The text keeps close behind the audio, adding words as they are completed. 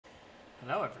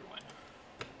Hello, everyone.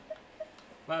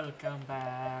 Welcome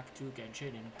back to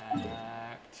Genshin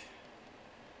Impact.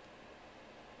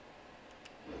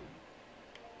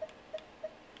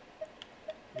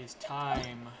 It is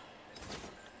time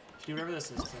to do whatever this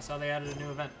is. I saw they added a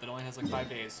new event that only has like 5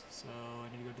 days, so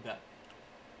I need to go do that.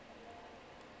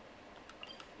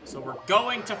 So we're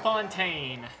going to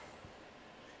Fontaine.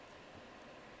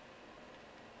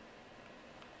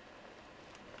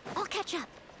 I'll catch up.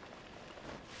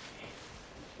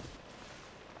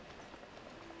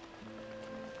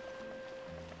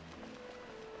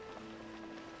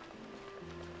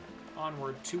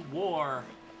 Onward to war.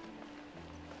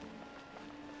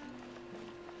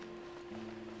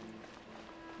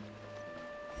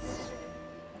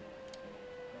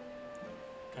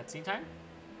 Cutscene time?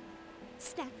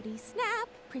 Snappity snap,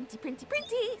 printy printy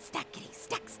printy, stackity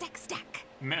stack stack stack.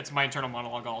 It's my internal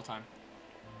monologue all the time.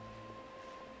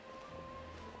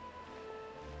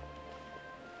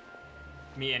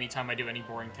 Me, anytime I do any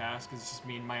boring task, it's just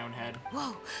me in my own head.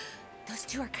 Whoa, those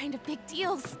two are kind of big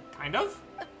deals. Kind of?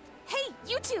 Hey,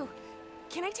 you two!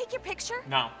 Can I take your picture?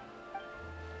 No.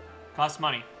 Costs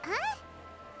money.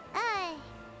 Huh?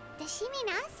 Does she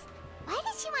mean us? Why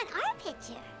does she want our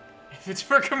picture? If it's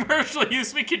for commercial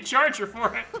use, we could charge her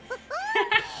for it.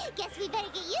 Guess we better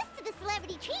get used to the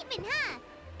celebrity treatment, huh?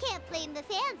 Can't blame the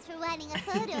fans for wanting a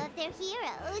photo of their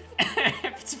heroes.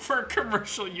 If it's for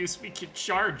commercial use, we could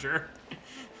charge her.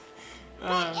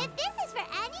 But if this is for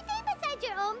anything besides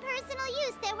your own personal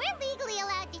use, then we're legally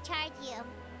allowed to charge you.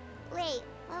 Wait,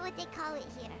 what would they call it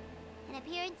here? An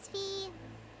appearance fee?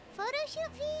 Photo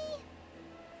shoot fee?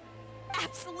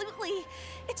 Absolutely!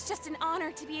 It's just an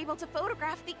honor to be able to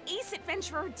photograph the Ace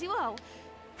Adventurer duo.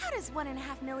 How does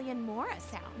 1.5 million Mora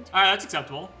sound? Alright, that's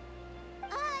acceptable.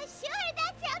 Sure,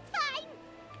 that sounds fine.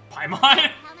 Paimon?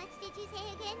 How much did you say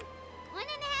again?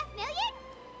 1.5 million?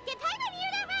 Did Paimon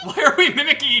hear that right? Why are we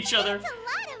mimicking each other? That's a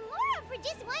lot of Mora for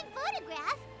just one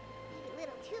photograph. Maybe a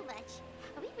little too much.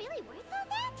 Are we really worth all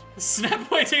that? Snap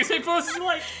away, take as many photos as you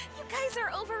like. You guys are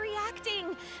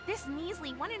overreacting. This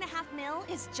measly 1.5 mil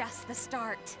is just the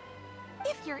start.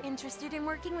 If you're interested in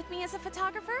working with me as a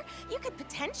photographer, you could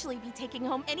potentially be taking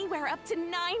home anywhere up to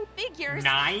 9 figures.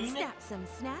 9? Snap some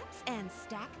snaps and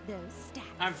stack those stacks.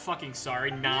 I'm fucking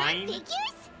sorry, 9? 9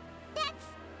 figures? That's,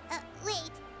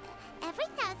 wait. Every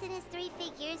 1,000 is 3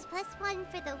 figures, plus 1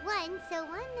 for the 1, so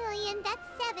 1 million, that's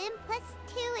 7, plus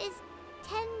 2 is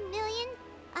 10 million,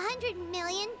 100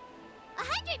 million,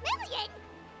 100 million?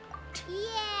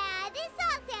 Yeah, this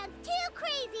all sounds too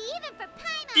crazy, even for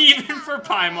Paimon. Even for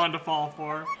Paimon to fall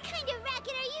for. What kind of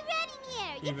racket are you running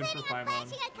here? You Even for planning on Paimon.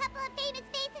 flashing a couple of famous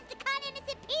faces to con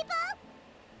innocent people?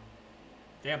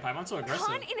 Damn, Paimon's so aggressive.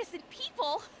 Con innocent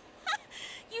people?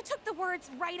 You took the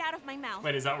words right out of my mouth.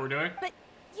 Wait, is that what we're doing? But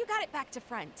you got it back to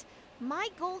front. My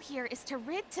goal here is to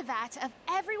rid Tevat of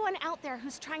everyone out there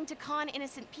who's trying to con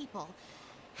innocent people.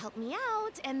 Help me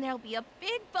out, and there'll be a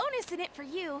big bonus in it for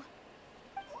you.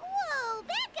 Whoa,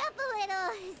 back up a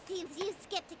little. Seems you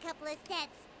skipped a couple of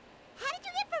steps. How did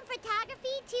you get from photography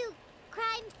to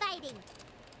crime fighting?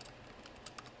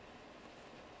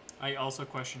 I also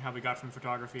question how we got from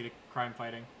photography to crime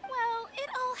fighting. Well, it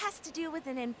all has to do with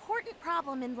an important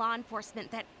problem in law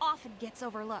enforcement that often gets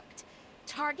overlooked.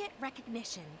 Target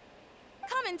recognition.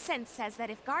 Common sense says that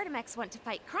if Gardamex want to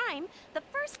fight crime, the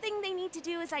first thing they need to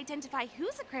do is identify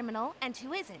who's a criminal and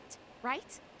who isn't,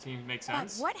 right? Seems to make But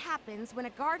sense. what happens when a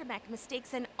Gardamex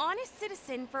mistakes an honest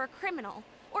citizen for a criminal,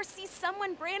 or sees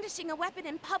someone brandishing a weapon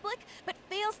in public but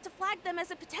fails to flag them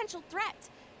as a potential threat?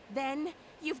 Then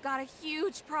you've got a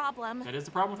huge problem. That is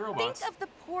the problem with robots. Think of the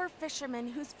poor fisherman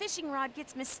whose fishing rod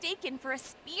gets mistaken for a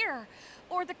spear,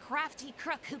 or the crafty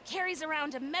crook who carries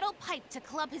around a metal pipe to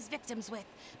club his victims with,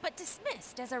 but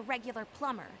dismissed as a regular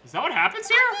plumber. Is that what happens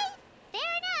here? Okay,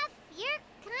 fair enough.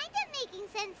 You're kind of making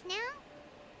sense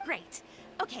now. Great.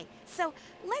 Okay, so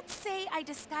let's say I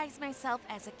disguise myself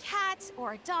as a cat,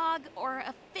 or a dog, or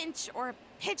a finch, or a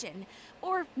pigeon,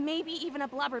 or maybe even a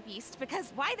blubber beast,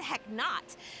 because why the heck not?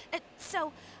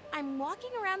 So I'm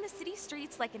walking around the city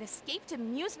streets like an escaped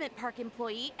amusement park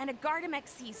employee, and a Gardamex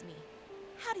sees me.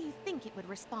 How do you think it would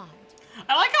respond?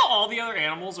 I like how all the other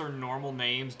animals are normal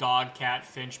names. Dog, cat,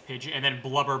 finch, pigeon, and then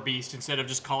blubber beast instead of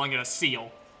just calling it a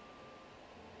seal.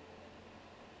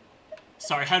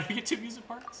 Sorry, how did we get to amusement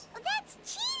parks? Well, that's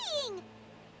cheating!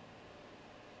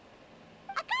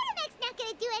 A Gardamex not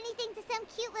gonna do anything to some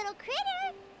cute little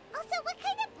critter. Also, what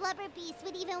kind of blubber beast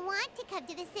would even want to come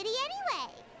to the city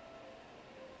anyway?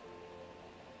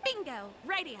 Bingo!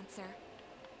 Right answer.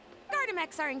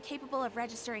 Gardamex are incapable of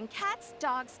registering cats,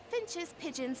 dogs, finches,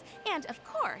 pigeons, and, of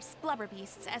course, blubber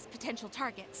beasts as potential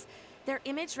targets. Their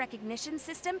image recognition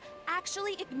system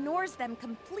actually ignores them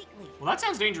completely. Well, that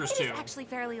sounds dangerous too. It is actually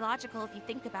fairly logical if you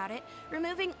think about it.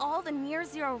 Removing all the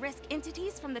near-zero risk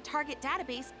entities from the target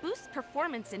database boosts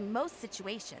performance in most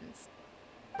situations.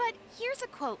 But here's a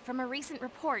quote from a recent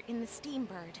report in the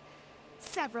Steambird.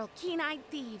 Several keen-eyed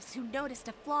thieves who noticed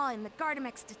a flaw in the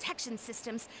Gardamex detection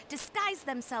systems disguised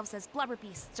themselves as blubber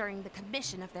beasts during the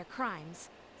commission of their crimes.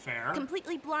 Fair.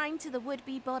 Completely blind to the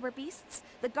would-be blubber beasts,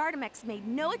 the Gardamex made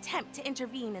no attempt to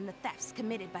intervene in the thefts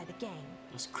committed by the gang.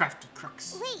 Those crafty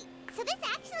crooks. Wait, so this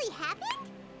actually happened?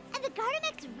 And the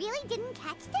Gardamex really didn't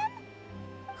catch them?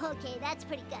 Okay, that's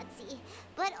pretty gutsy,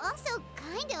 but also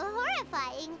kinda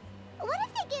horrifying. What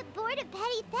if they get bored of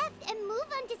petty theft and move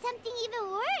on to something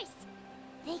even worse?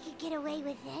 They could get away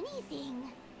with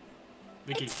anything.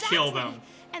 We can Exactly. kill them.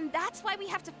 And that's why we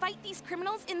have to fight these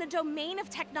criminals in the domain of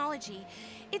technology.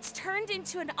 It's turned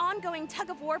into an ongoing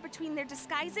tug-of-war between their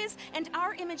disguises and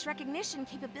our image recognition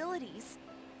capabilities.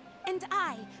 And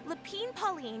I, Lapine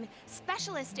Pauline,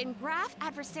 specialist in graph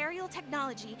adversarial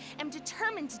technology, am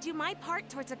determined to do my part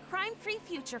towards a crime-free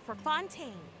future for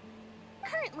Fontaine.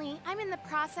 Currently, I'm in the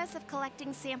process of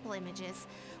collecting sample images.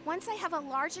 Once I have a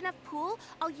large enough pool,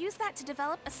 I'll use that to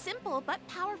develop a simple but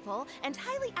powerful and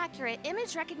highly accurate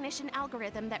image recognition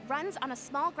algorithm that runs on a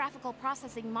small graphical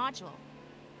processing module.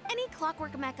 Any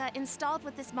clockwork mecha installed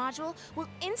with this module will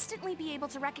instantly be able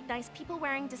to recognize people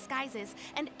wearing disguises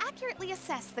and accurately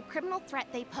assess the criminal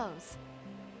threat they pose.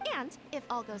 And, if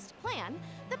all goes to plan,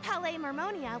 the Palais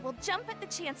Mermonia will jump at the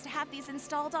chance to have these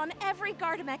installed on every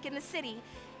Gardamek in the city.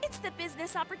 It's the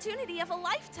business opportunity of a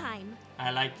lifetime.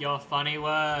 I like your funny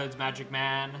words, Magic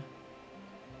Man.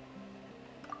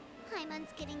 Paimon's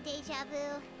getting deja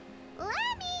vu.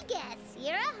 Let me guess,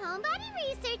 you're a homebody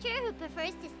researcher who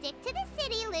prefers to stick to the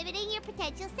city, limiting your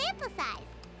potential sample size.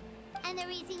 And the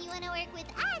reason you want to work with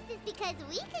us is because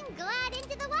we can go out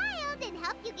into the wild and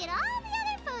help you get all the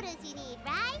other photos you need,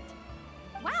 right?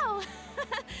 Wow,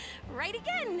 right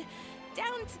again.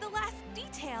 Down to the last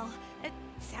detail. It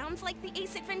sounds like the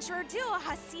Ace Adventurer duo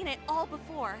has seen it all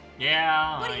before.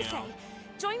 Yeah, What do you I say? know.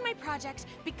 Join my project,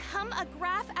 become a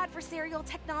graph adversarial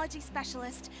technology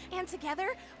specialist, and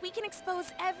together we can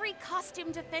expose every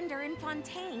costume defender in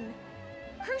Fontaine.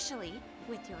 Crucially,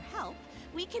 with your help,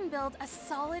 we can build a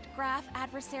solid graph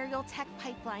adversarial tech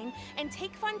pipeline and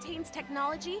take Fontaine's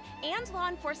technology and law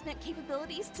enforcement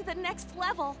capabilities to the next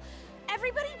level.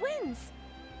 Everybody wins.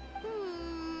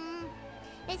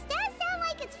 This does sound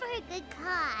like it's for a good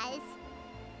cause.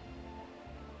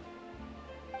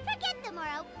 Forget the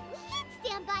Moro. We can't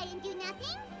stand by and do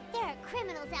nothing. There are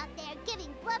criminals out there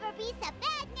giving blubber beasts a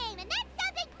bad name, and that's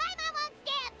something Paimon won't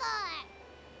stand for!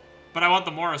 But I want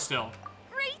the Mora still.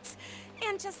 Great!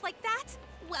 And just like that,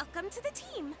 welcome to the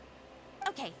team.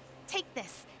 Okay, take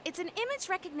this. It's an image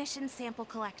recognition sample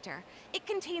collector. It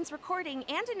contains recording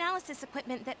and analysis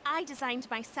equipment that I designed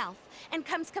myself, and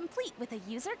comes complete with a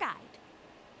user guide.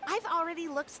 I've already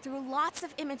looked through lots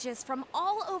of images from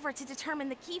all over to determine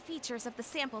the key features of the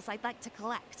samples I'd like to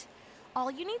collect.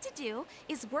 All you need to do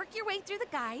is work your way through the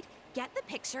guide, get the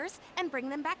pictures, and bring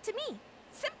them back to me.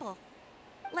 Simple.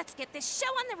 Let's get this show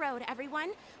on the road,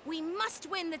 everyone. We must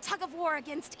win the tug-of-war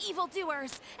against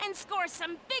evildoers and score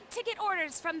some big-ticket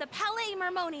orders from the Palais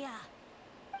Mermonia.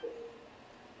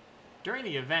 During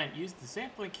the event, use the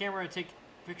sampling camera to take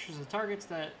pictures of targets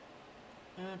that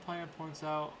Player points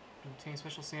out. To obtain a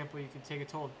special sample, you can take a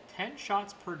total of 10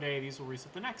 shots per day. These will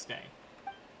reset the next day.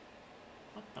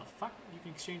 What the fuck? You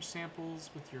can exchange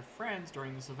samples with your friends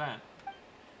during this event.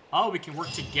 Oh, we can work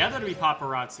together to be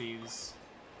paparazzis.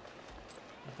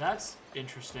 That's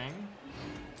interesting.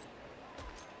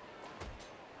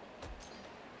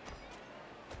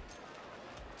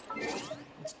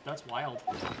 That's wild.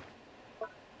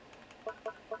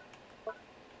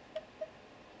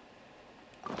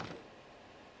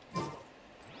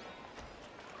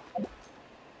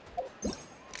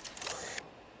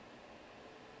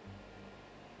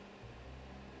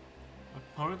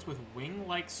 Opponents with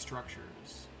wing-like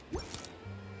structures.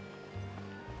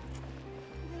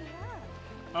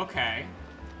 Okay.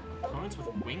 Opponents with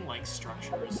wing-like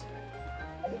structures.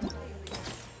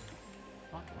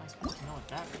 Fuck, am I supposed to know what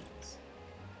that means?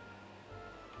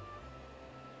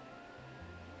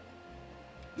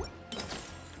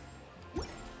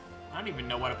 I don't even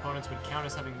know what opponents would count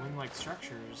as having wing-like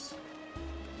structures.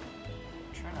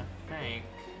 I'm trying to think.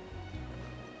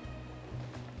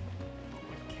 What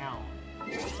would count?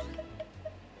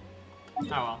 Oh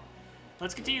well.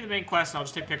 Let's continue the main quest, and I'll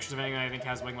just take pictures of anything I think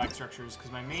has wing-like structures,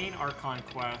 because my main Archon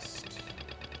quest...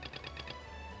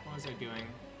 What was I doing?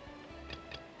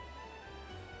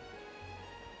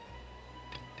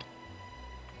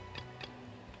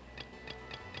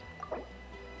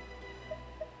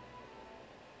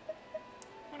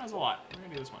 what? We're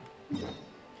gonna do this one.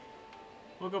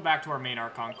 We'll go back to our main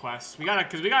Archon quest. We gotta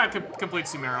complete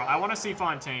Sumeru. I want to see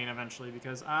Fontaine eventually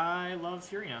because I love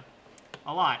Furina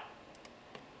a lot.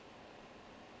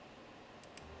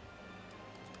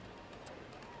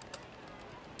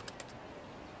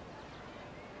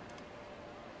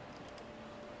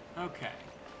 Okay.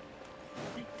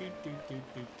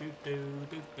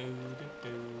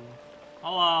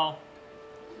 Hello.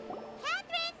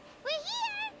 Catherine, we're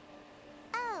here!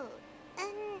 Oh,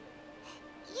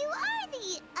 you are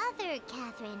the other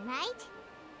Catherine, right?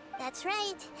 That's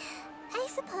right. I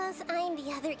suppose I'm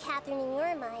the other Catherine in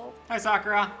your mind. Hi,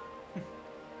 Sakura.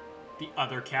 The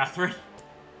other Catherine.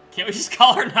 Can't we just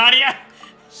call her Nadia?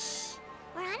 Shh!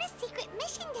 We're on a secret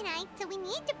mission tonight, so we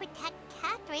need to protect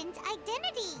Catherine's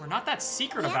identity. We're not that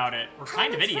secret about it. We're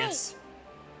kind of idiots. Right.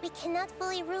 We cannot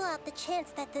fully rule out the chance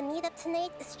that the meetup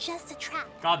tonight is just a trap.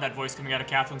 God, that voice coming out of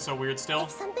Catherine's so weird still. If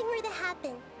something were to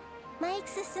happen, my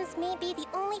existence may be the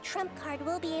only trump card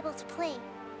we'll be able to play.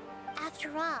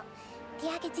 After all, the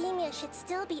Academia should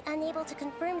still be unable to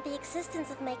confirm the existence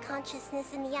of my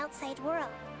consciousness in the outside world.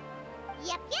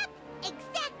 Yep,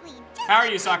 exactly. Just how are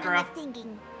you, Sakura?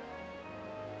 Thinking.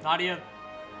 Nadia,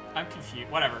 I'm confused.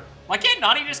 Whatever. Why can't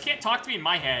Nadia just can't talk to me in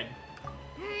my head?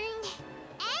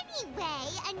 Anyway,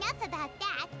 enough about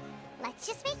that. Let's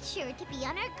just make sure to be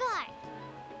on our guard.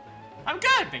 I'm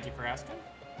good, thank you for asking.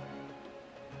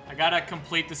 I gotta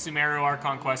complete the Sumeru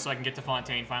Archon quest so I can get to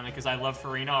Fontaine finally, because I love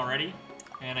Furina already,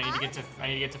 and I need to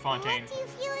get to Fontaine. What do you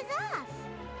feel is off?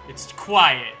 It's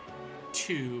quiet.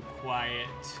 Too quiet.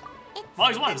 It's I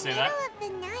always wanted to say that. the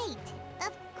middle of the night.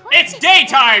 Of course It's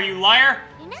daytime, you liar!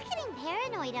 You're not getting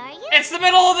paranoid, are you? It's the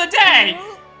middle of the day!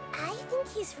 No, I think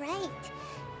he's right.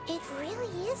 It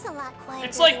really is a lot quieter.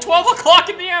 It's like 12 o'clock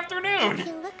in the afternoon! If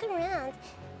you look around,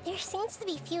 there seems to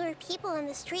be fewer people on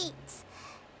the streets.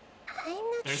 I'm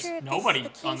not There's sure if nobody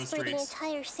this is the on the case for the streets.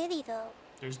 entire city, though.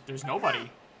 There's nobody.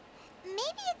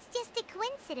 Maybe it's just a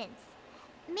coincidence.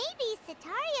 Maybe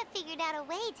Sataria figured out a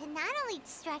way to not only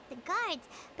distract the guards,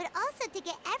 but also to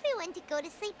get everyone to go to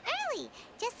sleep early,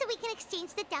 just so we can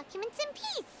exchange the documents in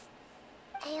peace.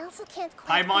 I also can't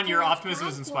quite Paimon, your figure out optimism why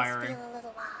is things inspiring. feel a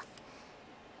little off.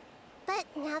 But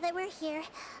now that we're here,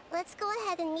 let's go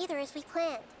ahead and meet her as we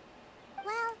planned.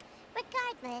 Well,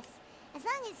 regardless, as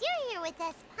long as you're here with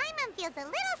us, Paimon feels a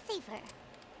little safer.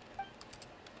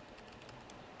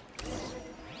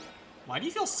 Why do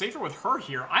you feel safer with her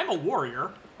here? I'm a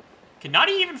warrior. Can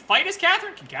Nadia even fight as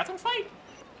Catherine? Can Catherine fight?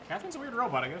 Catherine's a weird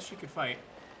robot. I guess she could fight.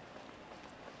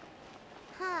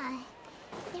 Huh.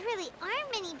 There really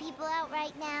aren't many people out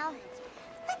right now.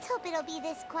 Let's hope it'll be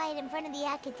this quiet in front of the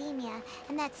Academia,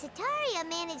 and that Sataria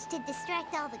managed to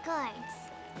distract all the guards.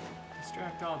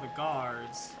 Distract all the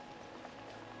guards.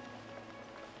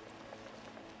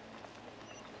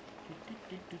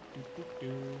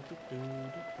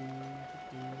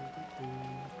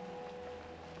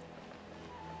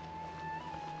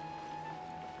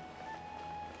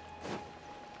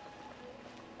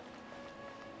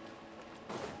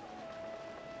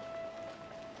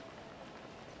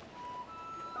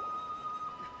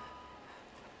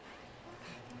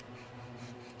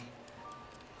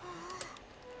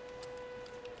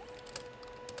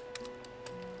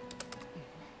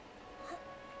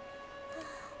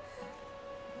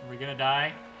 Are we gonna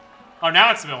die? Oh,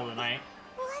 now it's the middle of the night.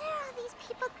 What are all these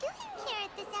people doing here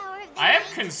at this hour of the I night?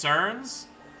 have concerns.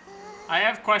 I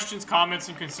have questions, comments,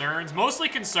 and concerns. Mostly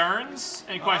concerns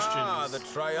and questions. Ah, the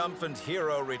triumphant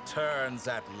hero returns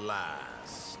at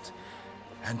last.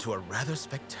 And to a rather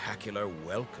spectacular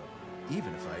welcome,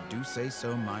 even if I do say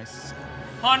so myself.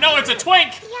 Oh no, it's a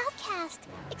twink! The outcast,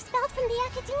 expelled from the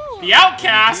Academia. The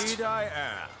outcast! Indeed I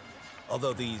am.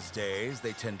 Although these days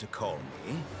they tend to call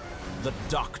me the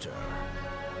Doctor.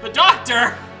 The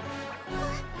doctor!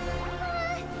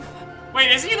 Wait,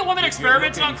 is he the one that If you're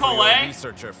experimented on looking for your Colette?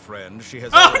 researcher friend, she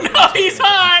has Oh already no, taken he's into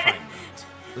hot! confinement.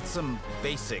 With some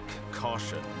basic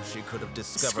caution, she could have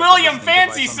discovered the Squilliam listening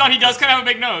Fancy, device on son, he her does kind of have a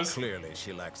person. big nose. Clearly,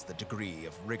 she lacks the degree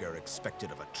of rigor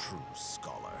expected of a true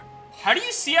scholar. How do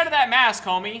you see out of that mask,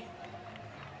 homie?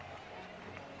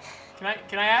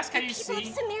 Can I ask how you People of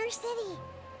see? Sumeru City.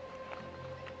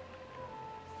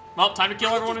 Well, time to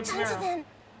kill What everyone in have you done to Sumeru. them?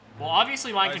 Well,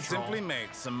 obviously mind I control. simply made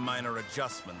some minor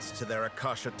adjustments to their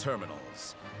Akasha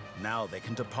terminals. Now they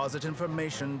can deposit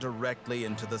information directly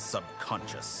into the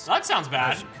subconscious. That sounds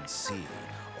bad. As you can see,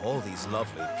 all these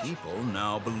lovely people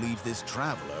now believe this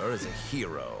traveler is a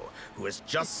hero who has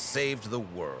just saved the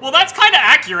world. Well, that's kind of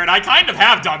accurate. I kind of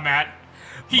have done that.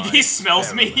 He My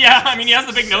smells me. experiment Yeah, I mean, he has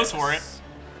the big nose for it. success.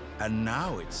 And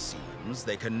now it seems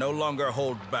they can no longer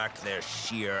hold back their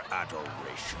sheer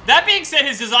adoration. That being said,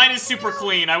 his design is super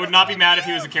clean. I would not be mad if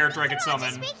he was a character I could summon.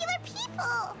 Just regular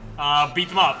people. Beat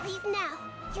them up. Leave now.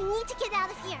 You need to get out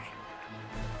of here.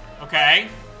 Okay.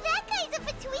 That guy's a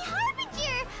Fatui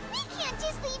Harbinger. We can't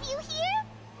just leave you here.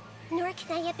 Nor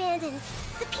can I abandon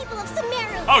the people of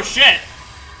Sumeru. Oh, shit.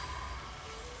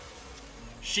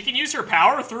 She can use her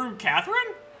power through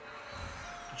Catherine?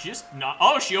 Just not.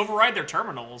 Oh, she override their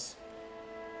terminals.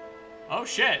 Oh,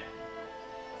 shit.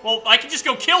 Well, I can just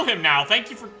go kill him now. Thank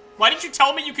you for... Why didn't you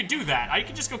tell me you could do that? I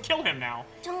can just go kill him now.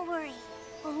 Don't worry.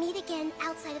 We'll meet again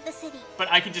outside of the city.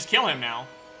 But I can just kill him now.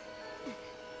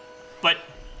 But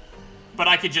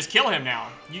I could just kill him now.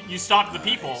 You stopped the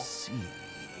people. I see.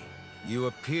 You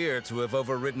appear to have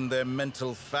overridden their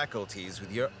mental faculties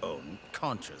with your own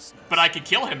consciousness. But I could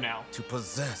kill him now. To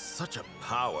possess such a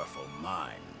powerful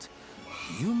mind,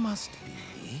 you must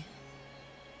be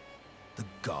the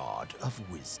god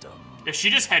of wisdom. If she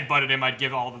just headbutted him, I'd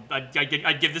give all the...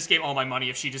 I'd give this game all my money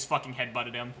if she just fucking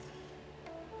headbutted him.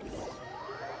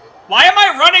 Why am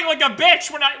I running like a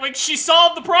bitch when like, she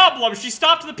solved the problem? She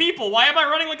stopped the people. Why am I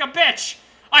running like a bitch?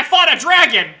 I fought a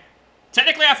dragon!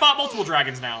 Technically, I fought multiple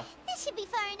dragons now. This should be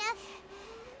far enough.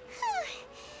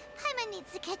 Paimon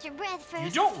needs to catch her breath first.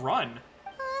 You don't run.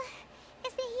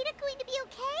 Is Nahida going to be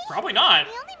okay? Probably not.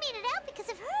 We only made it out because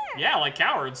of her. Yeah, like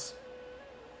cowards.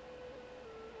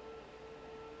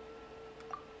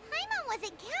 Paimon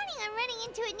wasn't counting on running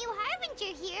into a new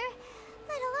Harbinger here,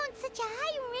 let alone such a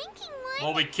high-ranking one.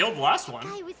 Well, we killed the last one.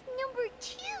 I was number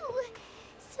 2.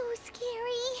 So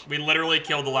scary. We literally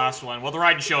killed the last one. Well, the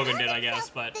Raiden Shogun did, I guess,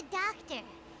 but... The doctor.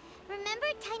 Remember,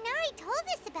 Tainari told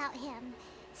us about him.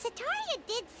 Sataria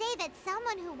did say that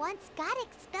someone who once got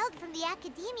expelled from the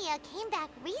academia came back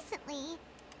recently.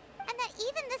 And that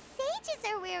even the sages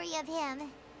are wary of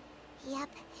him. Yep.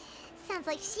 Sounds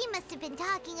like she must have been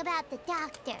talking about the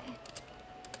doctor.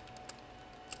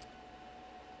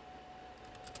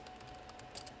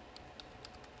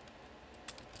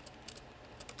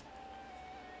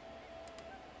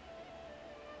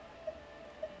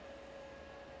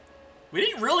 We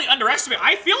didn't really underestimate.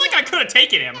 I feel like I could have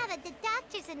taken him. Now that the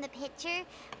doctor's in the picture,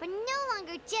 we're no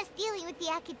longer just dealing with the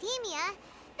academia.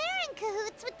 They're in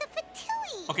cahoots with the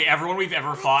Fatui. Okay, everyone we've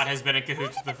ever fought has been in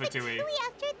cahoots with the What are Fatui. the Fatui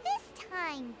after this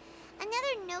time?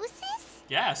 Another Gnosis?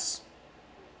 Yes.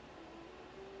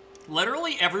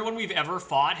 Literally everyone we've ever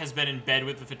fought has been in bed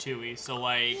with the Fatui, so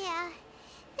like... Yeah,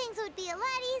 things would be a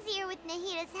lot easier with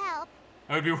Nahida's help.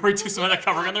 I would be worried too, some of that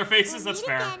covering on their faces, that's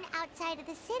fair. Again outside of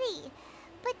the city.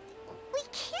 But we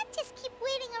can't just keep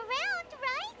waiting around,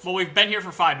 right? Well, we've been here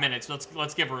for 5 minutes.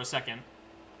 Let's give her a second.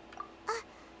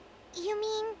 You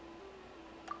mean...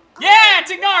 Yeah,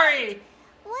 Tignari!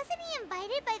 Wasn't he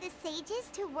invited by the sages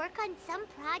to work on some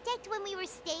project when we were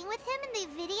staying with him in the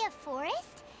Vidia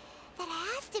Forest? That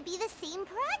has to be the same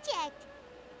project.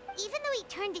 Even though he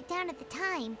turned it down at the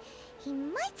time, he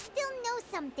might still know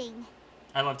something.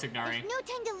 I love Tignari. There's no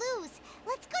time to lose.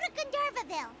 Let's go to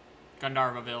Gandharvaville.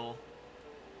 Gandharvaville.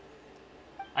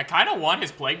 I kind of want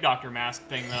his Plague Doctor mask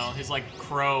thing, though. His, like,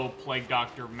 crow Plague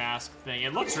Doctor mask thing.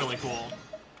 It looks really cool.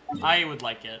 I would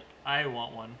like it. I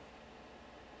want one.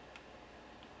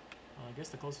 Well, I guess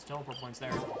the closest teleport point's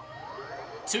there.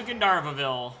 To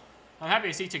Gandharvaville. I'm happy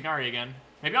to see Tignari again.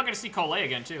 Maybe I'll get to see Cole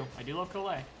again, too. I do love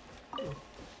Cole.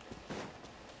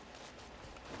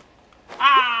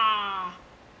 Ah!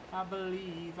 I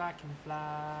believe I can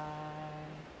fly.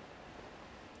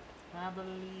 I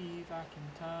believe I can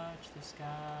touch the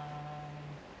sky.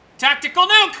 Tactical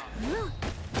nuke!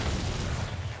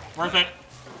 Worth it.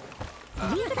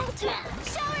 Shower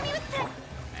me with the...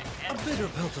 A bitter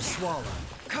pill to swallow.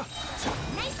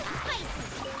 Nice and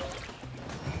spicy.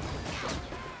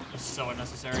 It was so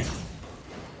unnecessary.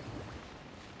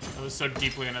 It was so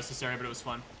deeply unnecessary, but it was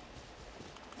fun.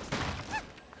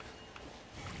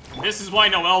 And this is why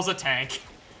Noelle's a tank.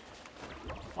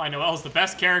 Why Noelle's the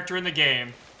best character in the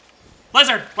game.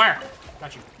 Blizzard, where?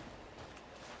 Got you.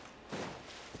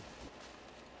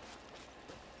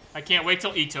 I can't wait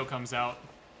till Ito comes out.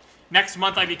 Next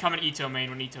month I become an Ito main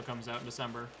when Ito comes out in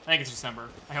December. I think it's December.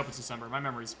 I hope it's December. My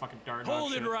memory's fucking dark.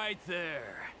 Hold it right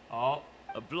there. Oh.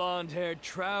 A blonde-haired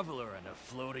traveler and a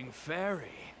floating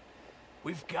fairy.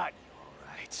 We've got you, all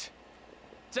right.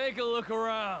 Take a look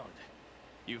around.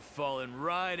 You've fallen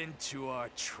right into our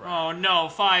trap. Oh no,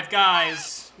 5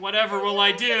 guys. Whatever will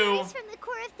I do? Guys from the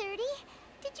Core of 30?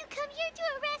 Did you come here to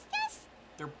arrest us?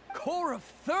 They're... Core of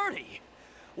 30?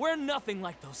 We're nothing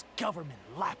like those government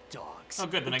lapdogs. Oh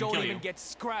good, then I can don't kill even you. get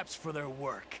scraps for their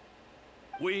work.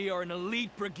 We are an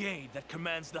elite brigade that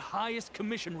commands the highest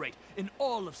commission rate in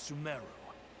all of Sumeru.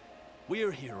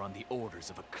 We're here on the orders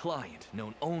of a client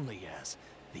known only as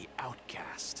the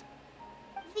Outcast.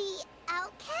 The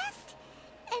Outcast?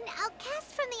 An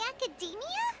outcast from the academia?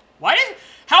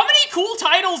 How many cool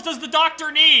titles does the Doctor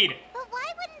need? But why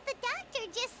wouldn't the Doctor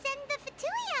just send the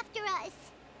Fatui after us?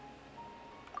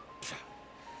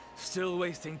 Still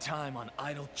wasting time on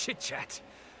idle chit-chat.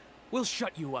 We'll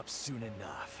shut you up soon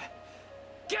enough.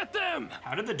 Get them!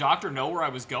 How did the Doctor know where I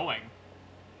was going?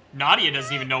 Nadia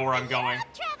doesn't even know where I'm going.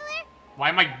 Up, Traveler! Why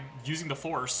am I using the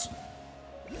Force?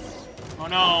 Oh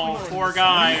no, 4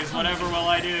 guys, whatever will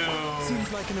I do?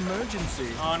 Seems like an emergency.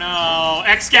 Oh no,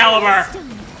 Excalibur!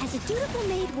 Stone, as a dutiful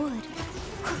maid would.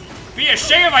 Be a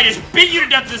shame if I just beat you to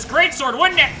death with this greatsword,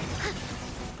 wouldn't it?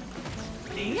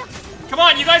 Come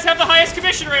on, you guys have the highest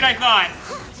commission rate, I thought.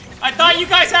 I thought you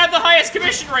guys had the highest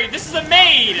commission rate. This is a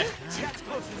maid. That's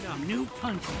close enough. New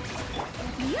punch.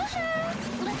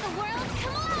 Yoo-hoo! Let the world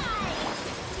come alive!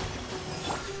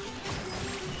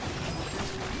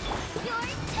 You're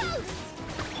toast!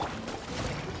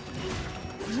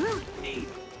 Need.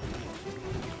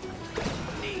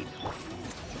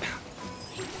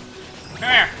 Come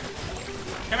here.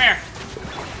 Come here.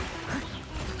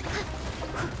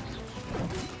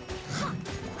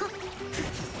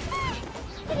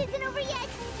 It isn't over yet!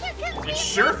 Here comes It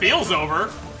sure feels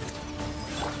over.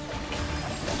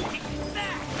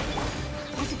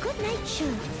 As a good night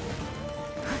should.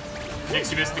 Thanks,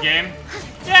 you missed the game.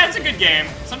 Yeah, it's a good game.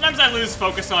 Sometimes I lose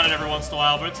focus on it every once in a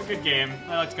while, but it's a good game.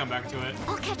 I like to come back to it.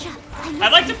 I'll catch up.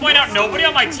 I'd like to point out nobody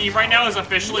on my team right now is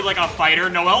officially like a fighter.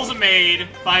 Noelle's a maid,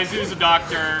 Baizu's a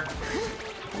doctor,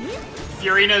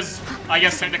 Furina's, I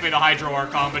guess, technically the Hydro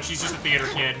Archon, but she's just a theater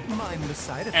kid. Mind the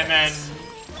side effects. And then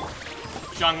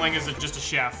Zhongling is just a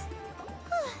chef.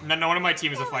 No one on my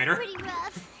team is a fighter. Pretty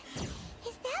rough.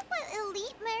 Is that what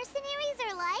elite mercenaries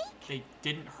are like? They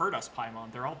didn't hurt us,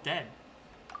 Paimon. They're all dead.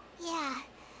 Yeah.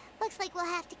 Looks like we'll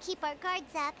have to keep our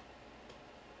guards up.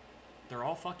 They're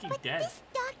all fucking But dead. this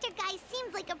doctor guy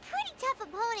seems like a pretty tough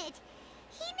opponent.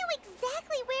 He knew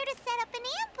exactly where to set up an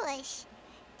ambush.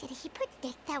 Did he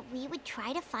predict that we would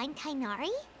try to find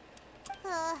Kainari?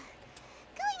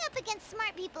 Going up against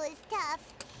smart people is tough.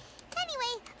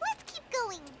 Anyway, let's keep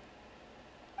going.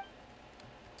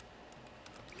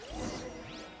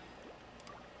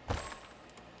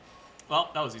 Well,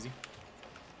 that was easy.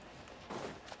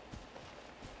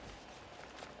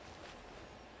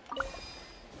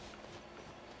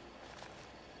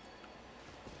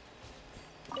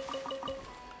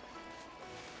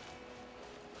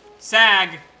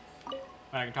 Sag!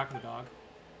 I can talk to the dog.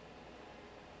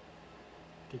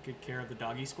 Take good care of the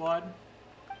doggy squad.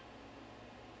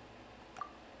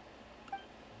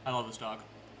 I love this dog.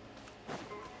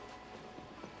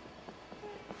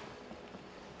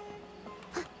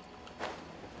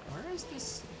 Where is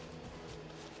this?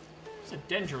 There's a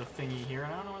Dendro thingy here,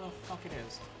 and I don't know where the fuck it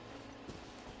is.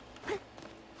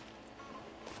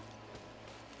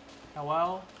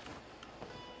 Hello?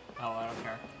 Oh, I don't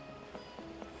care.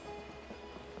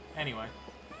 Anyway.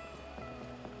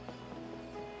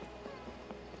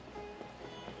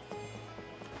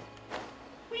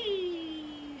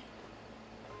 Whee!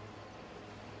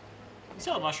 You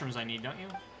sell the mushrooms I need, don't you?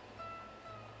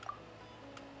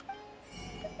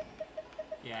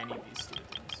 Yeah, I need these stupid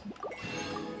things.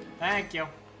 Thank you.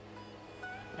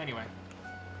 Anyway.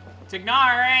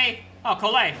 Tignari! Oh,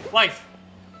 Colette, wife.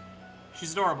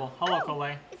 She's adorable. Hello,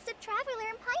 Colette. It's the Traveler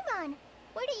and Paimon.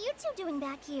 What are you two doing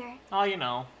back here? Oh, you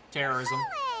know, terrorism.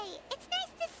 Hey, it's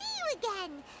nice to see you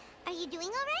again. Are you doing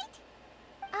all right?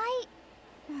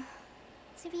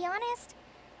 To be honest,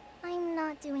 I'm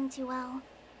not doing too well.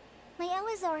 My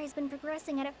Elazar has been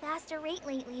progressing at a faster rate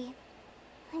lately.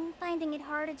 I'm finding it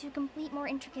harder to complete more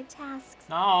intricate tasks.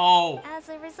 No! As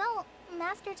a result,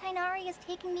 Master Tainari is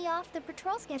taking me off the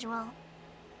patrol schedule.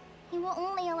 He will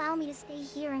only allow me to stay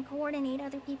here and coordinate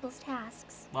other people's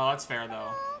tasks. Well, that's fair,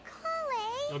 though. Oh,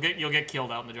 Kale. You'll get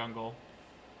killed out in the jungle.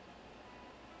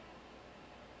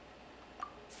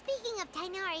 Speaking of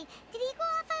Tainari, did he go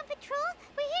off on patrol?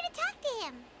 We're here to talk to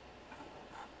him.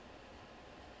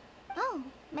 Oh,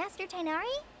 Master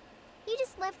Tainari? He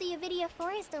just left the Avidia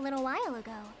Forest a little while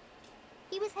ago.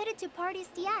 He was headed to Party's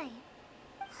DI.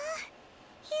 Huh?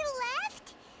 He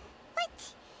left?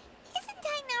 But isn't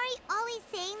Tainari always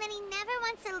saying that he never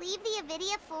wants to leave the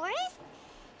Avidia Forest?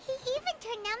 He even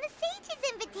turned down the Sage's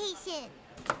invitation.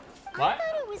 What? I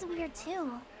thought it was weird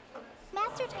too.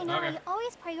 Master Tainari Okay.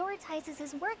 always prioritizes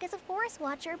his work as a forest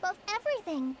watcher above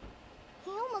everything.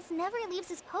 He almost never leaves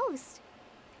his post.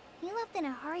 He left in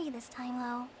a hurry this time,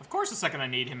 though. Of course, the second I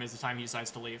need him is the time he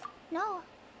decides to leave. No,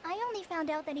 I only found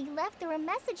out that he left through a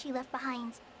message he left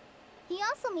behind. He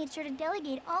also made sure to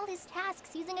delegate all his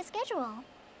tasks using a schedule.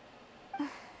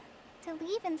 To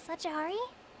leave in such a hurry?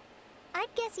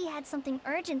 I'd guess he had something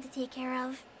urgent to take care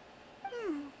of.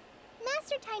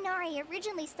 Master Tainari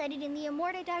originally studied in the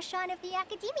Amorta Darshan of the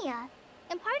Academia,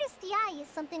 and Pardis Eye is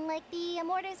something like the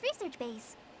Amorta's research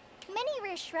base. Many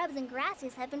rare shrubs and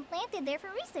grasses have been planted there for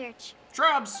research.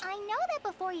 Shrubs! I know that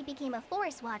before he became a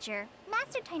forest watcher,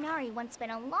 Master Tainari once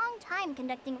spent a long time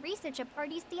conducting research at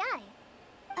Pardis Eye.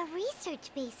 A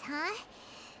research base, huh?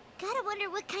 Gotta wonder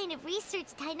what kind of research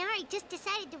Tainari just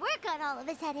decided to work on all of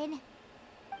a sudden.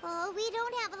 Oh, we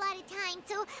don't have a lot of time,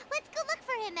 so let's go look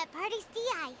for him at Pardis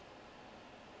Eye.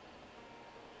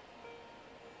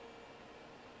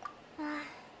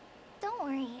 Don't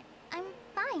worry, I'm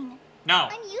fine. No.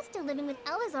 I'm used to living with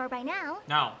Elazar by now.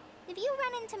 No. If you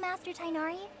run into Master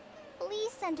Tainari,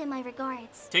 please send him my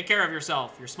regards. Take care of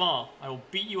yourself. You're small. I will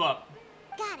beat you up.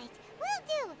 Got it. Will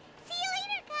do. See you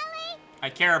later, Kale. I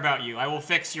care about you. I will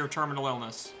fix your terminal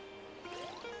illness.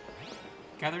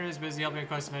 Catherine is busy helping a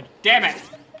customer. Damn it!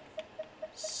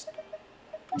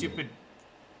 Stupid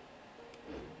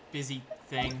busy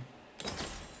thing.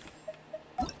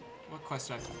 What quest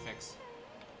do I have to fix?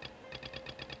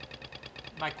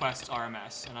 My quests are a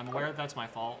mess, and I'm aware that's my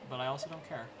fault, but I also don't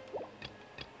care.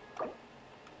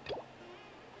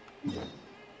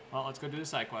 Well, let's go do the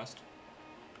side quest.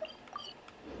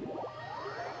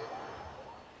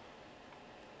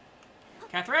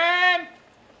 Catherine!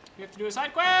 We have to do a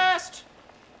side quest!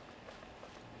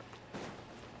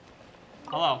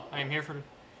 Hello, I am here for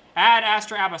Ad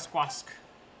Astra Abasquask.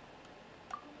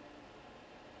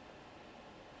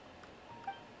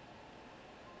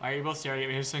 Why are you both staring at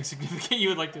me? Is something significant you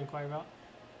would like to inquire about?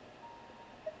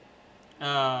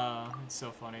 It's so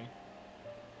funny.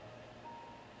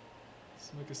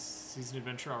 It's like a season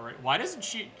adventure already. Why doesn't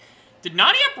she... Did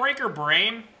Nadia break her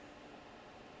brain?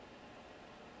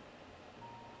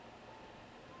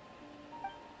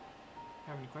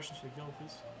 Have any questions for the guild,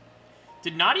 please?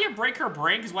 Did Nadia break her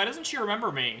brain? Because why doesn't she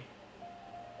remember me?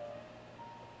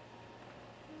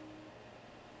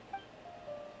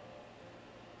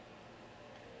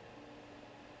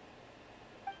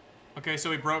 Okay,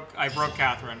 so I broke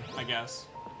Catherine, I guess.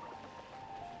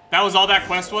 That was all that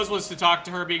quest was to talk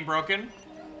to her being broken?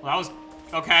 Well, that was...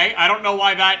 Okay, I don't know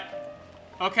why that...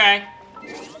 Okay.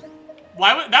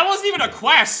 That wasn't even a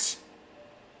quest!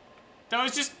 That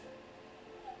was just...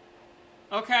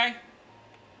 Okay.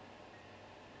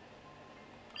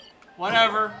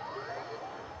 Whatever.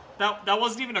 That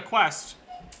wasn't even a quest.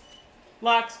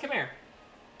 Lux, come here.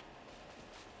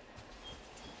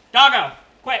 Doggo,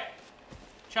 quit.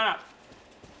 Shut up.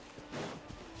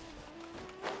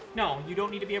 No, you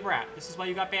don't need to be a brat. This is why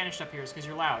you got banished up here, is because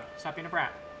you're loud. Stop being a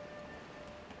brat.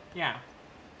 Yeah.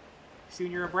 See,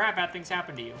 when you're a brat, bad things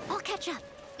happen to you. I'll catch up.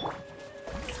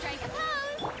 Strike a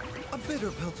pose. A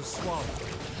bitter pill to swallow.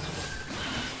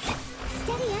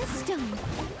 Steady as stone.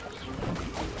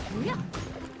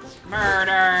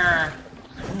 Murder!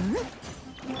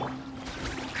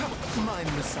 Mind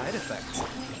the side effects.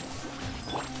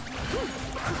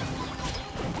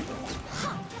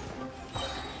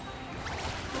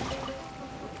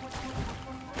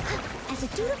 As a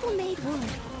dutiful maid would.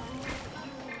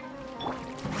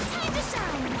 Time to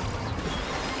shine!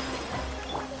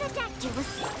 The doctor was...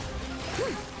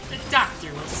 The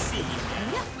doctor will see you.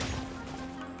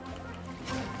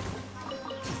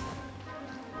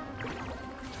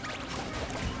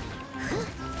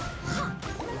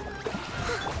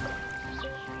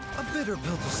 A bitter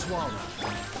pill to swallow.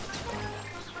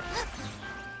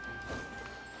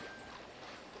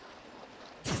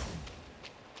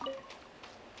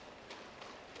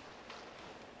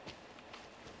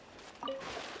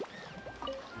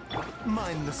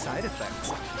 Mind the side effects.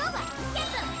 Nova, get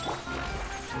them!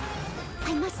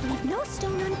 I must leave no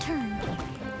stone unturned.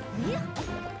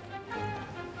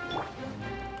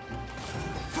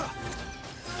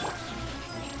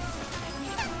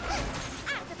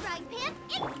 At the frying pan,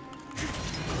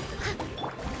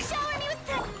 shower me with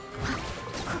the...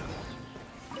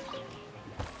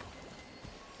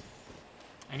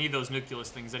 I need those nucleus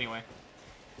things anyway.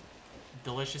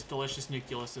 Delicious, delicious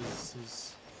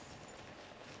nucleuses.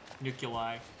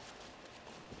 Nuclei.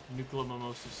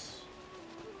 Nucleomimosis.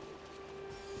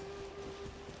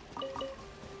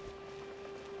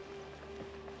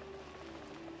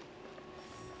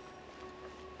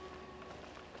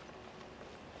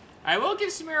 I will give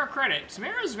Sumeru credit.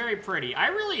 Sumeru is very pretty. I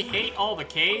really hate all the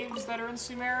caves that are in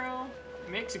Sumeru.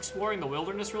 It makes exploring the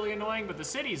wilderness really annoying, but the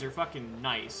cities are fucking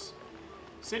nice.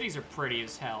 Cities are pretty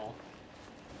as hell.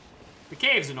 The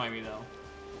caves annoy me, though.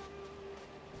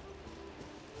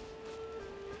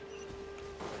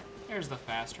 There's the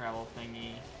fast travel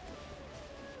thingy.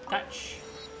 Touch.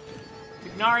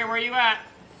 Tignari, where are you at?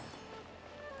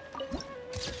 Wait,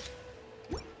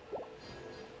 look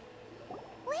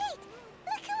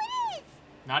who it is!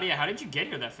 Nadia, how did you get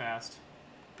here that fast?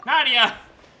 Nadia!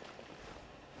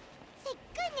 Thank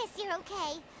goodness you're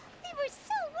okay. We were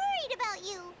so worried about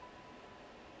you.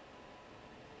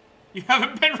 You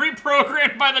haven't been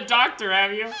reprogrammed by the doctor,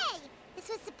 have you? Hey, this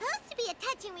was supposed to be a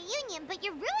touching reunion, but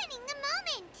you're ruining the moment.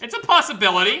 It's a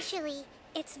possibility. Actually,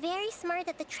 it's very smart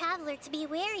of the Traveler to be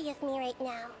wary of me right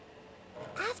now.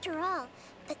 After all,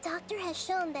 the Doctor has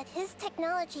shown that his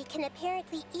technology can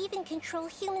apparently even control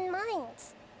human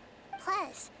minds.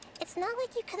 Plus, it's not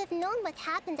like you could have known what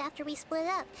happened after we split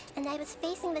up and I was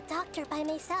facing the Doctor by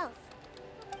myself.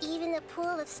 Even a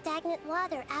pool of stagnant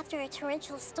water after a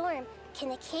torrential storm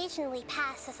can occasionally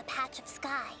pass as a patch of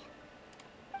sky.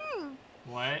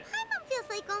 What? My mom feels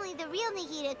like only the real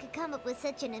Nahida could come up with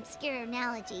such an obscure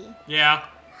analogy. Yeah.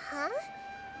 Huh?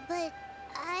 But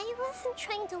I wasn't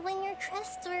trying to win your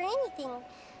trust or anything. All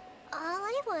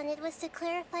I wanted was to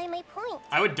clarify my point.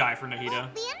 I would die for Well, Nahida.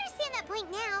 we understand that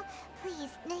point now. Please,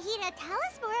 Nahida, tell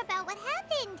us more about what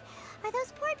happened. Are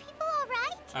those poor people all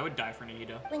right? I would die for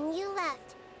Nahida. When you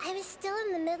left, I was still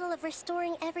in the middle of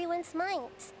restoring everyone's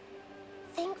minds.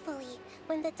 Thankfully,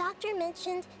 when the Doctor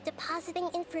mentioned depositing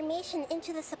information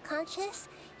into the subconscious,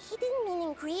 he didn't mean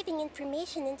engraving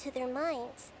information into their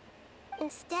minds.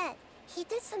 Instead, he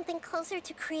did something closer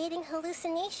to creating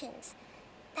hallucinations.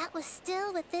 That was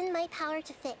still within my power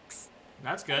to fix.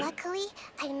 That's good. Luckily,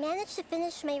 I managed to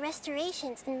finish my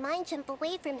restorations and mind jump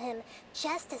away from him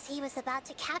just as he was about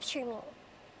to capture me.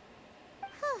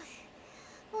 Whew.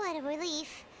 What a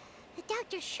relief. The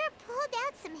Doctor sure pulled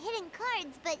out some hidden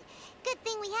cards, but good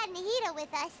thing we had Nahida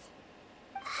with us.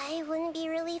 I wouldn't be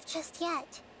relieved just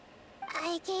yet.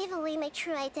 I gave away my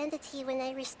true identity when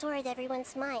I restored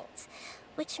everyone's minds,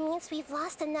 which means we've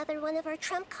lost another one of our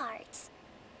trump cards.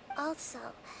 Also,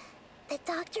 the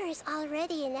Doctor is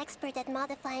already an expert at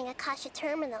modifying Akasha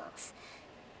terminals.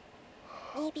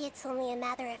 Maybe it's only a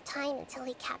matter of time until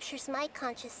he captures my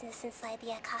consciousness inside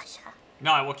the Akasha.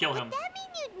 No, I will kill him. Would that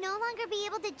mean you'd no longer be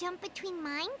able to jump between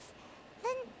minds?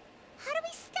 Then how do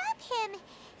we stop him?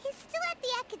 He's still at the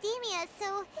academia,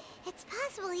 so it's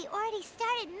possible he already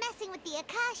started messing with the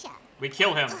Akasha. We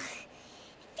kill him. Ugh.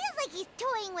 It feels like he's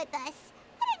toying with us.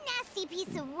 What a nasty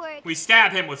piece of work. We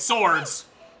stab him with swords.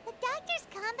 The Doctor's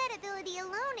combat ability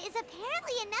alone is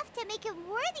apparently enough to make him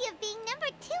worthy of being number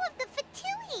 2 of the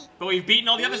Fatui. But we've beaten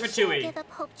all the other We shouldn't Fatui. give up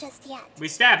hope just yet. We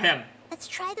stab him. Let's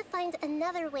try to find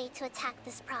another way to attack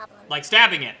this problem. Like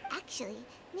stabbing it. Actually,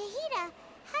 Nahida,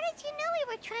 how did you know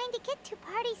we were trying to get to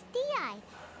Party's DI?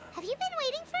 Have you been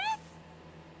waiting for us?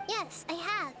 Yes, I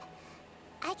have.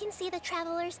 I can see the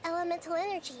Traveler's elemental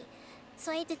energy,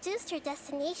 so I deduced your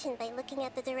destination by looking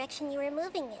at the direction you were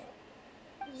moving in.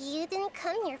 You didn't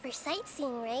come here for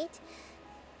sightseeing, right?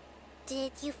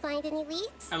 Did you find any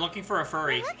leads? I'm looking for a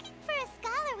furry. We're looking for a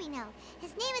scholar we know.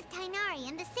 His name is Tainari,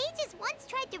 and the sages once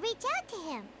tried to reach out to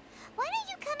him. Why don't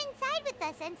you come inside with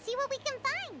us and see what we can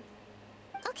find?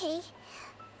 Okay,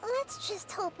 let's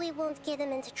just hope we won't get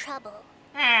him into trouble.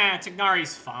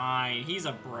 Tignari's fine. He's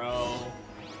a bro.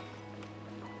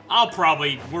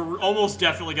 We're almost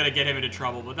definitely gonna get him into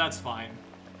trouble, but that's fine.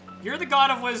 You're the god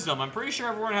of wisdom. I'm pretty sure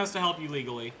everyone has to help you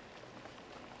legally.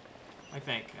 I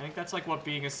think that's like what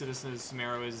being a citizen of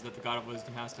Sumeru is, that the god of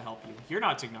wisdom has to help you. You're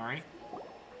not Tignari.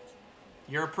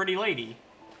 You're a pretty lady.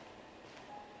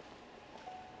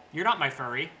 You're not my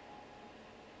furry.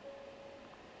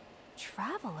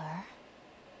 Traveler?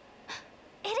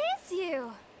 It is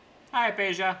you! Hi,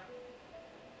 Peja.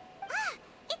 Ah,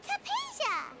 it's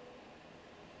Hypatia!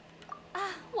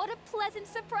 Ah, what a pleasant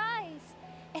surprise!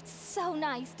 It's so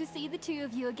nice to see the two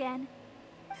of you again.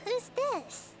 Who's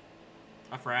this?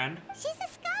 A friend. She's a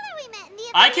scholar we met in the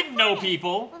I Abandoned can know Forest.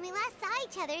 people. When we last saw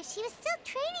each other, she was still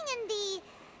training in the,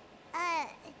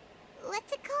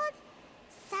 what's it called?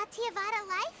 Satyavada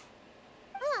life?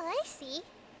 Oh, I see.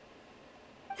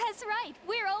 That's right,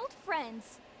 we're old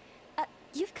friends.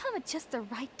 You've come at just the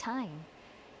right time.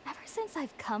 Ever since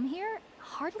I've come here,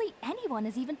 hardly anyone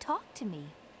has even talked to me.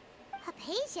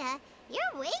 Hypatia,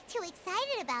 you're way too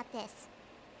excited about this.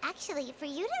 Actually, for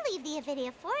you to leave the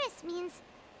Avidia Forest means...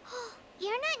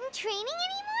 you're not in training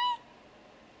anymore?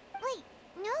 Wait,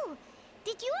 no.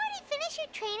 Did you already finish your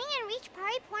training and reach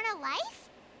Pariporna life?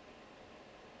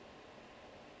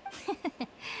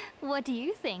 What do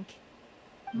you think?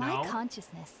 My No.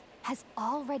 consciousness has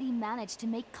already managed to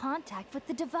make contact with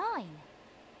the divine.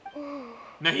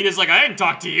 Nahida's like, I didn't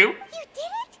talk to you. You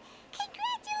did it?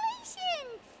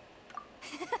 Congratulations!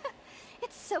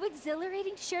 It's so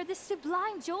exhilarating to share this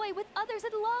sublime joy with others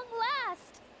at long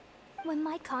last. When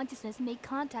my consciousness made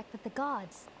contact with the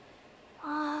gods.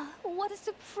 Ah, what a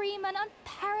supreme and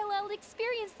unparalleled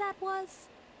experience that was.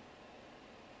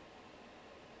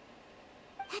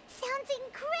 That sounds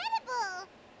incredible!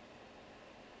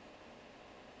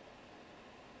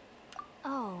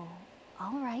 Oh,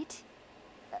 all right.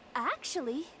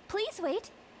 Actually, please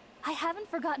wait. I haven't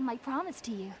forgotten my promise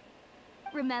to you.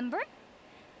 Remember?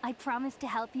 I promised to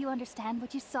help you understand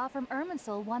what you saw from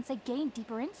Irminsul once I gained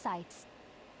deeper insights.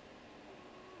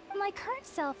 My current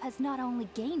self has not only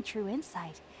gained true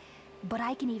insight, but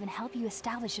I can even help you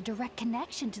establish a direct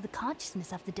connection to the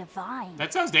consciousness of the divine.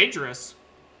 That sounds dangerous.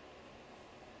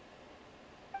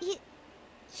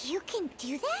 You can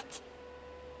do that?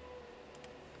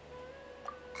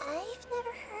 I've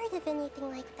never heard of anything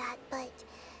like that, but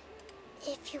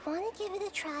if you want to give it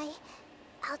a try,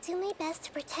 I'll do my best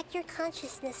to protect your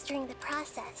consciousness during the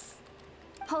process.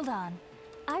 Hold on.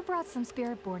 I brought some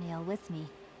spirit borneo with me.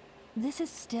 This is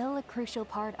still a crucial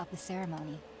part of the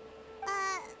ceremony.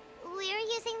 We're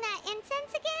using that incense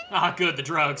again? Ah, good, the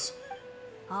drugs.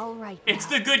 All right. It's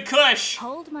now. the good kush!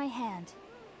 Hold my hand.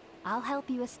 I'll help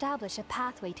you establish a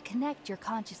pathway to connect your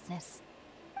consciousness.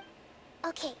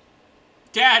 Okay.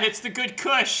 Dad, it's the good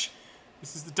kush!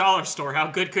 This is the dollar store. How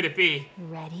good could it be?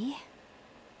 Ready?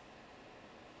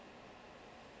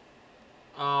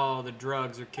 Oh, the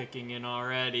drugs are kicking in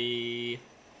already.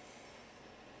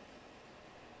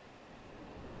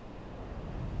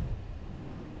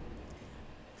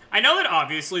 I know that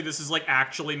obviously this is like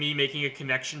actually me making a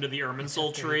connection to the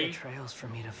Irminsul tree. Trails for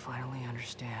me to finally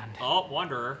understand. Oh,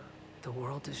 Wanderer. The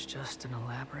world is just an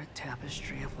elaborate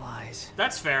tapestry of lies.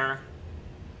 That's fair.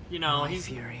 You know, My he's...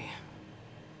 fury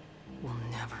will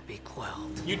never be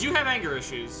quelled. You do have anger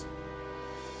issues.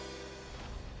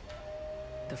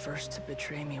 The first to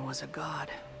betray me was a god.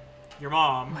 Your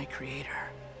mom. My creator.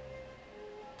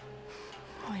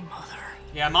 My mother.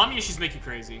 Yeah, mommy issues make you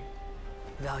crazy.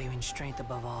 Valuing strength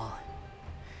above all.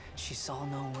 She saw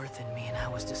no worth in me and I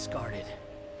was discarded.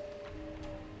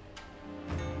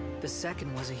 The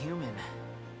second was a human.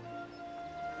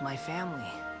 My family.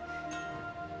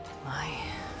 My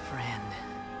friend.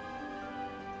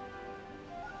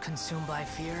 Consumed by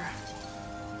fear,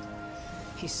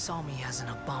 he saw me as an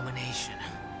abomination.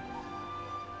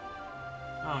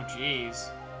 Oh, jeez.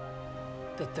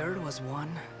 The third was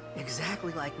one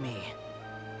exactly like me.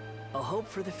 A hope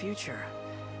for the future.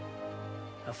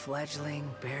 A fledgling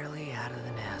barely out of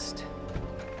the nest.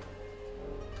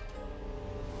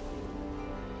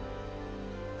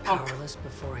 Powerless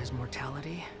before his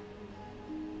mortality,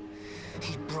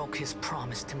 he broke his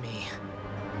promise to me.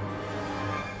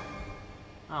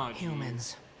 Oh, geez.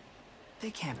 Humans, they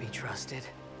can't be trusted.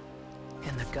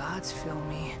 And the gods fill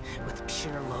me with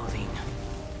pure loathing.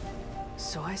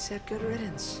 So I said good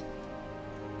riddance.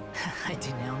 I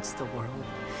denounce the world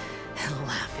and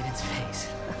laugh in its face.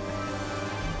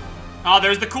 Oh,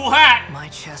 there's the cool hat! My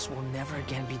chest will never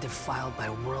again be defiled by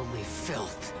worldly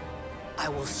filth. I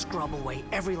will scrub away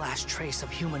every last trace of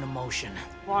human emotion.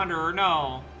 Wanderer,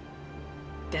 no.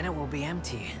 Then it will be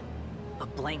empty, a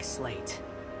blank slate,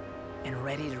 and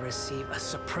ready to receive a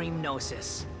supreme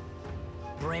gnosis,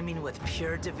 brimming with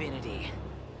pure divinity.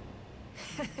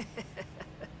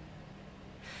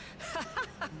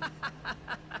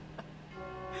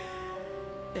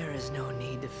 There is no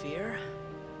need to fear.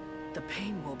 The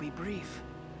pain will be brief.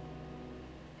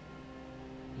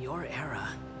 Your era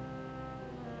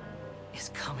is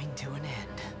coming to an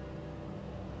end.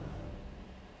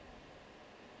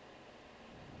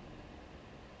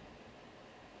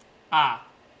 Ah.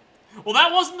 Well,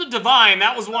 that wasn't the Divine,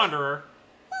 that was Wanderer.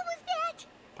 What was that?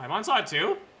 Paimon saw it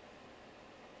too.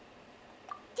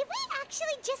 Did we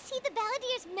actually just see the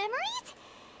Balladier's memories?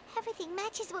 Everything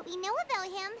matches what we know about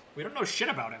him. We don't know shit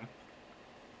about him.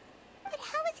 But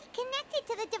how is he connected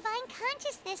to the divine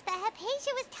consciousness that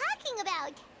Hypatia was talking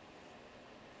about?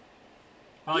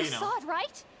 Well, you you know. saw it,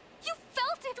 right? You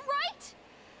felt it, right?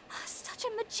 Such a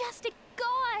majestic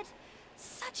god.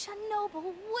 Such a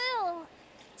noble will.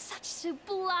 Such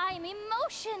sublime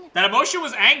emotion. That emotion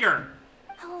was anger.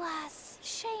 Alas,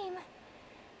 shame.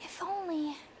 If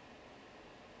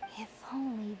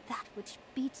only that which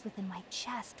beats within my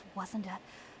chest wasn't a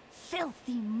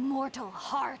filthy mortal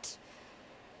heart.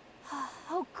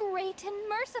 Oh, great and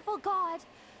merciful God,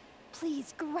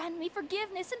 please grant me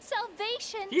forgiveness and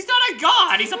salvation. He's not a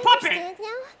god, he's a puppet. Understand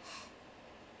now?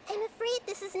 I'm afraid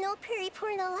this is no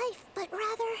Puripurna life, but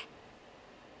rather...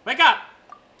 Wake up.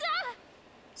 Ah!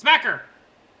 Smack her.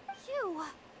 You,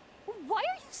 why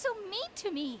are you so mean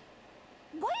to me?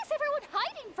 Why is everyone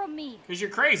hiding from me? Because you're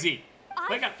crazy.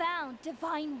 I found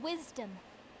divine wisdom.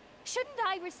 Shouldn't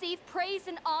I receive praise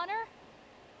and honor?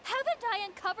 Haven't I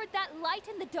uncovered that light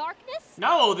in the darkness?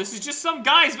 No, this is just some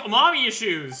guy's mommy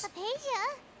issues.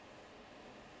 Apasia?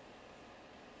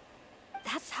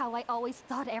 That's how I always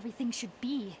thought everything should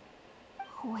be.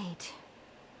 Wait.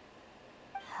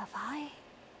 Have I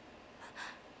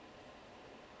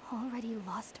already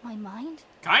lost my mind?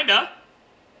 Kinda.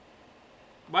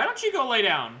 Why don't you go lay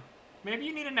down? Maybe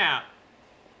you need a nap.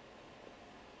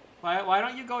 Why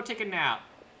don't you go take a nap?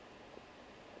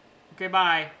 Okay,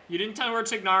 bye. You didn't tell me where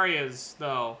Tignari is,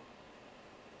 though.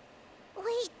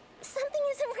 Wait, something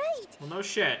isn't right. Well, no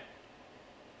shit.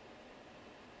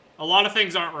 A lot of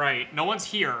things aren't right. No one's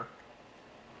here.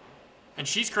 And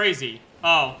she's crazy.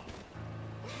 Oh.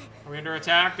 Are we under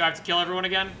attack? Do I have to kill everyone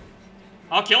again?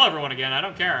 I'll kill everyone again. I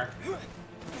don't care.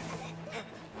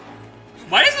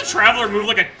 Why does the Traveler move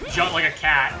like a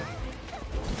cat?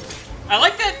 I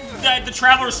like that the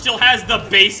Traveler still has the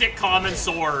basic common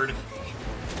sword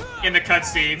in the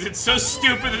cutscenes. It's so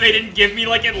stupid that they didn't give me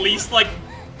like at least like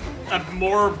a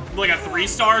more like a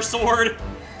 3-star sword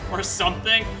or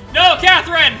something. No,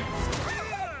 Catherine!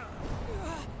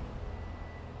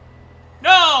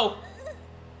 No!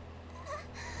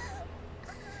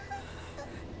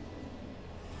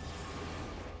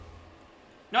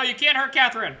 No, you can't hurt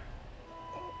Catherine.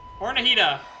 Or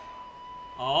Nahida.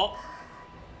 Oh.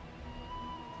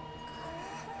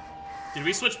 Did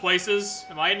we switch places?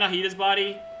 Am I in Nahida's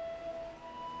body?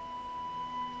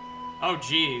 Oh,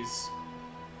 jeez.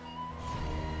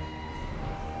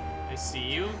 I see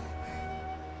you.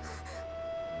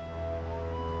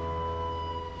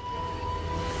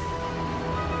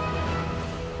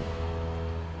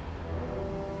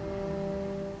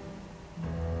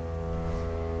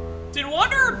 Did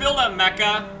Wanderer build a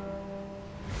mecha?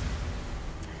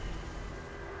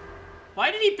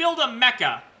 Why did he build a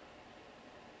mecha?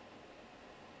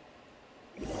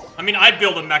 I mean, I'd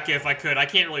build a mecha if I could. I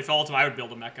can't really fault him. I would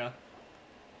build a mecha.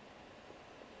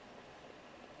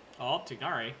 Oh,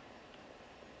 Tignari.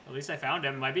 At least I found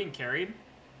him. Am I being carried?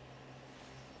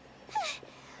 Okay,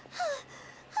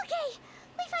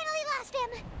 we finally lost him.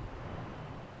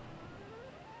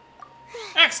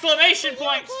 Exclamation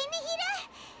point! Okay, Nahida?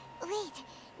 Wait,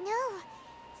 no.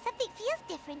 Something feels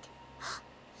different.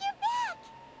 You're back!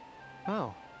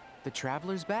 Oh, the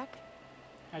Traveler's back?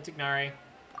 Hi, Tignari.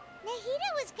 Nahida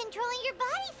was controlling your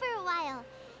body for a while.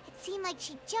 It seemed like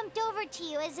she jumped over to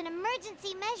you as an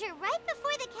emergency measure right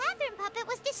before the Catherine puppet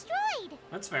was destroyed.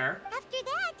 That's fair. After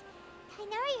that,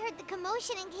 Tighnari heard the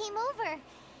commotion and came over.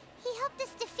 He helped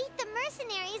us defeat the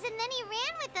mercenaries and then he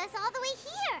ran with us all the way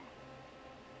here.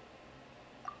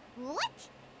 What?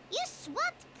 You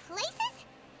swapped places?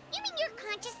 You mean your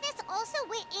consciousness also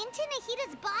went into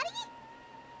Nahida's body?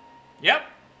 Yep.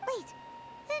 Wait,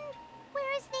 then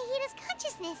where is Nahida's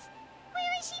consciousness?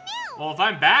 Where is she now? Well, if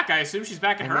I'm back, I assume she's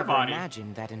back in her body. I never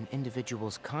imagined that an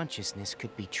individual's consciousness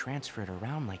could be transferred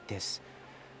around like this.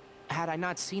 Had I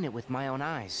not seen it with my own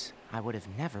eyes, I would have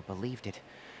never believed it.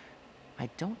 I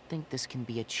don't think this can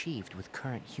be achieved with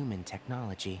current human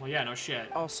technology. Well, yeah, no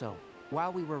shit. Also,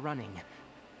 while we were running,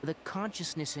 the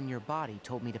consciousness in your body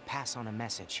told me to pass on a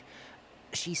message.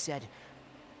 She said,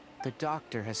 "The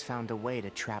doctor has found a way to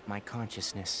trap my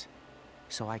consciousness,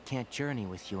 so I can't journey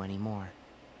with you anymore.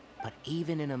 But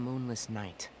even in a moonless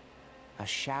night, a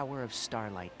shower of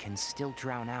starlight can still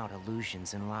drown out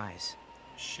illusions and lies."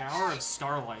 Shower of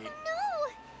starlight? No!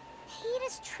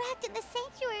 Nahida's trapped in the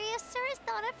sanctuary of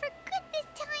Surasthana for good this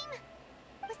time.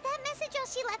 Was that message all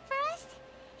she left for us?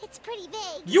 It's pretty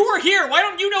vague. You were here! Why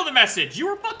don't you know the message? You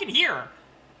were fucking here!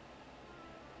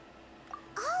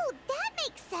 Oh, that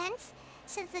makes sense.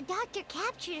 Since the doctor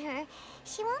captured her,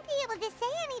 she won't be able to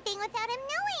say anything without him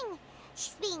knowing.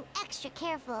 She's being extra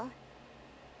careful.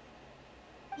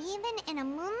 Even in a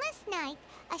moonless night,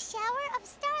 a shower of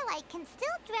starlight can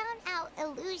still drown out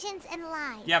illusions and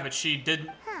lies. Yeah, but she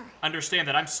didn't understand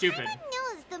that I'm stupid. Paimon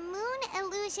knows the moon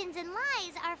illusions and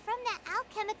lies are from the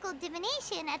alchemical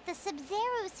divination at the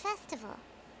Sub-Zero's festival.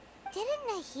 Didn't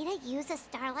Nahida use a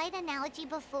starlight analogy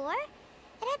before?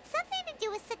 It had something to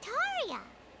do with Sataria.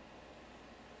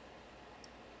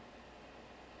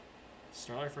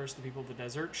 Starlight refers to the people of the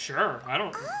desert? Sure, I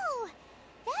don't... Oh,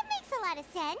 that makes a lot of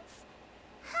sense.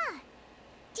 Huh.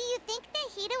 Do you think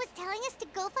Nahida was telling us to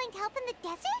go find help in the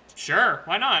desert? Sure,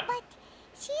 why not? But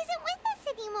she isn't with us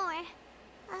anymore.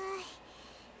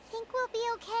 Think we'll be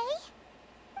okay?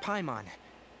 Paimon,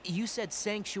 you said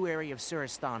Sanctuary of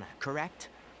Surasthana, correct?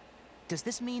 Does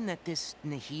this mean that this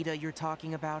Nahida you're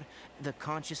talking about, the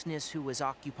consciousness who was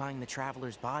occupying the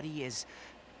Traveler's body, is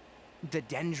the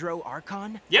Dendro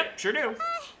Archon? Yep, sure do. Your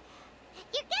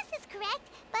guess is correct. correct,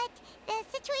 but the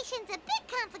situation's a bit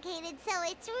complicated, so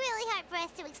it's really hard for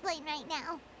us to explain right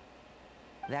now.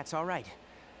 That's all right.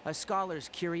 A scholar's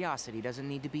curiosity doesn't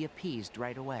need to be appeased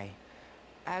right away.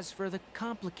 As for the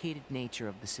complicated nature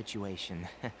of the situation,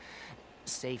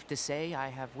 safe to say I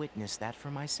have witnessed that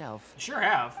for myself. You sure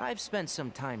have. I've spent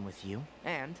some time with you,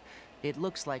 and it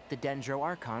looks like the Dendro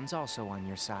Archon's also on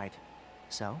your side.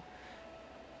 So,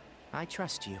 I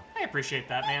trust you. I appreciate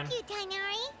that, man. Thank you,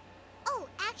 Tainari. Oh,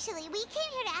 actually, we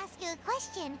came here to ask you a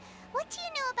question. What do you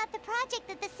know about the project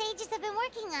that the sages have been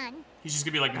working on? He's just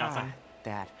gonna be like nothing.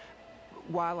 That.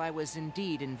 While I was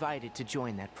indeed invited to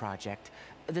join that project,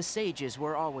 the sages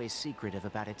were always secretive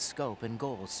about its scope and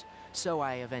goals, so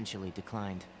I eventually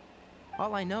declined.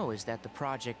 All I know is that the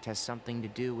project has something to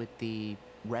do with the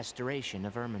restoration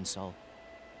of Irminsul.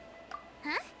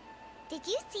 Huh? Did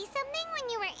you see something when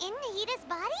you were in Nahida's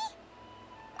body?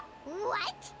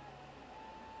 What?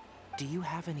 Do you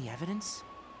have any evidence?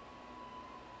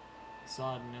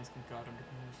 Saw it and asking God under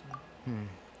permission.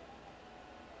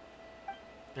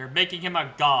 They're making him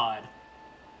a god.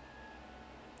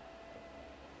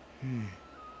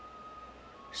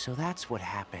 So that's what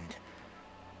happened.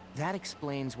 That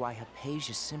explains why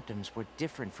Hypatia's symptoms were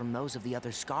different from those of the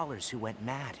other scholars who went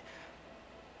mad.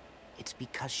 It's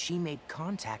because she made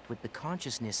contact with the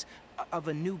consciousness of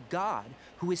a new god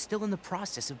who is still in the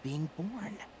process of being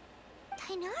born.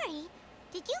 Tainari,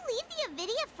 did you leave the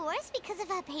Avidia Forest because of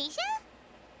Hypatia?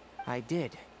 I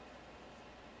did.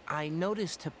 I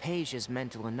noticed Hypatia's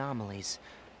mental anomalies,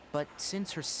 but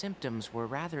since her symptoms were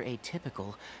rather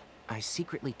atypical, I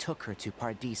secretly took her to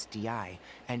Pardis Di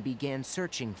and began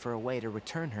searching for a way to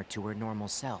return her to her normal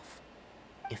self.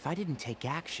 If I didn't take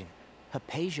action,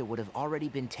 Hypatia would have already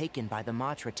been taken by the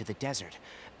Matra to the desert,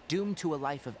 doomed to a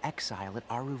life of exile at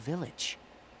Aru village.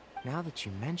 Now that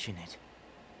you mention it,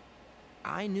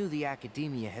 I knew the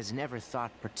Academia has never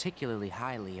thought particularly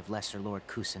highly of Lesser Lord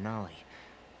Kusanali,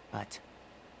 but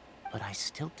I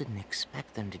still didn't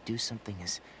expect them to do something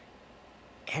as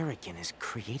arrogant as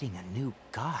creating a new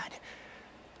god.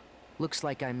 Looks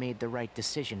like I made the right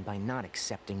decision by not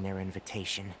accepting their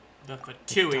invitation. The The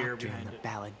Fatui are Doctor behind and the it.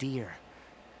 Balladeer.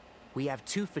 We have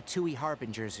 2 Fatui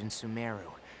Harbingers in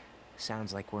Sumeru.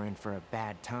 Sounds like we're in for a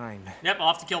bad time. Yep,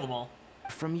 I'll have to kill them all.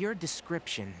 From your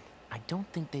description, I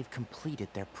don't think they've completed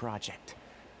their project.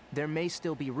 There may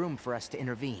still be room for us to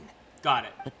intervene. Got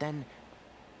it. But then,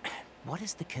 what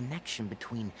is the connection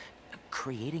between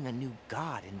creating a new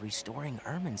god and restoring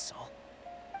Irminsul?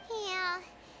 Yeah,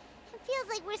 it feels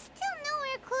like we're still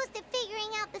nowhere close to figuring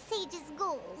out the sage's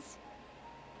goals.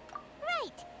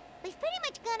 Right, we've pretty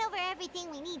much gone over everything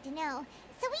we need to know,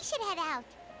 so we should head out.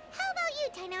 How about you,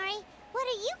 Tainari? What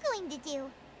are you going to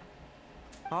do?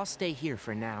 I'll stay here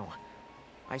for now.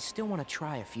 I still want to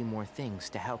try a few more things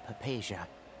to help Hypatia.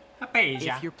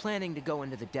 Hypatia. If you're planning to go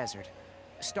into the desert,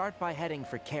 start by heading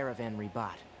for Caravan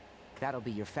Ribat. That'll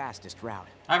be your fastest route.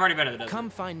 I've already been to the desert. Come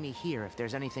find me here if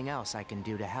there's anything else I can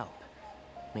do to help.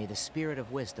 May the spirit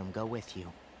of wisdom go with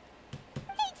you.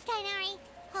 Thanks, Tainari.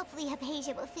 Hopefully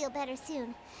Hypatia will feel better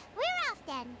soon. We're off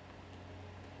then.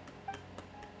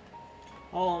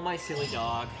 Oh, my silly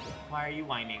dog. Why are you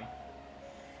whining?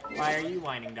 Why are you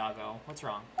whining, doggo? What's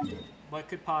wrong? What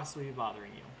could possibly be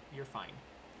bothering you? You're fine.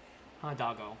 Huh,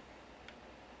 doggo?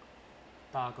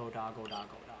 Doggo, doggo,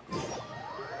 doggo, doggo.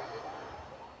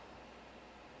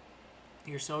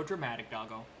 You're so dramatic,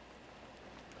 doggo.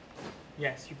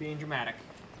 Yes, you're being dramatic.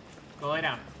 Go lay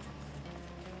down.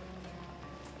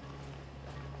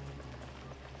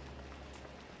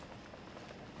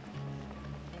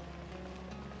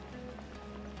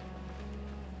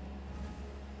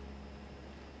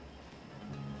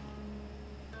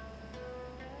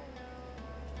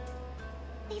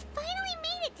 We finally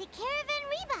made it to Caravan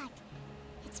Ribat.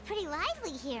 It's pretty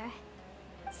lively here.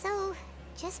 So,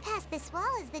 just past this wall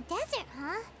is the desert,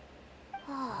 huh?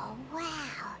 Oh,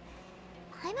 wow.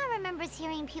 Paimon remembers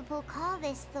hearing people call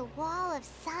this the Wall of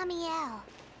Samiel.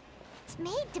 It's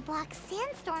made to block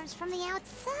sandstorms from the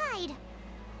outside.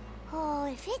 Oh,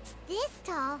 if it's this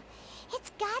tall,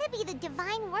 it's gotta be the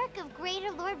divine work of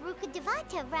Greater Lord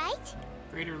Rukkhadevata, right?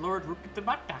 Greater Lord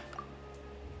Rukkhadevata.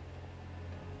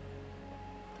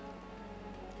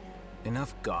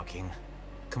 Enough gawking.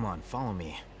 Come on, follow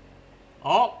me.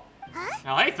 Oh! Huh?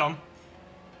 Now, Latham.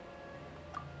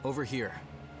 Over here.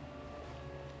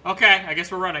 Okay, I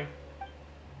guess we're running.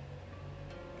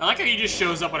 I like how he just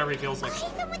shows up whenever he feels like it.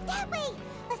 Ethan went that way!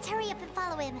 Let's hurry up and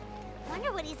follow him.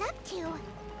 Wonder what he's up to.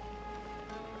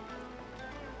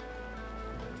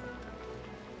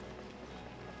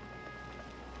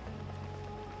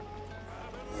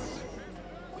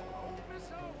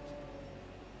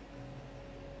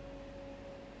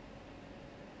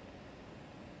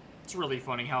 It's really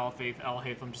funny how El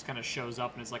Hatham just kind of shows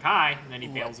up and is like, hi, and then he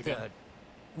bails again.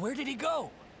 Where did he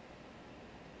go?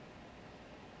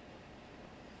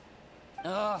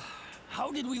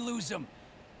 How did we lose him?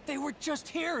 They were just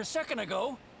here a second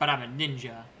ago. But I'm a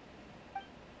ninja.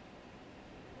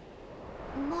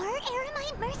 More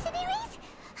Eremite mercenaries?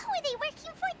 Who are they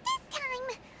working for this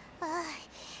time?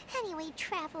 Anyway,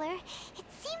 Traveler, it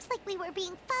seems like we were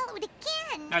being followed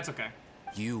again. That's okay.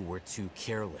 You were too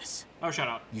careless. Oh, shut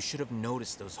up. You should have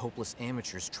noticed those hopeless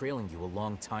amateurs trailing you a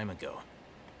long time ago.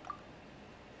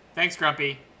 Thanks,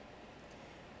 Grumpy.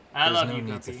 I love you, There's no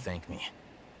need Grumpy. to thank me.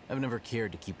 I've never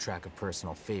cared to keep track of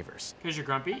personal favors. Because you're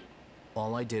Grumpy?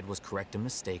 All I did was correct a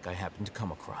mistake I happened to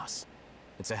come across.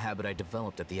 It's a habit I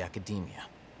developed at the academia.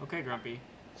 Okay, Grumpy.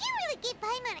 You really gave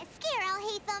Paimon a scare, Al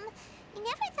Hatham. We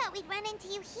never thought we'd run into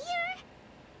you here.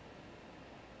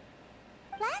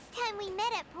 Last time we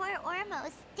met at Port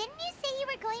Ormos, didn't you say you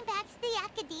were going back to the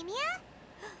academia?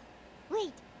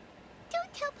 Wait,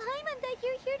 don't tell Paimon that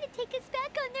you're here to take us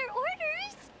back on their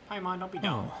orders. Paimon, don't be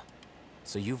dumb. Oh,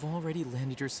 so you've already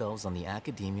landed yourselves on the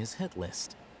academia's hit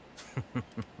list.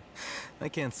 I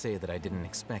can't say that I didn't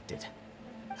expect it.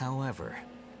 However,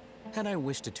 had I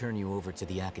wished to turn you over to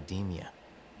the academia,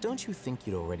 don't you think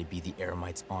you'd already be the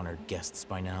Eremites' honored guests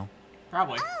by now?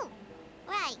 Probably. Oh,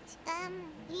 right.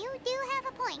 You do have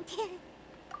a point.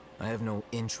 I have no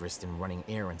interest in running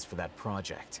errands for that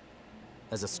project.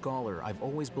 As a scholar, I've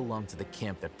always belonged to the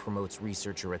camp that promotes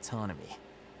researcher autonomy.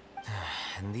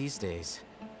 And these days,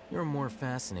 you're more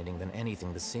fascinating than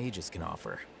anything the sages can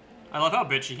offer. I love how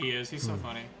bitchy he is. He's so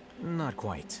funny. Not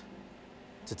quite.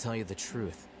 To tell you the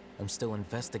truth, I'm still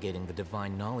investigating the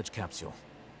Divine Knowledge Capsule.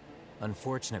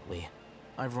 Unfortunately,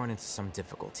 I've run into some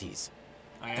difficulties.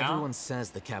 Oh, yeah? Everyone says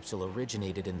the capsule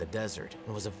originated in the desert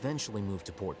and was eventually moved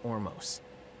to Port Ormos.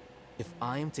 If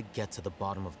I am to get to the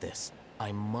bottom of this,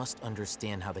 I must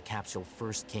understand how the capsule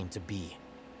first came to be.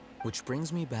 Which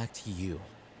brings me back to you,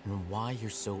 and why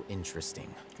you're so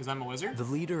interesting. Because I'm a wizard? The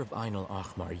leader of Ain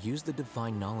al-Ahmar used the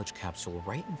Divine Knowledge Capsule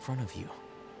right in front of you.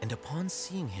 And upon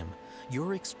seeing him,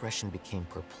 your expression became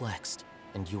perplexed,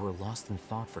 and you were lost in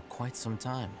thought for quite some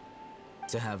time.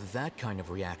 To have that kind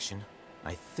of reaction,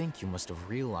 I think you must have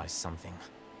realized something.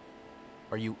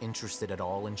 Are you interested at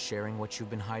all in sharing what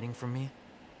you've been hiding from me?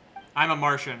 I'm a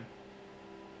Martian.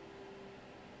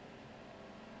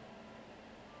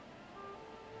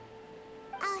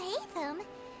 Al Hatham,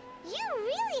 you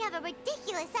really have a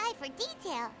ridiculous eye for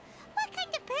detail. What kind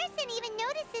of person even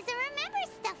notices or remembers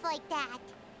stuff like that?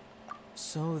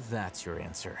 So that's your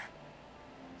answer.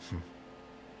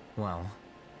 Well,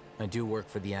 I do work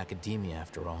for the academia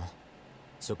after all.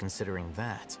 So considering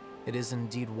that, it is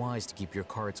indeed wise to keep your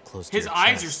cards close to His your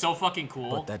eyes chest. are so fucking cool.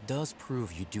 But that does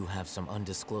prove you do have some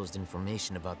undisclosed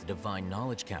information about the Divine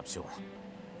Knowledge Capsule.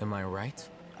 Am I right?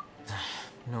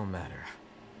 No matter.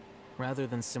 Rather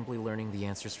than simply learning the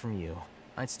answers from you,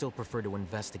 I'd still prefer to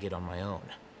investigate on my own.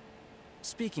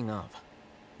 Speaking of,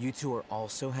 you two are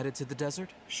also headed to the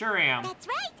desert? Sure am. That's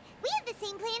right. We have the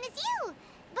same plan as you.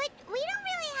 But we don't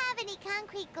really have any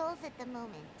concrete goals at the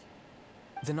moment.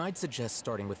 Then I'd suggest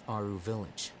starting with Aru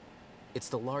Village. It's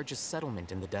the largest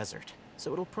settlement in the desert,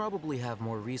 so it'll probably have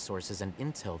more resources and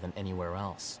intel than anywhere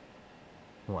else.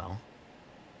 Well,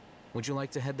 would you like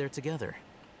to head there together?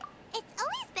 It's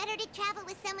always better to travel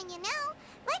with someone you know.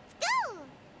 Let's go!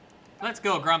 Let's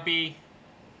go, Grumpy.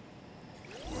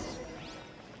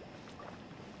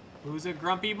 Who's a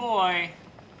grumpy boy?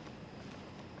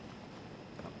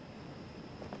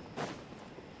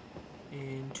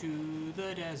 Into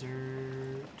the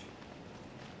desert.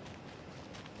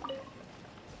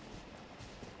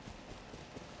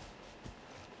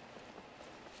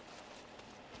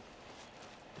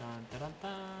 Dun, dun, dun, dun, dun,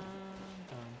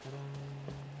 dun, dun.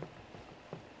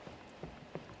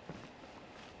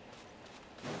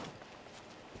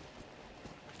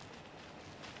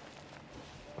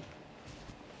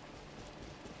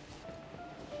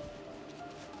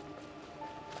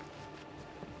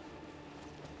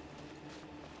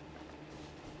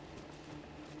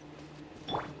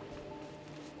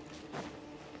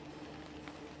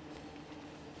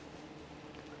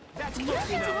 That's You close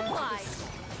get to enough. apply.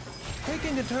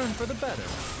 Taking a turn for the better.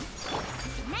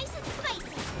 Nice and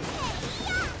spicy. Hey,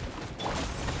 yeah!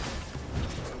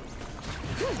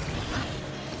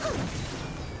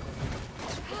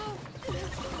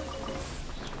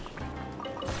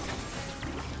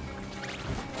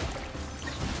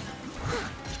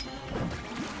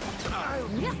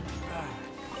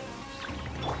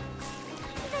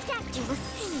 The doctor will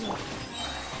see you.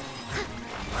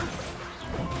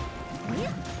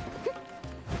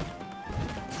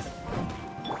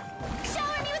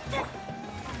 Shower me with the...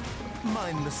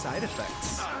 the side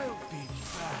effects. I'll be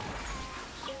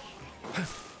back.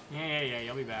 Yeah,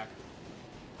 you'll be back.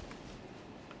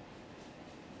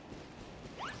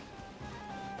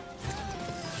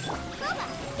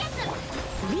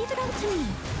 Leave it up to me.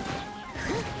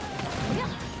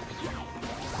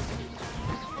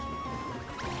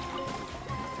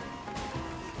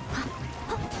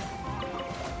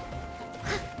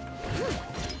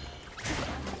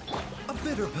 A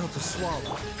bitter pill to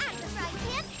swallow.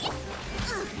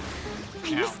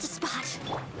 I missed a spot.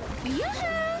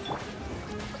 Yoo-hoo!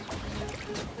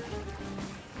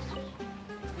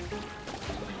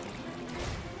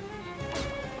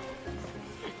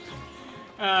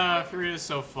 Free is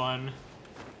so fun.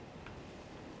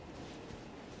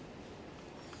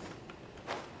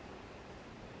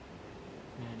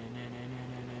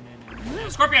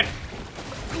 Scorpion!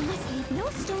 I must leave no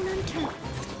stone unturned.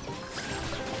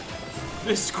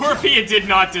 The Scorpion did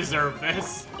not deserve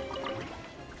this.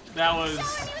 That was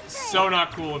so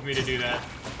not cool of me to do that.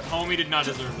 Homie did not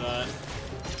deserve that.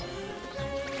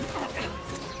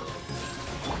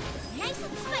 Nice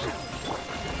and spicy.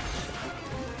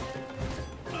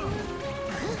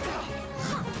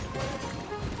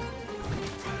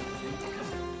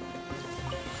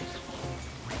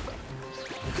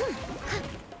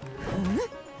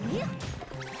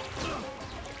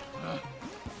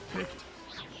 Picked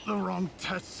the wrong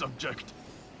test subject.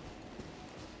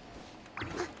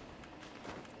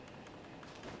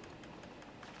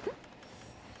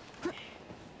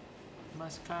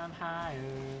 Must climb higher.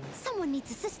 Someone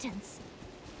needs assistance.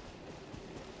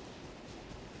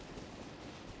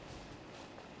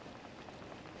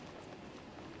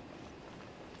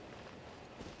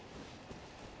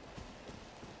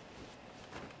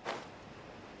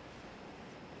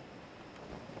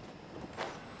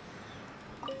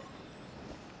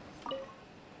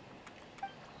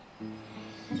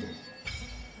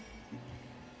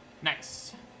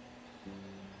 Nice.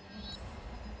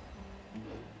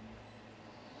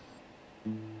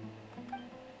 Do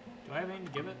I have anything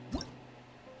to give it?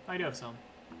 I do have some.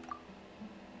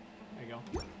 There you go.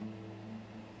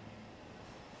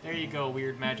 There you go,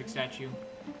 weird magic statue.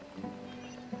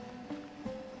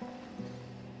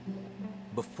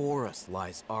 Before us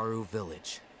lies Aru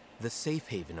Village, the safe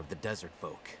haven of the desert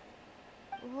folk.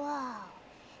 Whoa,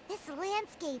 this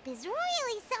landscape is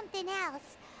really something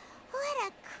else. What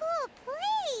a cool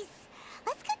place!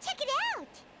 Let's go check it out!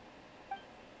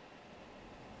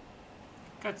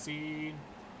 Cutscene.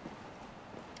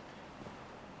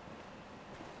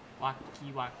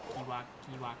 Wacky, wacky,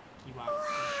 wacky, wacky, wacky.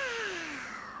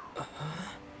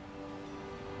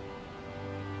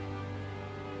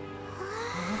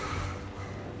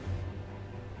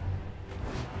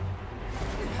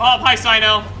 Oh, hi,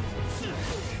 Sino.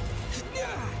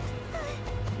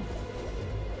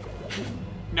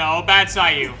 No, bad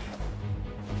Sayu.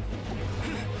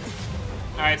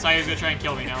 Alright, Sayu's gonna try and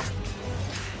kill me now.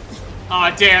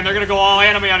 Aw, damn, they're gonna go all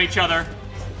anime on each other.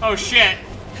 Oh, shit.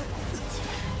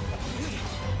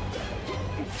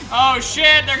 Oh,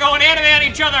 shit, they're going anime on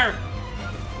each other.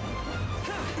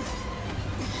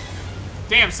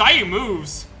 Damn, Sayu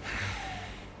moves.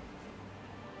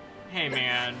 Hey,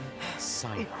 man.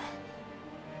 Sino.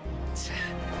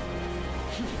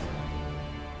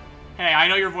 Hey, I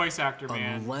know your voice actor,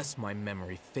 man. Unless my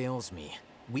memory fails me,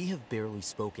 we have barely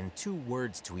spoken 2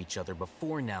 words to each other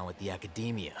before now at the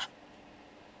Academia.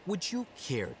 Would you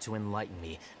care to enlighten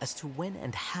me as to when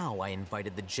and how I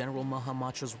invited the General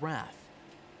Mahamatra's wrath?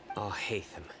 Oh,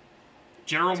 Hatham.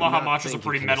 General Do not Mahamatra's a think you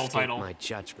pretty can metal escape title. my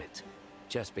judgment,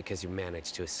 just because you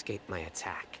managed to escape my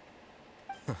attack.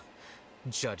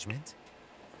 Judgment?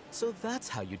 So that's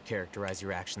how you'd characterize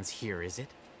your actions here, is it?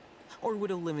 Or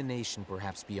would elimination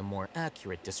perhaps be a more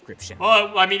accurate description?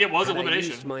 Well, I mean, it was Had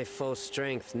elimination. I used my full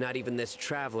strength, not even this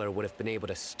traveler would have been able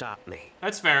to stop me.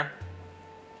 That's fair.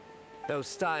 Though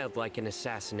styled like an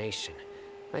assassination,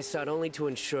 I sought only to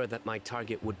ensure that my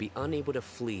target would be unable to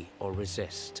flee or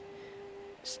resist.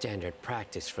 Standard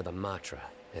practice for the Matra,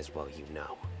 as well you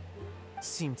know.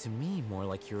 Seemed to me more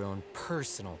like your own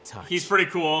personal touch. He's pretty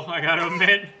cool, I gotta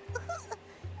admit. Who is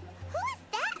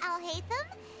that, Alhaitham?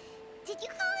 Did you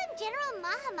call him General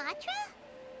Mahamatra?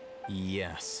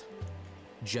 Yes.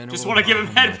 General Just want to give him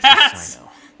head Mahamatra pats. Sino,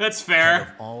 That's head fair. of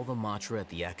all the Matra at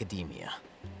the Academia.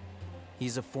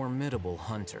 He's a formidable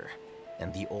hunter,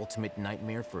 and the ultimate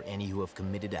nightmare for any who have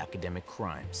committed academic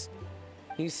crimes.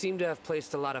 You seem to have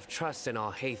placed a lot of trust in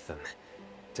Alhaitham,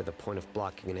 to the point of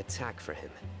blocking an attack for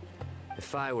him.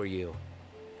 If I were you,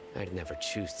 I'd never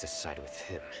choose to side with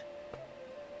him.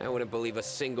 I wouldn't believe a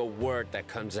single word that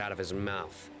comes out of his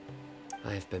mouth.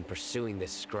 I have been pursuing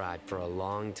this scribe for a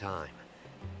long time.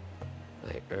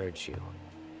 I urge you,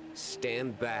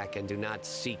 stand back and do not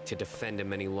seek to defend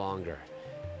him any longer.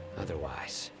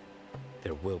 Otherwise,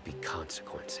 there will be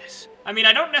consequences. I mean,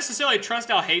 I don't necessarily trust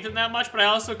Alhaitham that much, but I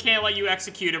also can't let you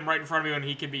execute him right in front of me when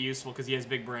he can be useful because he has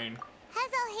big brain.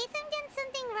 Has Alhaitham done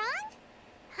something wrong?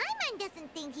 Paimon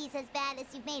doesn't think he's as bad as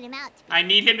you've made him out to be. I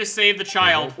need him to save the I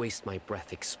child. won't waste my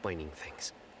breath explaining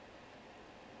things.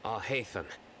 Alhaitham,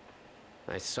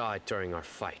 I saw it during our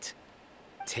fight.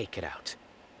 Take it out.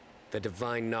 The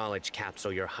divine knowledge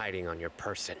capsule you're hiding on your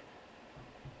person.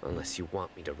 Unless you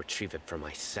want me to retrieve it for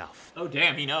myself. Oh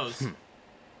damn, he knows.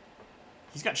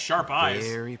 He's got sharp eyes.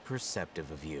 Very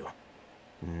perceptive of you.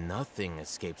 Nothing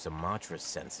escapes Amatra's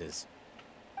senses.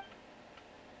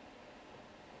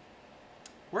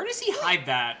 Where does he hide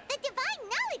that? The divine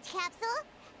knowledge capsule?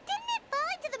 Didn't it fall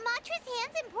into the Matra's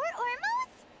hands in Port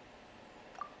Ormos?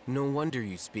 No wonder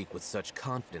you speak with such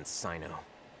confidence, Sino.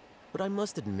 But I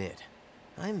must admit,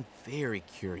 I'm very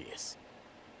curious.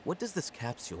 What does this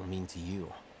capsule mean to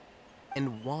you?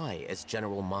 And why, as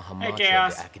General Mahamatra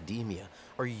of the Academia,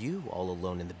 are you all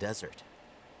alone in the desert?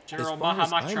 General as far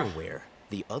Mahamatra. as I'm aware,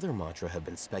 the other Matra have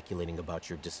been speculating about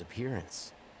your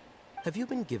disappearance. Have you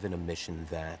been given a mission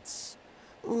that's,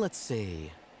 let's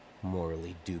say,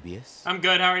 morally dubious? I'm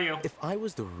good, how are you? If I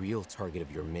was the real target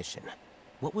of your mission,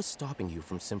 what was stopping you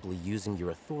from simply using your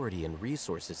authority and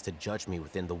resources to judge me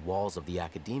within the walls of the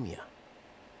Academia?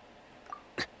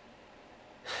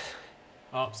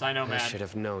 Oh, Sino I mad. should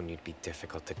have known you'd be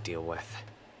difficult to deal with.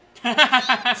 What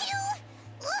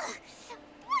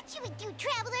you would do,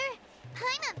 Traveler?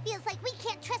 Paimon feels like we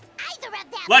can't trust either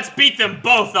of them. Let's beat them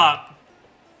both up!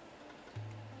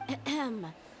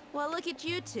 Well, look at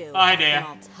you two. Oh, hi, Dea.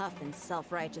 All tough and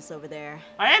self-righteous over there.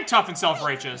 I am tough and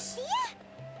self-righteous.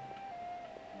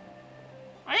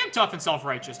 I am tough and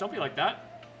self-righteous. Don't be like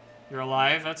that. You're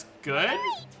alive. That's good. Great!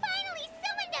 Finally,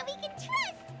 someone that we can trust!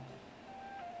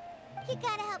 You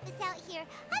gotta help us out here.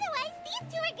 Otherwise,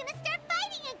 these two are gonna start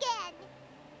fighting again!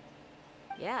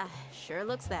 Yeah, sure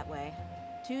looks that way.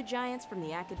 Two giants from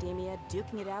the Academia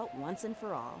duking it out once and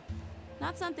for all.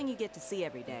 Not something you get to see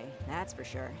every day, that's for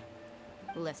sure.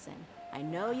 Listen, I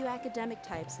know you academic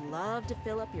types love to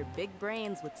fill up your big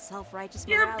brains with self-righteous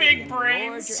morality big and brains.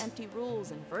 lord your empty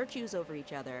rules and virtues over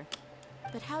each other.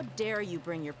 But how dare you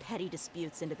bring your petty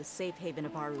disputes into the safe haven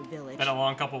of Aru Village? Been a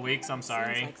long couple weeks, I'm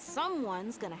sorry. Seems like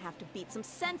someone's gonna have to beat some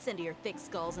sense into your thick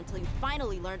skulls until you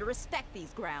finally learn to respect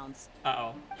these grounds.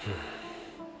 Uh-oh.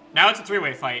 Now it's a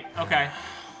three-way fight. Okay.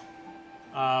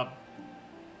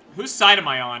 Whose side am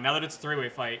I on now that it's a three-way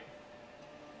fight?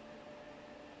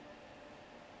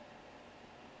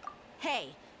 Hey,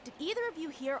 did either of you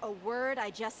hear a word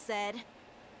I just said?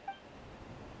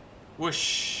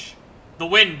 Whoosh. The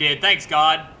wind did. Thanks,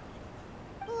 God.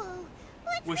 Whoa,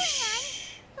 what's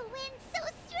Whoosh. going on? The wind's so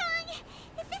strong.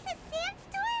 Is this a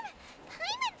sandstorm?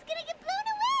 Paimon's gonna get blown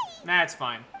away. Nah, it's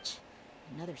fine.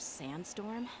 Another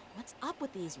sandstorm? What's up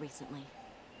with these recently?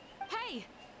 Hey!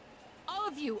 All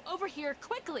of you, over here,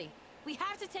 quickly! We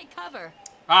have to take cover.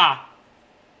 Ah.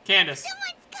 Candace.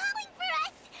 Someone's calling for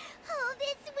us. Oh,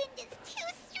 this wind is too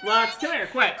strong. Lex, come here,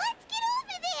 quick. Let's get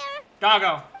over there.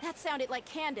 Doggo. That sounded like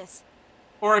Candace.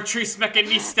 Or a tree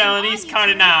smeckanista and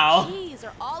cardinal. Jeez,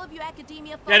 are all of you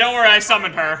Academia folks? Yeah, don't worry, I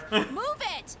summoned her. Move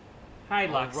it! Hi,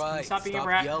 Lux. All Can you right, stop being a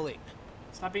brat? yelling.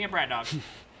 Stop being a brat, dog.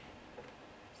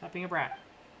 Stop being a brat.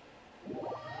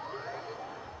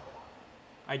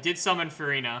 I did summon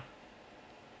Farina.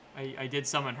 I did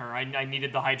summon her. I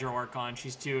needed the Hydro Archon.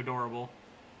 She's too adorable.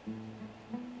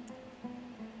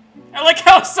 I like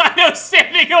how Sino's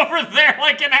standing over there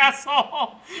like an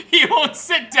asshole. He won't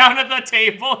sit down at the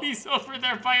table. He's over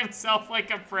there by himself like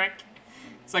a prick.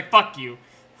 It's like, fuck you.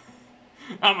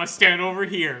 I'm gonna stand over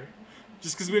here.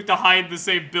 Just because we have to hide in the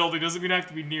same building doesn't mean I have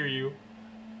to be near you.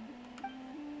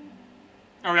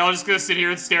 Are we all just gonna sit here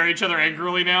and stare at each other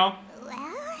angrily now?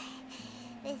 Well,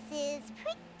 this is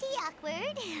pretty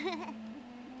awkward.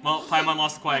 Well, Paimon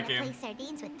lost the quiet game. Wanna play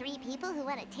sardines with three people who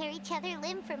want to tear each other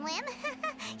limb from limb?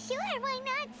 Sure, why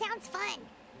not? Sounds fun.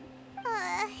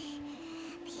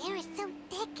 The air is so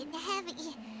thick and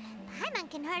heavy. Paimon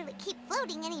can hardly keep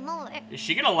floating anymore. Is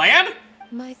she gonna land?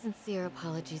 My sincere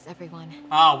apologies, everyone.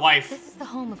 Ah, wife. This is the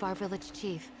home of our village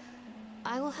chief.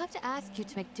 I will have to ask you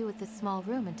to make do with this small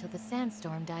room until the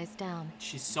sandstorm dies down.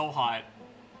 She's so hot.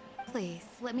 Please,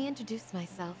 let me introduce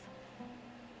myself.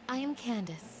 I am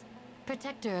Candace,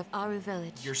 protector of Aru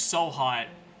Village. You're so hot.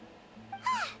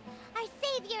 Our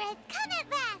savior has come at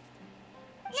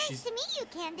last. Nice to meet you,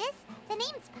 Candace. The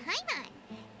name's Paimon.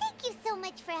 Thank you so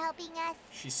much for helping us.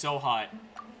 She's so hot.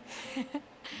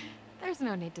 There's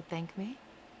no need to thank me.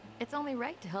 It's only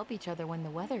right to help each other when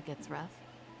the weather gets rough.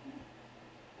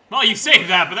 Well, you say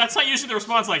that, but that's not usually the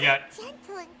response I get.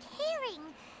 Gentle and caring,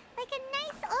 like a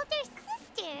nice older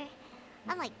sister.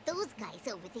 Unlike those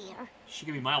guys over there. She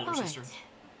could be my older sister.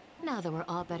 Now that we're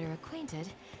all better acquainted,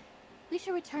 we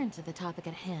should return to the topic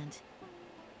at hand.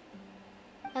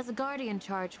 As a guardian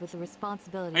charged with the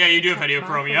responsibility. Oh, yeah, you do have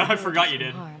hediochromia. I forgot you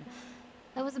did.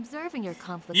 I was observing your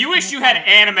conflict. You wish you had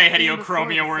anime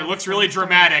hediochromia where it looks really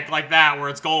dramatic like that, where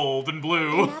it's gold and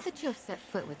blue. Now that you have set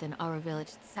foot within our village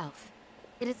itself,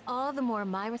 it is all the more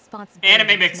my responsibility.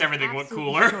 Anime makes everything look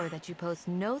cooler. Sure that you pose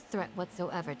no threat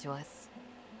whatsoever to us.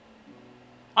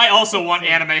 I also want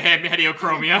anime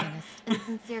hediochromia.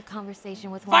 Sincere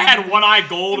conversation with if I had one eye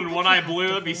gold and one eye blue,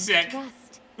 it'd be sick.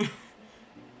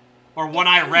 Or one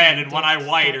eye red and one eye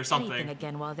white or something.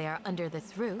 Again while they are under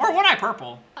this roof. Or one eye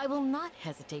purple. I will not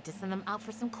hesitate to send them out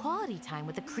for some quality time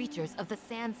with the creatures of the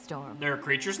sandstorm. There are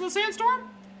creatures in the sandstorm?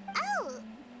 Oh,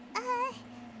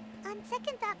 on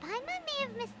second thought, Paimon may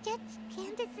have misjudged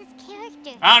Candace's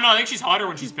character. I don't know, I think she's hotter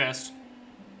when she's pissed.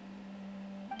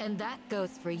 And that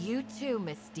goes for you too,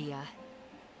 Miss Dia.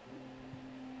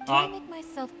 Do I make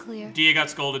myself clear? Dia got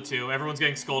scolded too. Everyone's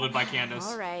getting scolded by Candace.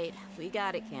 All right, we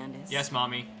got it, Candace. Yes,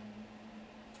 Mommy.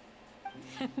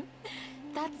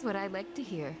 That's what I like to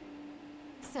hear.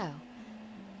 So,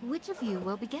 which of you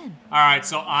will begin? Alright,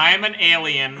 so I'm an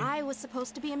alien. I was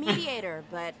supposed to be a mediator,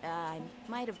 but I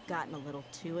might have gotten a little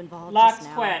too involved Lots just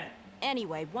now. quit.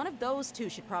 Anyway, one of those two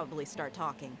should probably start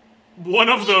talking. One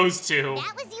of those two.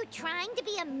 That was you trying to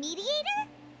be a mediator?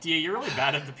 Dia, you're really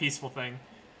bad at the peaceful thing.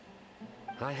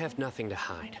 I have nothing to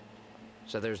hide,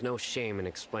 so there's no shame in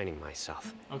explaining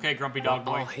myself. Okay, grumpy dog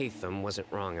boy. Alhaitham wasn't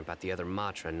wrong about the other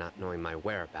Matra not knowing my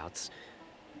whereabouts.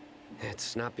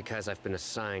 It's not because I've been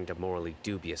assigned a morally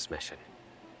dubious mission.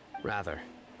 Rather,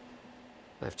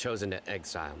 I've chosen to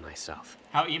exile myself.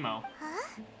 How emo?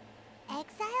 Huh?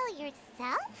 Exile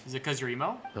yourself? Is it because you're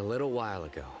emo? A little while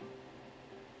ago,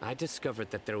 I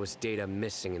discovered that there was data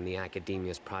missing in the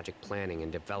Academia's project planning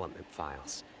and development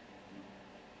files.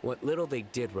 What little they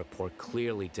did report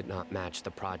clearly did not match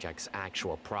the project's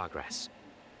actual progress.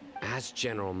 As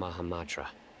General Mahamatra,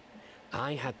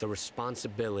 I had the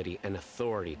responsibility and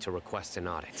authority to request an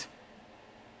audit.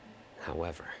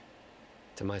 However,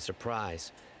 to my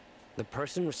surprise, the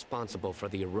person responsible for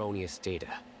the erroneous data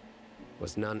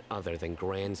was none other than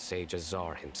Grand Sage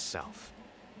Azar himself.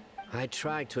 I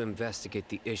tried to investigate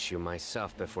the issue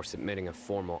myself before submitting a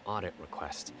formal audit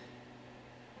request,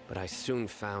 but I soon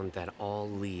found that all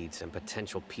leads and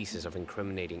potential pieces of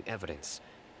incriminating evidence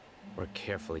were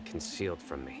carefully concealed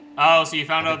from me. Oh, so you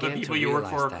found out the people you work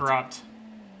for are corrupt.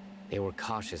 They were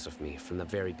cautious of me from the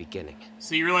very beginning.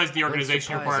 So you realized the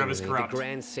organization you're part of is corrupt. The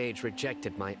Grand Sage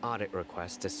rejected my audit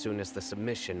request as soon as the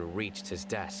submission reached his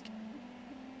desk.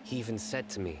 He even said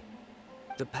to me,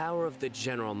 "The power of the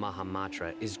General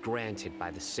Mahamatra is granted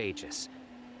by the sages.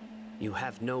 You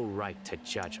have no right to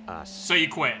judge us." So you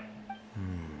quit.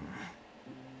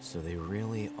 So they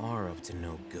really are up to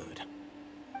no good.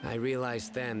 I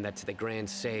realized then that to the Grand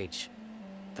Sage,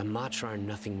 the Matra are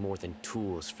nothing more than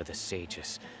tools for the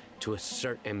sages to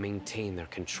assert and maintain their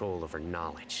control over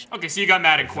knowledge. Okay, so you got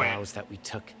mad and quit. The vows that we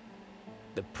took,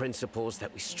 the principles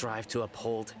that we strive to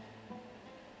uphold,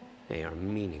 they are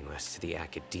meaningless to the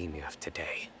academia of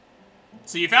today.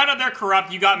 So you found out they're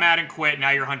corrupt, you got mad and quit, now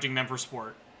you're hunting them for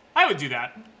sport. I would do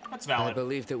that. That's valid. I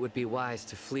believed it would be wise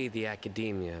to flee the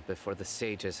academia before the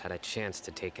sages had a chance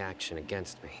to take action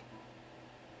against me.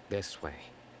 This way,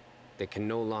 they can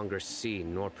no longer see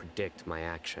nor predict my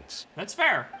actions. That's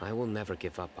fair. I will never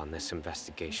give up on this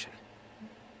investigation.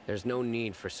 There's no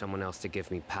need for someone else to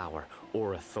give me power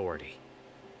or authority.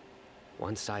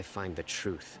 Once I find the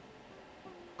truth,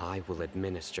 I will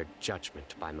administer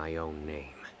judgment by my own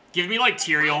name. Give me like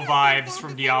Tyrael vibes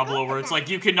from Diablo, where it's like,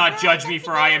 you cannot judge me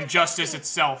for I am justice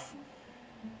itself.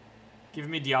 Give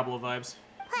me Diablo vibes.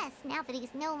 Plus, now that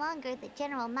he's no longer the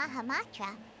General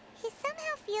Mahamatra, he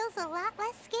somehow feels a lot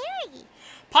less scary.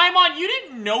 Paimon, you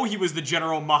didn't know he was the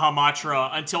General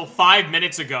Mahamatra until 5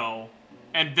 minutes ago.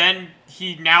 And then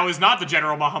he now is not the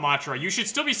General Mahamatra. You should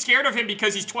still be scared of him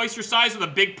because he's twice your size with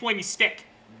a big pointy stick.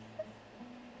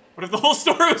 What if the whole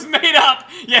story was made up?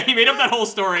 Yeah, he made up that whole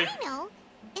story. I know.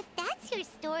 If that's your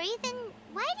story, then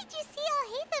why did you see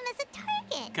Alhaitham as a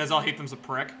target? Because Alhaitham's a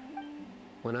prick.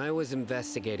 When I was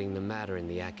investigating the matter in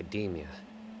the academia,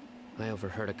 I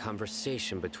overheard a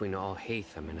conversation between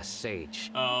Alhaitham and a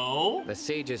sage. Oh? The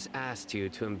sages asked you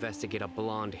to investigate a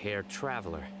blonde-haired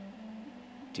traveler.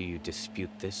 Do you dispute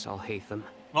this, Alhaitham?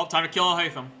 Well, time to kill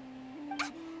Alhaitham.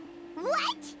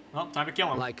 What? Well, time to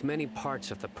kill him. Like many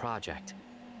parts of the project,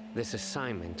 this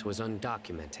assignment was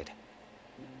undocumented.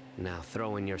 Now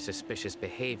throw in your suspicious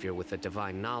behavior with the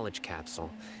divine knowledge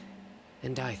capsule,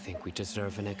 and I think we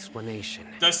deserve an explanation.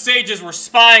 The sages were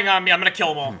spying on me. I'm gonna kill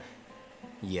them all.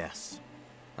 Yes.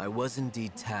 I was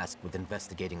indeed tasked with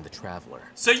investigating the Traveler.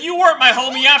 So you weren't my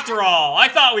homie after all. I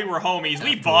thought we were homies.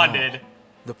 We bonded. All,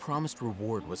 the promised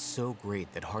reward was so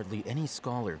great that hardly any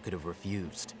scholar could have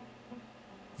refused.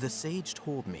 The sage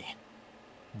told me,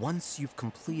 once you've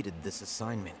completed this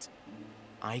assignment,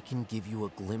 I can give you a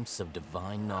glimpse of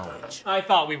divine knowledge. I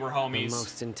thought we were homies. The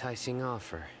most enticing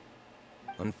offer.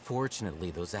 Unfortunately,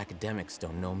 those academics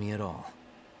don't know me at all.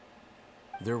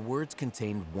 Their words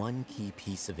contained one key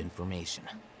piece of information,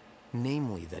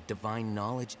 namely that divine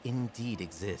knowledge indeed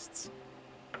exists.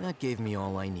 That gave me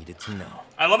all I needed to know.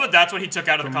 I love that that's what he took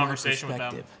out of the From conversation my with them.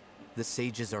 perspective, the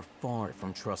sages are far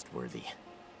from trustworthy.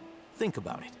 Think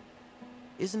about it.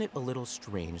 Isn't it a little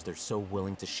strange they're so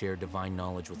willing to share divine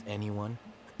knowledge with anyone,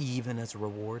 even as a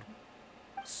reward?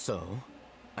 So,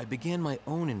 I began my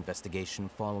own investigation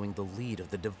following the lead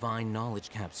of the divine knowledge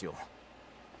capsule.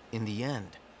 In the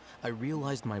end, I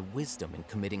realized my wisdom in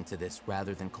committing to this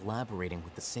rather than collaborating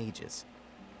with the sages.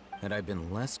 Had I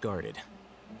been less guarded,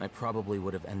 I probably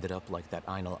would have ended up like that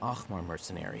Ain al-Ahmar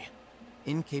mercenary,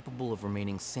 incapable of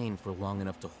remaining sane for long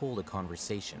enough to hold a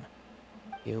conversation.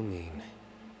 You mean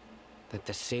that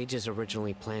the sages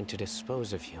originally planned to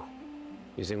dispose of you,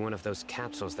 using one of those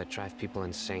capsules that drive people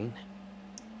insane?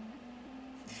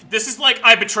 This is like,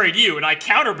 I betrayed you, and I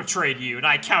counter-betrayed you, and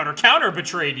I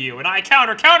counter-betrayed you, and I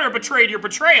counter-betrayed your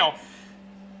betrayal.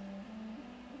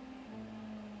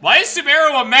 Why is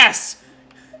Sumeru a mess?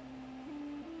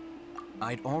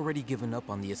 I'd already given up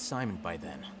on the assignment by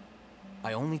then.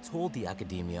 I only told the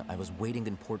Academia I was waiting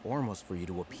in Port Ormos for you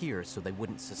to appear so they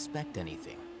wouldn't suspect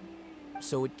anything.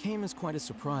 So it came as quite a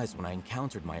surprise when I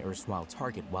encountered my erstwhile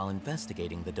target while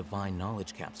investigating the divine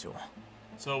knowledge capsule.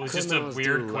 So it was just a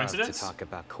weird coincidence? Love to talk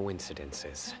about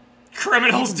coincidences.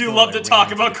 Criminals do love to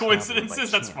talk about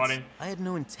coincidences? That's funny. I had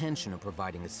no intention of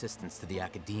providing assistance to the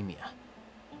Academia.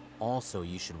 Also,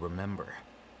 you should remember,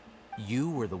 you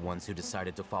were the ones who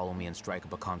decided to follow me and strike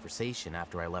up a conversation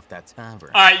after I left that tavern.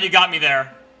 Alright, you got me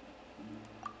there.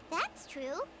 That's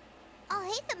true.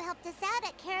 Alhaitham helped us out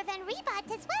at Caravan Rebat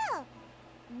as well.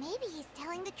 Maybe he's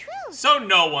telling the truth. So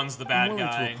no one's the bad I'm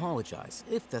willing guy. to apologize,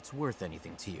 if that's worth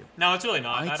anything to you. No, it's really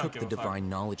not. I don't took give the a fuck. divine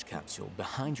knowledge capsule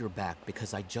behind your back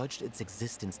because I judged its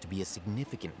existence to be a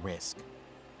significant risk.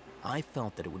 I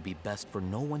felt that it would be best for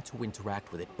no one to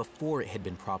interact with it before it had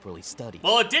been properly studied.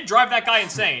 Well, it did drive that guy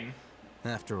insane.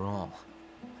 After all,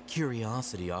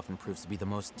 curiosity often proves to be the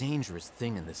most dangerous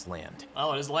thing in this land.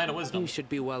 Oh, it is the land of wisdom. You should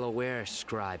be well aware,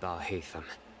 Scribe Alhaitham,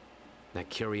 that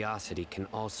curiosity can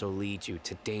also lead you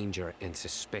to danger and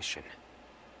suspicion.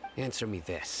 Answer me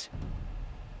this.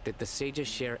 Did the sages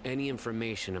share any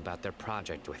information about their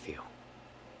project with you?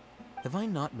 Have I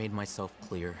not made myself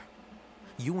clear?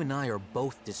 You and I are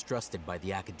both distrusted by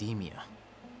the Academia.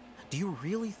 Do you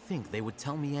really think they would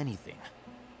tell me anything?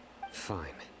 Fine.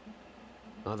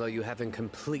 Although you haven't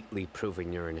completely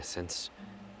proven your innocence,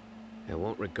 I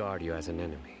won't regard you as an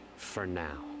enemy, for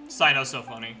now. Sino's so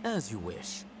funny. As you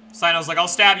wish. Sino's like, I'll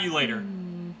stab you later.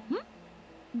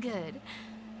 Good.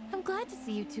 I'm glad to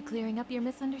see you two clearing up your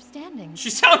misunderstandings. She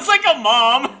sounds like a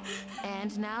mom!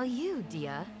 And now you,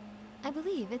 Dia. I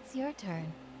believe it's your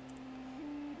turn.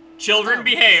 Children,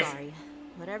 behave. Sorry.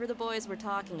 Whatever the boys were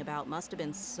talking about must have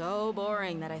been so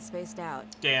boring that I spaced out.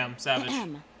 Damn, savage.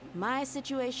 My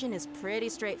situation is pretty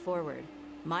straightforward.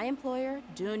 My employer,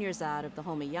 Dunyarzad of the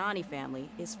Homayani family,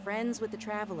 is friends with the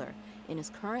Traveler and is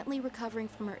currently recovering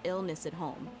from her illness at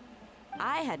home.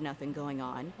 I had nothing going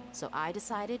on, so I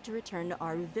decided to return to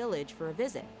Aru village for a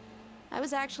visit. I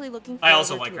was actually looking forward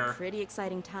to a pretty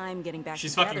exciting time getting back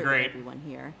together with everyone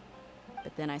here.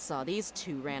 But then I saw these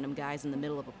two random guys in the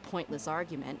middle of a pointless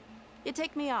argument. It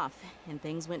ticked me off, and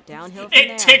things went downhill from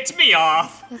there. It ticked me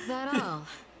off! Is that all?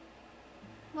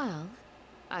 Well,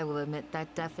 I will admit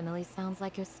that definitely sounds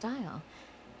like your style.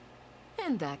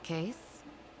 In that case,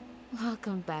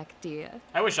 welcome back, Dia.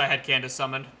 I wish I had Candace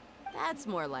summoned. That's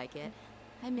more like it.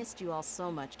 I missed you all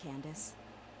so much, Candace.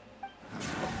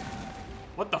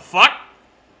 What the fuck?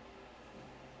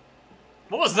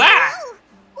 What was that? Oh,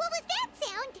 what was that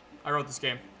sound? I wrote this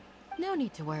game. No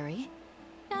need to worry.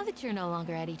 Now that you're no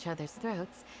longer at each other's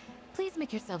throats, please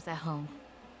make yourselves at home.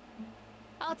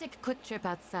 I'll take a quick trip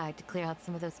outside to clear out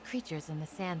some of those creatures in the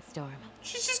sandstorm.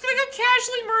 She's just gonna go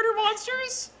casually murder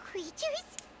monsters? Creatures?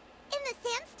 In the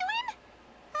sandstorm?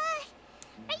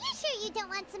 Are you sure you don't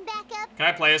want some backup? Can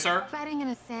I play as her? Fighting in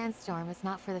a sandstorm is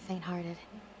not for the faint-hearted.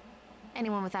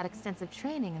 Anyone without extensive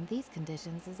training in these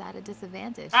conditions is at a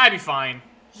disadvantage. I'd be fine.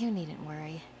 You needn't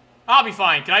worry. I'll be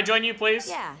fine. Can I join you, please?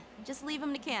 Yeah, just leave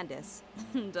him to Candace.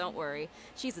 Don't worry,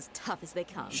 she's as tough as they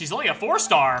come. She's only a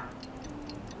 4-star.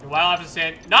 Well, I have to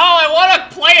say, no, I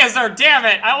want to play as her, damn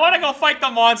it! I want to go fight the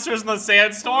monsters in the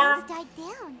sandstorm. It's died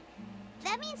down.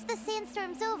 That means the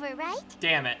sandstorm's over, right?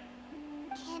 Damn it.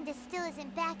 Candace still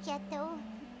isn't back yet, though.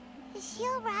 Is she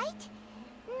alright?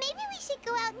 Maybe we should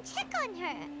go out and check on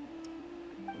her.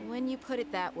 When you put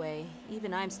it that way,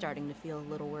 even I'm starting to feel a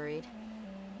little worried.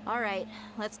 All right,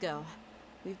 let's go.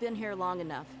 We've been here long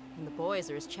enough, and the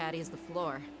boys are as chatty as the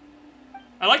floor.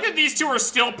 I like that these two are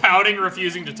still pouting,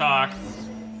 refusing to talk.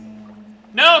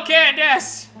 No,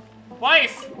 Candace!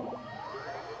 Wife!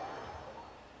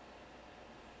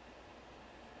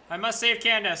 I must save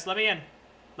Candace. Let me in.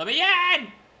 Let me in!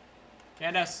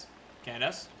 Candace.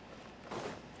 Candace.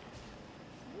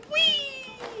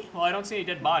 Whee! Well, I don't see any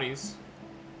dead bodies.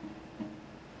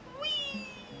 Whee!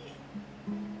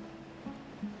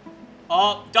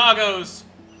 Oh, doggos.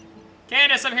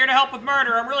 Candace, I'm here to help with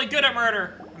murder. I'm really good at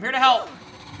murder. I'm here to help.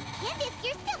 Candace,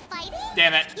 you're still fighting?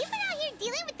 Damn it. You've been out here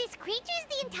dealing with these creatures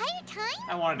the entire time?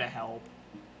 I wanted to help.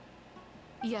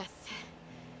 Yes.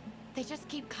 They just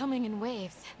keep coming in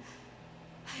waves.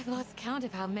 I've lost count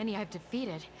of how many I've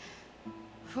defeated.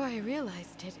 Before I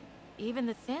realized it, even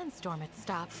the sandstorm had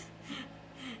stopped.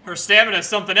 Her stamina's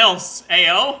something else,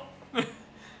 Ayo. Here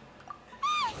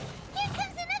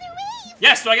comes another wave!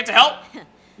 Yes, do I get to help?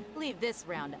 Leave this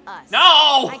round to us. No!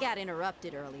 I got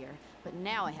interrupted earlier, but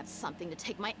now I have something to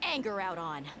take my anger out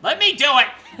on. Let me do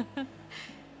it!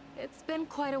 It's been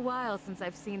quite a while since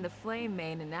I've seen the Flame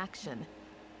Mane in action.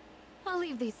 I'll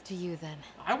leave these to you then.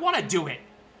 I want to do it.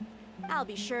 I'll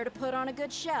be sure to put on a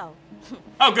good show.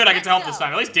 Oh, good, I get to help this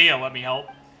time. At least Dio let me help.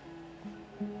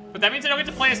 But that means I don't get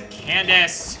to play as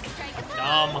Candace.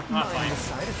 Dumb. Not fine. The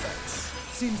side effects.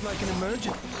 Seems like an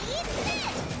emergency.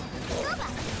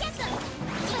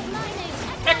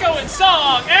 Echo and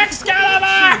Song!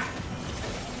 Excalibur!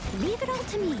 Leave it all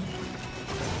to me.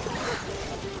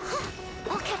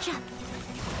 I'll catch up.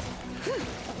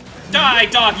 Die,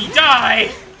 doggy,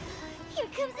 die! Here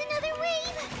comes another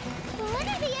wave! When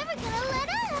are they ever gonna let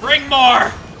up? Bring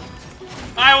more!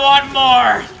 I want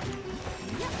more!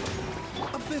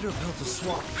 A bitter pill to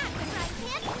swallow.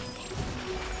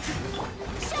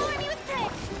 Shower me with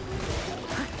thread!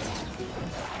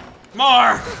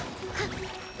 More!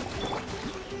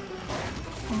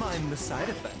 Mind the side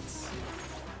effects.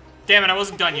 Damn it, I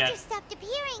wasn't done Creatures yet. stopped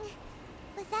appearing.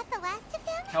 Was that the last of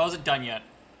them? I wasn't done yet.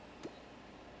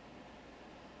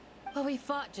 What we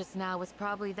fought just now was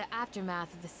probably the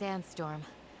aftermath of the sandstorm.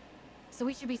 So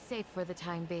we should be safe for the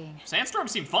time being. Sandstorm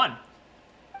seemed fun.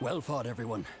 Well fought,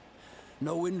 everyone.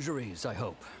 No injuries, I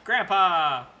hope.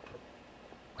 Grandpa!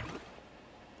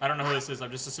 I don't know who this is,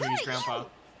 I'm just assuming he's Grandpa.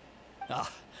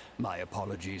 Ah, my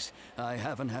apologies. I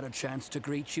haven't had a chance to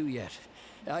greet you yet.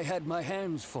 I had my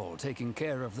hands full taking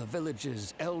care of the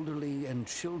village's elderly and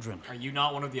children. Are you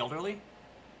not one of the elderly?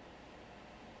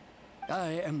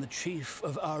 I am the chief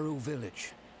of Aru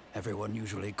village. Everyone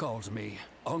usually calls me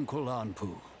Uncle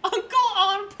Anpu. Uncle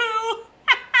Anpu!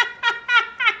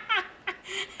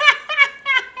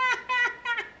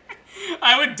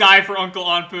 I would die for Uncle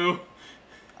Anpu.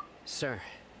 Sir,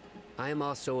 I am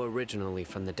also originally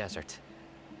from the desert,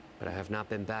 but I have not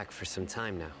been back for some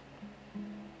time now.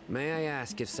 May I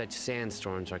ask if such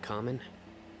sandstorms are common?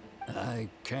 I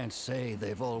can't say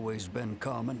they've always been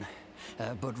common,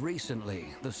 but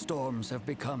recently the storms have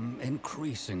become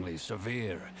increasingly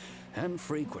severe and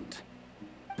frequent.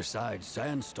 Besides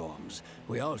sandstorms,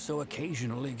 we also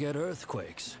occasionally get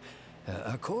earthquakes.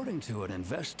 According to an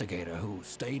investigator who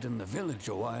stayed in the village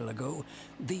a while ago,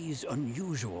 these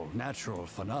unusual natural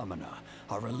phenomena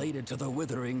are related to the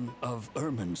withering of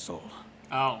Irminsul.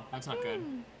 Oh, that's not good.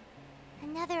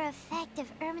 Another effect of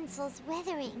Irminsul's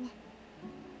withering.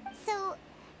 So,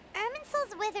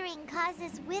 Irminsul's withering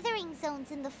causes withering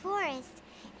zones in the forest,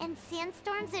 and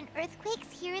sandstorms and earthquakes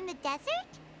here in the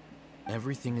desert?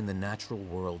 Everything in the natural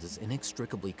world is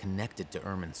inextricably connected to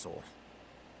Irminsul.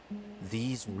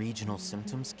 These regional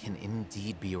symptoms can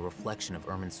indeed be a reflection of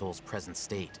Irminsul's present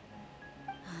state.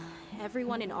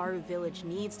 Everyone in Aru village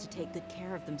needs to take good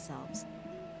care of themselves.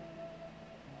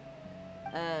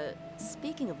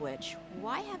 Speaking of which,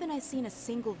 why haven't I seen a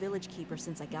single village keeper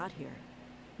since I got here?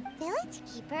 Village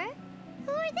keeper?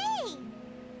 Who are they?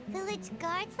 Village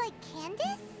guards like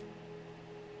Candace?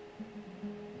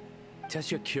 Does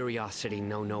your curiosity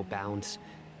know no bounds?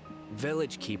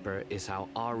 Village Keeper is how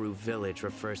Aru village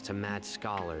refers to mad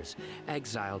scholars,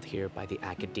 exiled here by the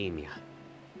academia.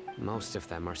 Most of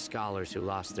them are scholars who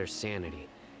lost their sanity,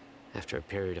 after a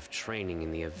period of training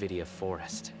in the Avidia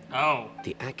forest. Oh.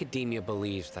 The Academia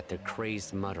believes that their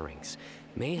crazed mutterings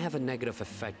may have a negative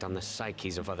effect on the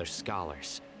psyches of other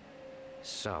scholars.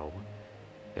 So,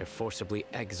 they're forcibly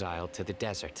exiled to the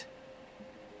desert.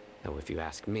 Though if you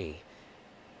ask me,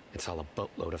 it's all a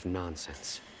boatload of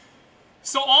nonsense.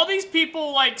 So all these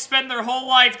people, like, spend their whole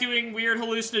life doing weird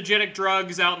hallucinogenic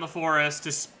drugs out in the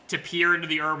forest to peer into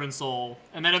the urban soul,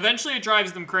 and then eventually it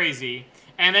drives them crazy,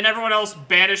 and then everyone else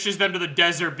banishes them to the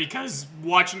desert because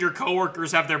watching your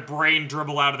coworkers have their brain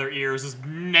dribble out of their ears is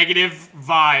negative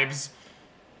vibes.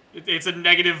 It's a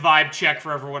negative vibe check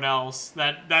for everyone else.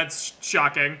 That's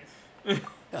shocking.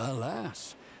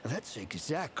 Alas, that's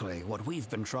exactly what we've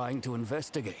been trying to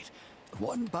investigate.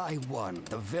 One by one,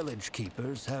 the village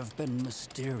keepers have been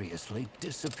mysteriously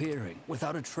disappearing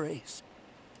without a trace.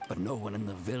 But no one in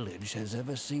the village has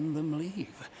ever seen them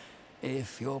leave.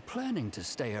 If you're planning to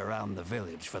stay around the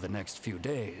village for the next few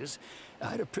days,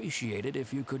 I'd appreciate it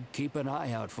if you could keep an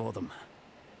eye out for them.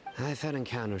 I've had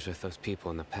encounters with those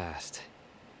people in the past.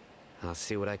 I'll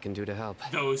see what I can do to help.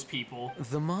 Those people.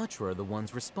 The Matra are the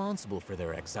ones responsible for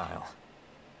their exile.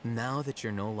 Now that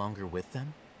you're no longer with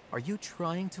them, are you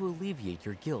trying to alleviate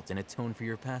your guilt and atone for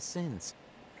your past sins?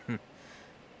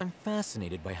 I'm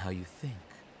fascinated by how you think.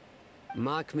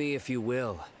 Mock me if you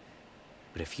will,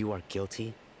 but if you are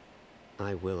guilty,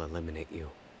 I will eliminate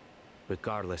you,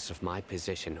 regardless of my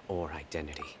position or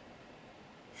identity.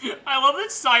 I love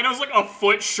that Sino's like a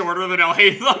foot shorter than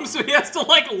Alhaitham, so he has to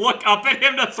like look up at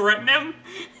him to threaten him.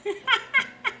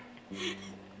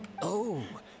 Oh,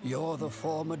 you're the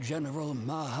former General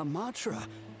Mahamatra.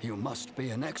 You must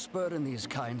be an expert in these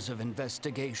kinds of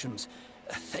investigations.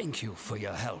 Thank you for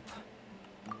your help.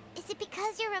 Is it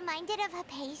because you're reminded of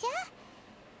Hypatia?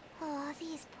 Oh,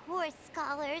 these poor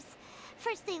scholars.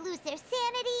 First they lose their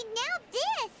sanity, now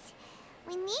this!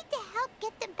 We need to help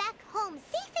get them back home,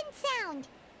 safe and sound.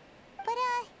 But,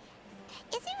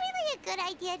 is it really a good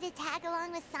idea to tag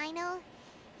along with Sino?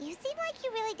 You seem like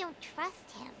you really don't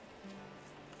trust him.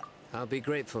 I'll be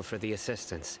grateful for the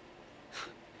assistance.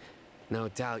 No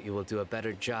doubt you will do a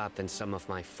better job than some of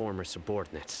my former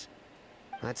subordinates.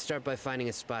 Let's start by finding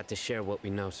a spot to share what we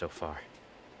know so far.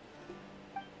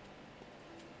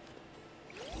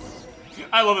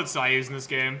 I love that Sayu's in this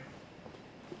game.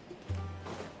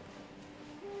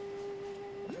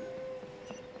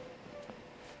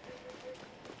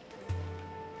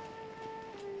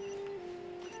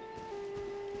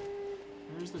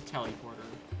 Where's the teleporter?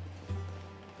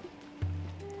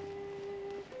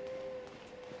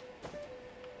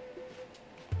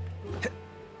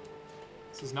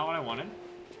 This is not what I wanted.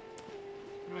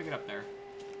 How do I get up there?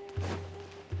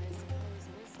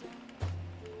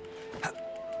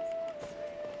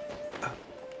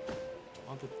 I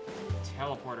want the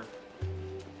teleporter.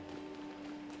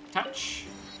 Touch.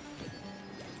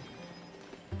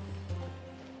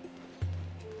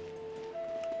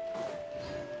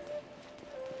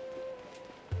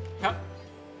 Yep.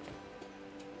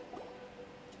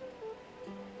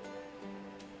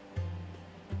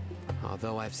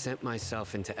 Although I've sent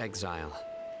myself into exile,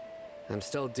 I'm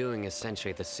still doing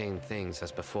essentially the same things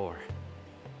as before.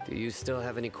 Do you still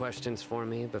have any questions for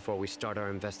me before we start our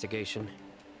investigation?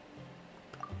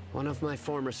 One of my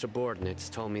former subordinates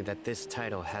told me that this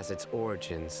title has its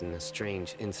origins in a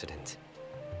strange incident.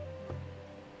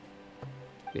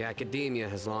 The Academia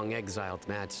has long exiled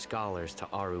mad scholars to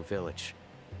Aru Village.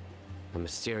 A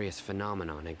mysterious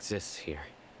phenomenon exists here.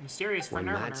 Mysterious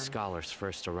phenomenon? When mad scholars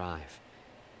first arrive,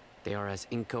 they are as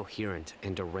incoherent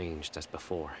and deranged as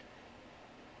before.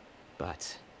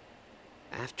 But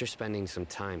after spending some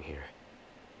time here,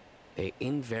 they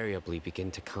invariably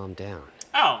begin to calm down.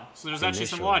 Oh, so there's actually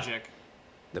some logic.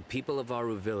 The people of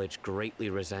Aru Village greatly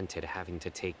resented having to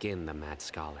take in the mad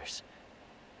scholars.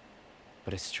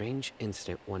 But a strange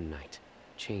incident one night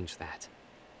changed that.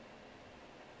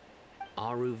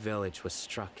 Aru Village was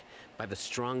struck by the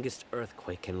strongest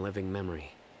earthquake in living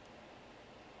memory.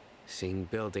 Seeing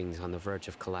buildings on the verge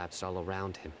of collapse all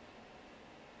around him,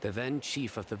 the then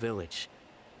chief of the village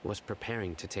was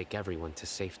preparing to take everyone to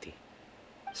safety.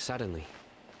 Suddenly,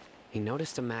 he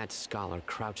noticed a mad scholar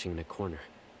crouching in a corner,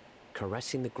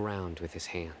 caressing the ground with his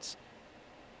hands.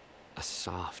 A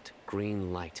soft,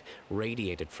 green light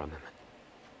radiated from him,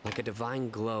 like a divine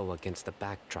glow against the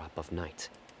backdrop of night.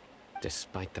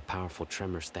 Despite the powerful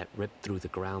tremors that ripped through the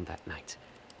ground that night,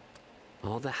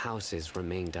 all the houses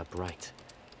remained upright,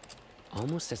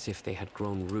 almost as if they had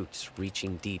grown roots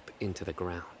reaching deep into the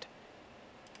ground.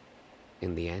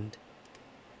 In the end,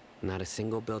 not a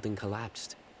single building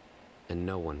collapsed, and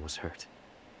no one was hurt.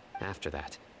 After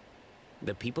that,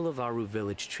 the people of Aru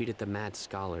village treated the mad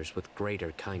scholars with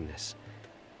greater kindness,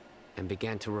 and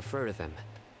began to refer to them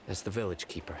as the village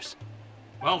keepers.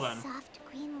 Well then. Soft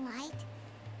green light?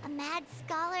 A mad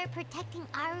scholar protecting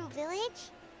Aru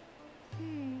village?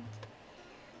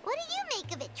 What do you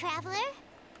make of it, Traveler?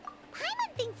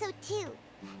 Paimon thinks so too.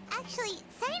 Actually,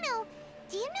 Sino,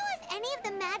 do you know if any of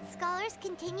the mad scholars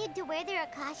continued to wear their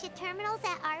Akasha terminals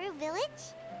at Aru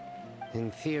village?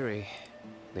 In theory,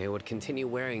 they would continue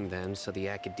wearing them so the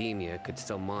academia could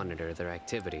still monitor their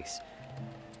activities.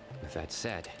 With that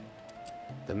said,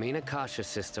 the main Akasha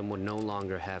system would no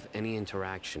longer have any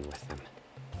interaction with them.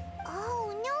 Oh,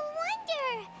 no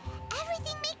wonder!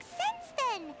 Everything makes sense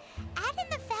then! Add in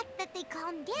the fact that they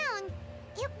calmed down,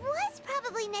 it was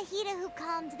probably Nahida who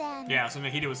calmed them. Yeah, so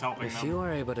Nahida was helping them. If you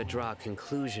are able to draw a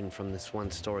conclusion from this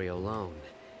one story alone,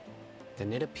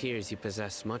 then it appears you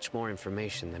possess much more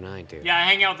information than I do. Yeah, I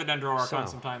hang out with the Dendro Archon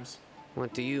So, sometimes.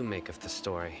 What do you make of the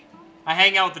story? I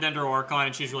hang out with the Dendro Archon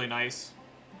and she's really nice.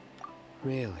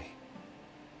 Really?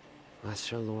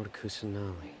 Lesser Lord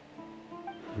Kusanali.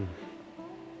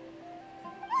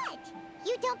 What?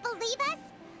 You don't believe us?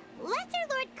 Lesser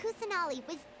Lord Kusanali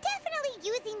was definitely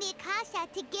using the Akasha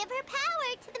to give her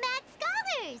power to the mad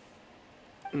scholars!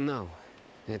 No,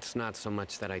 it's not so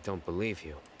much that I don't believe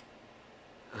you.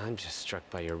 I'm just struck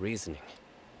by your reasoning.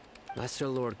 Lesser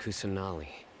Lord Kusanali,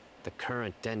 the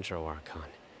current Dendro Archon.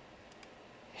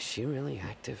 Is she really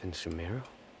active in Sumeru?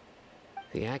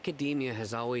 The Academia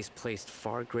has always placed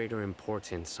far greater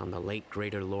importance on the late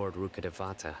Greater Lord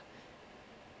Rukkhadevata.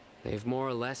 They've more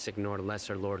or less ignored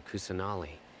Lesser Lord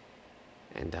Kusanali,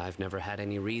 and I've never had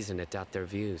any reason to doubt their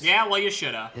views. Yeah, well, you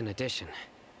shoulda. In addition,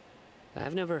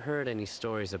 I've never heard any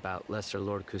stories about Lesser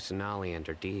Lord Kusanali and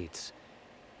her deeds.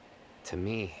 To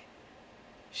me,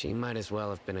 she might as well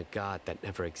have been a god that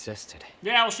never existed.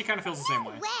 Yeah, well, she kind of feels the same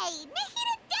way. No way!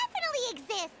 Nahida definitely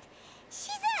exists!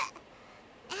 She's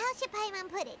a... How should Paimon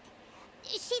put it?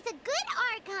 She's a good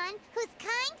Archon who's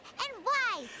kind and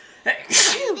wise.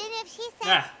 Even if she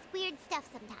says weird stuff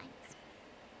sometimes.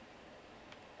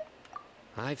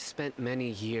 I've spent many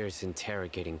years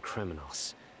interrogating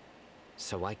criminals,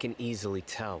 so I can easily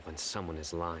tell when someone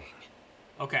is lying.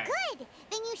 Okay. Good!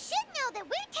 Then you should know that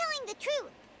we're telling the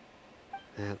truth.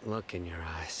 That look in your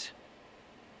eyes.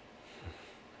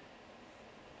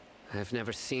 I've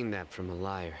never seen that from a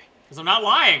liar. Because I'm not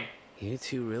lying. You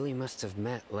two really must have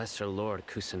met Lesser Lord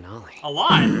Kusanali. A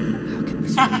lot. How can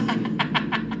this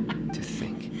be? To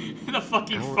think. The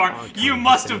fucking Our fart. Archon You has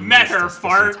must been have met her, amongst us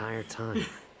fart. this entire time.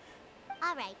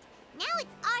 Alright, now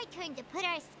it's our turn to put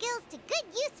our skills to good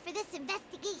use for this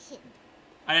investigation.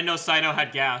 I didn't know Sino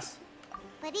had gas.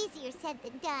 But easier said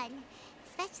than done.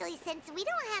 Especially since we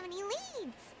don't have any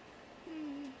leads.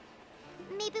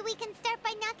 Maybe we can start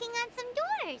by knocking on some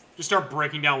doors. Just start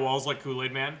breaking down walls like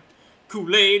Kool-Aid Man.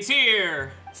 Kool-Aid's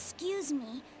here. Excuse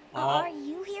me. Oh. Are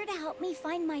you here to help me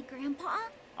find my grandpa?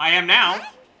 I am now.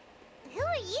 What? Who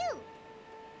are you?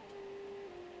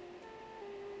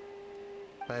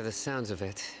 By the sounds of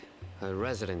it, a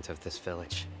resident of this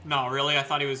village. No, really? I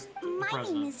thought he was the My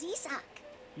president. name is Isak.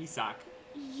 Isak.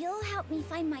 You'll help me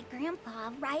find my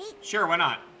grandpa, right? Sure, why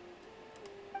not?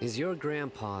 Is your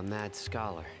grandpa a mad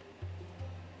scholar?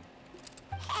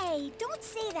 Hey, don't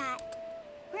say that.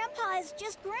 Grandpa is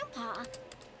just Grandpa.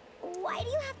 Why do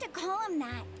you have to call him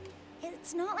that?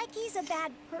 It's not like he's a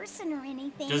bad person or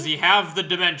anything. Does he have the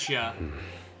dementia?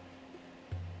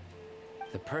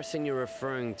 The person you're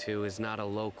referring to is not a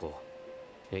local.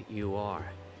 Yet you are.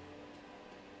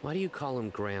 Why do you call him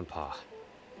Grandpa?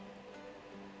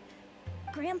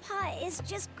 Grandpa is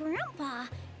just Grandpa.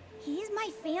 He's my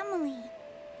family.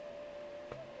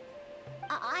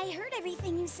 I heard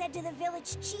everything you said to the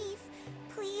village chief.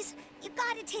 Please, you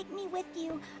gotta take me with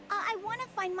you. I want to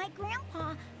find my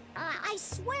grandpa. I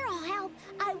swear I'll help.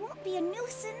 I won't be a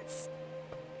nuisance.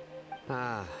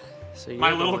 Ah, so you're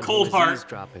My the little one who cold was heart.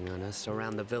 eavesdropping on us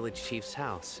around the village chief's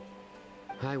house.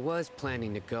 I was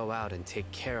planning to go out and take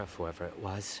care of whoever it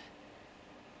was,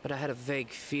 but I had a vague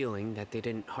feeling that they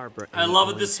didn't harbor I any love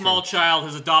that ill this small intent. child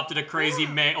has adopted a crazy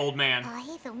old man.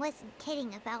 Ethan wasn't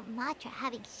kidding about Matra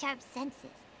having sharp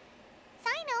senses.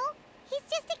 Sino, he's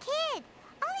just a kid.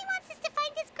 All he wants is to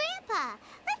find his grandpa.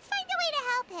 Let's find a way to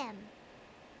help him.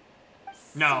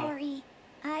 No. Sorry.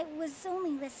 I was only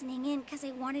listening in because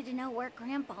I wanted to know where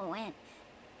Grandpa went.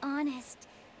 Honest.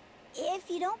 If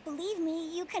you don't believe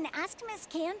me, you can ask Miss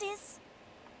Candace.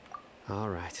 All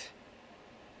right.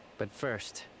 But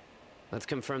first, let's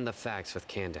confirm the facts with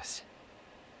Candace.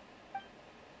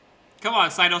 Come on,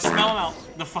 Sino, smell him out.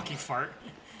 The fucking fart.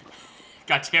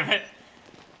 God damn it.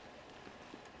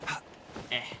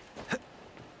 Eh.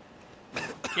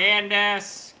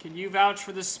 Candace, can you vouch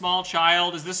for this small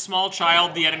child? Is this small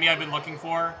child the enemy I've been looking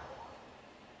for?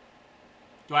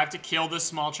 Do I have to kill this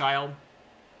small child?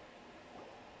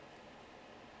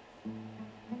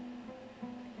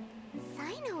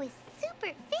 Sino is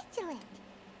super vigilant.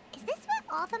 Is this what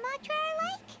all the Matra are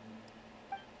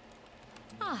like?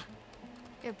 Ah,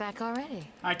 you're back already.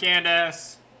 Hi,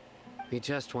 Candace. We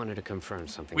just wanted to confirm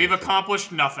something. We've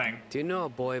accomplished nothing. Do you know a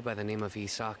boy by the name of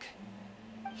Isak?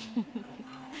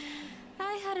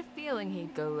 I had a feeling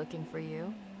he'd go looking for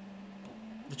you.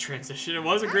 The transition. It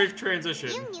was a great transition.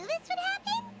 You knew this would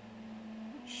happen?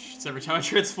 It's every time I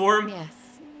transform. Yes.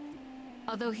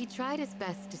 Although he tried his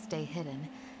best to stay hidden,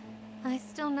 I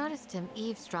still noticed him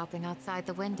eavesdropping outside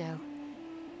the window.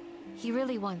 He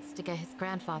really wants to get his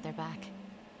grandfather back.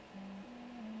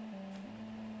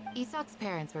 Isak's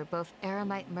parents were both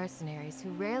Aramite mercenaries who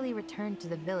rarely returned to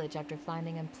the village after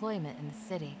finding employment in the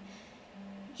city.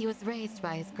 He was raised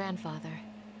by his grandfather.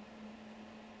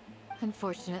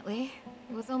 Unfortunately,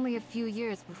 it was only a few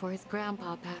years before his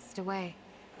grandpa passed away.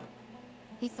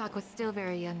 Isak was still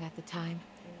very young at the time,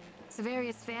 so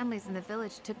various families in the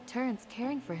village took turns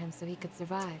caring for him so he could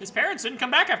survive. His parents didn't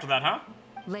come back after that, huh?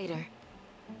 Later,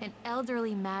 an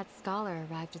elderly mad scholar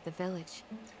arrived at the village.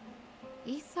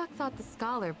 Isak thought the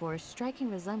scholar bore a striking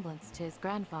resemblance to his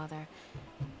grandfather,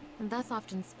 and thus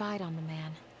often spied on the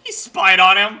man. He spied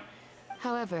on him?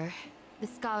 However, the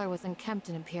scholar was unkempt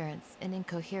in appearance and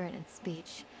incoherent in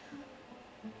speech.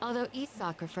 Although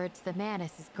Isak referred to the man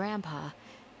as his grandpa,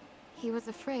 he was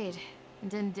afraid and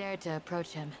didn't dare to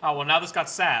approach him. Oh, well, now this got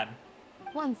sad.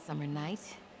 One summer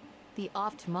night, the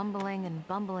oft mumbling and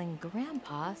bumbling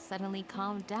grandpa suddenly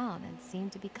calmed down and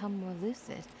seemed to become more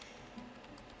lucid.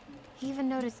 He even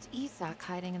noticed Isak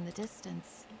hiding in the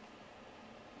distance.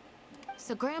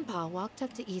 So Grandpa walked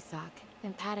up to Isak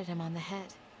and patted him on the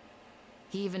head.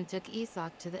 He even took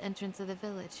Isak to the entrance of the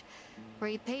village, where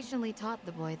he patiently taught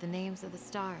the boy the names of the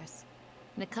stars,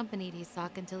 and accompanied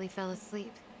Isak until he fell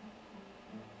asleep.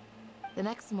 The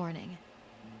next morning,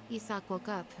 Isak woke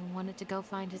up and wanted to go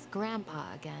find his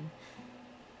grandpa again,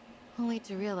 only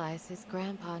to realize his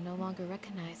grandpa no longer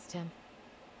recognized him.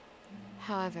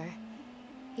 However,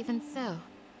 even so,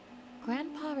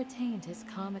 Grandpa retained his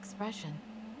calm expression.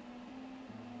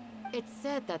 It's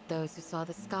said that those who saw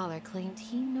the scholar claimed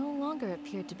he no longer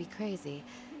appeared to be crazy,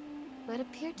 but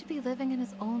appeared to be living in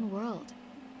his own world,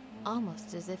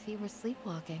 almost as if he were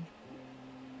sleepwalking.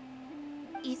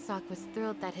 Isak was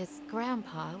thrilled that his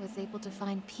grandpa was able to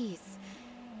find peace,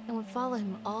 and would follow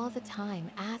him all the time,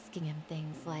 asking him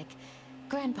things like,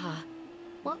 "Grandpa,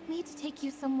 want me to take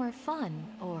you somewhere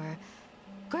fun?" Or,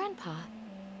 "Grandpa,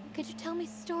 could you tell me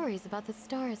stories about the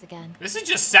stars again?" This is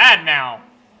just sad now.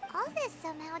 All this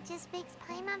somehow just makes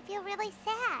Paimon feel really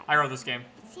sad. I wrote this game.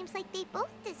 It seems like they both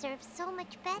deserve so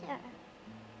much better.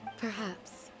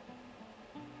 Perhaps.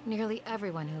 Nearly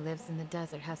everyone who lives in the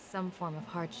desert has some form of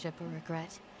hardship or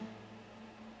regret.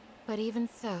 But even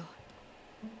so,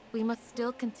 we must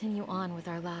still continue on with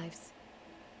our lives.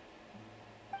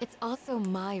 It's also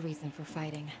my reason for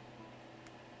fighting.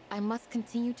 I must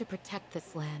continue to protect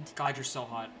this land. God, you're so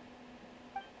hot.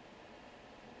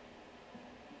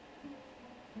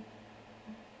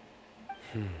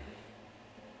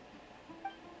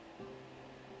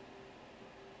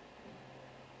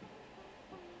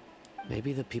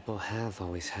 Maybe the people have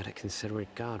always had a considerate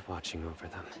god watching over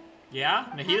them. Yeah?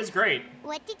 Nahida's great.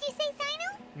 What did you say,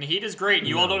 Sino? Nahida's great.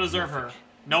 You all don't deserve her.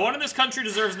 No one in this country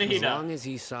deserves Nahida. As long as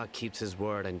Isak keeps his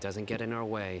word and doesn't get in our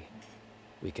way,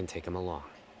 we can take him along.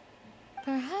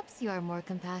 Perhaps you are more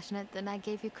compassionate than I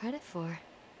gave you credit for.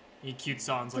 You cute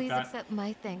songs Please like that. accept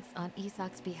my thanks on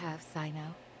Isak's behalf,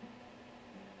 Sino.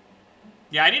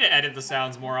 Yeah, I need to edit the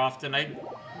sounds more often. I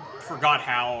forgot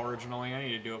how originally. I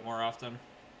need to do it more often.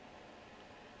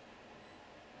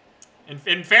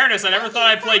 In fairness, I never thought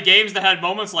I'd play games that had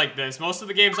moments like this. Most of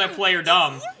the games I play are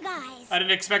dumb. You guys. I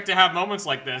didn't expect to have moments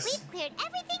like this. We've cleared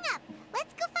everything up.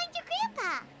 Let's go find your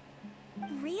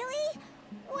grandpa. Really?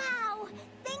 Wow.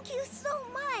 Thank you so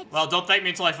much. Well, don't thank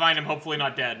me until I find him, hopefully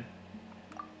not dead.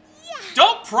 Yeah.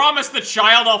 Don't promise the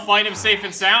child I'll find him safe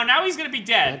and sound. Now he's gonna be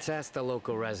dead. Let's ask the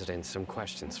local residents some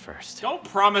questions first. Don't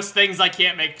promise things I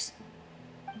can't make.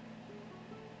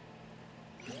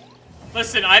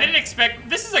 Listen, I didn't expect...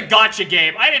 This is a gacha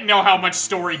game. I didn't know how much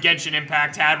story Genshin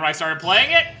Impact had when I started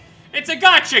playing it. It's a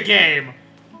gacha game.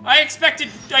 I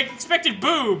expected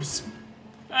boobs.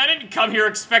 I didn't come here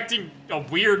expecting a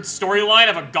weird storyline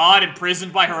of a god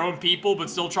imprisoned by her own people but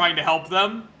still trying to help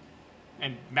them.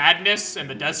 And madness and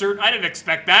the desert. I didn't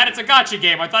expect that. It's a gacha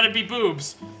game. I thought it'd be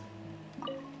boobs.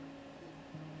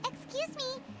 Excuse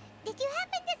me. Did you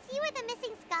happen to see where the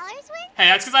missing scholars win? Hey,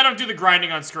 that's because I don't do the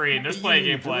grinding on screen. Just play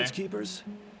gameplay. Village keepers?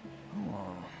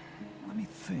 Oh, let me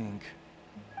think.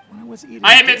 When I was eating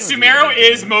I admit, dinner the Sumeru other day,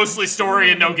 is mostly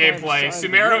story and no I saw him gameplay. by the side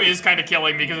of the Sumeru road. is kind of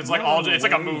killing me because it's like all, it's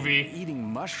like a Away, movie.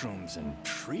 Eating mushrooms and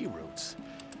tree roots.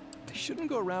 They shouldn't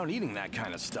go around eating that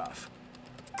kind of stuff.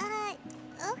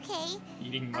 Okay.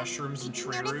 Eating mushrooms and Did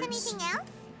tree you notice roots. anything else?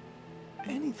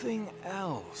 Anything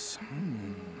else?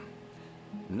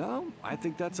 No, I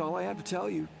think that's all I have to tell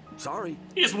you. Sorry.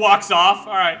 He just walks off.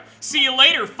 All right, see you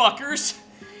later, fuckers.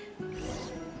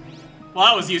 Well,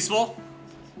 that was useful.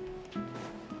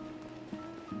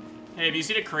 Hey, have you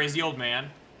seen a crazy old man?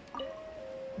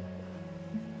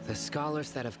 The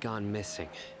scholars that have gone missing.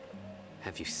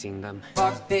 Have you seen them?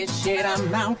 Fuck this shit,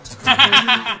 I'm out.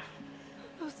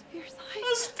 Those fierce eyes.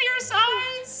 Those fierce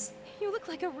eyes. You look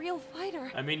like a real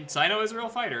fighter. I mean, Sino is a real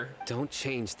fighter. Don't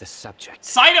change the subject.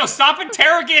 Sino, stop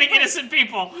interrogating innocent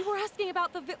people. You were asking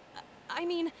about the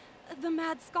the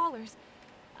mad scholars.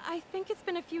 I think it's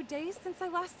been a few days since I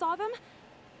last saw them.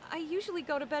 I usually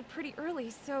go to bed pretty early,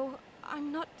 so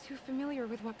I'm not too familiar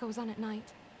with what goes on at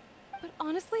night. But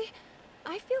honestly,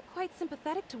 I feel quite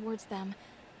sympathetic towards them.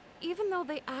 Even though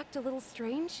they act a little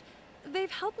strange,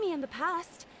 they've helped me in the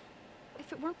past.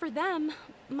 If it weren't for them,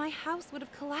 my house would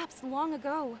have collapsed long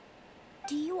ago.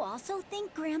 Do you also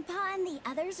think Grandpa and the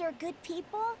others are good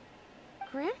people?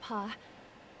 Grandpa?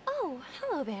 Oh,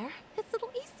 hello there. It's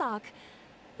little Isak.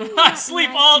 I sleep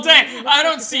all day. I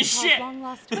don't see shit.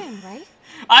 Long-lost twin, right?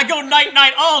 I go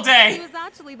night-night all He day. was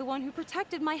actually the one who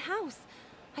protected my house.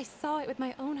 I saw it with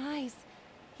my own eyes.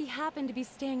 He happened to be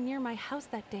staying near my house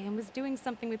that day and was doing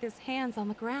something with his hands on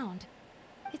the ground.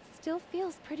 It still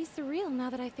feels pretty surreal now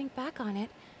that I think back on it.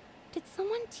 Did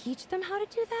someone teach them how to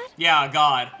do that? Yeah,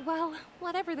 God. Well,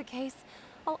 whatever the case,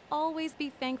 I'll always be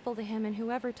thankful to him and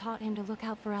whoever taught him to look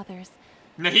out for others.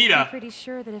 Nahida. I'm pretty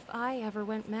sure that if I ever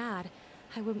went mad,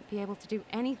 I wouldn't be able to do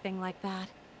anything like that.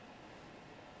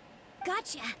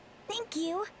 Gotcha. Thank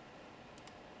you.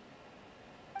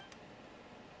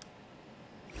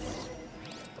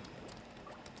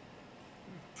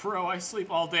 Bro, I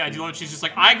sleep all day. I do. She's just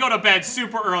like, I go to bed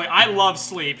super early. I love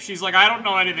sleep. She's like, I don't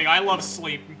know anything. I love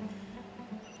sleep.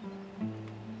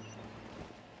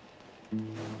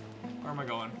 Where am I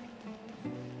going?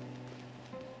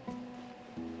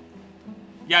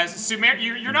 Yeah,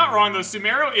 Sumeru, you're not wrong though.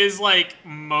 Sumeru is like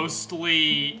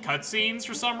mostly cutscenes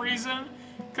for some reason.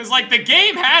 Cause like the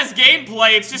game has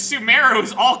gameplay. It's just Sumeru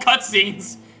is all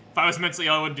cutscenes. If I was mentally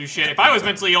ill, I wouldn't do shit. If I was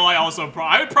mentally ill,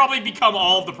 I would probably become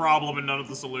all of the problem and none of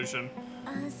the solution.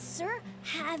 Sir,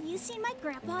 have you seen my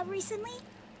grandpa recently?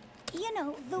 You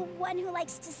know, the one who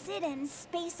likes to sit and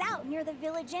space out near the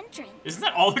village entrance. Isn't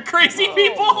that all the crazy Oh,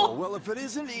 people? well, if it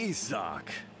isn't Isak.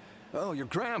 Oh, your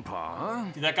grandpa, huh?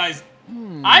 Dude, that guy's...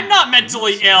 I'm not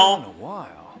mentally ill. It's been a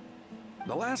while.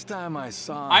 The last time I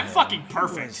saw I'm him, fucking he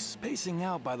perfect. was spacing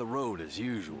out by the road as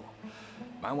usual.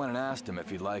 I went and asked him if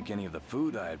he'd like any of the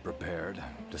food I had prepared,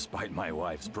 despite my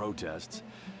wife's protests.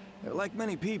 Like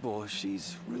many people,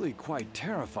 she's really quite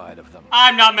terrified of them.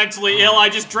 I'm not mentally ill. I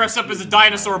just dress up as a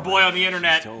dinosaur boy on the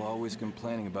internet. She's still always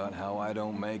complaining about how I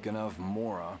don't make enough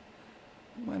mora.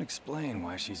 Might explain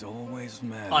why she's always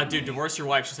mad. Dude, divorce your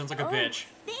wife. She sounds like a bitch.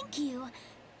 Thank you.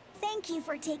 Thank you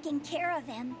for taking care of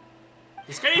him.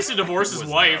 This guy needs to divorce his It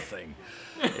was wife. nothing.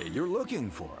 Hey, you're looking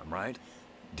for him, right?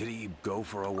 Did he go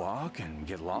for a walk and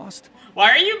get lost?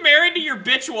 Why are you married to your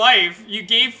bitch wife? You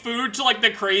gave food to, like, the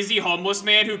crazy homeless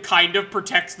man who kind of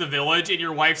protects the village, and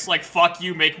your wife's like, fuck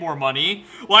you, make more money?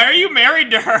 Why are you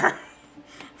married to her?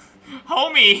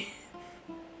 Homie.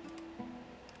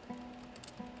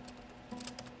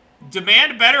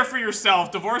 Demand better for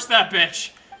yourself. Divorce that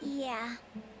bitch. Yeah.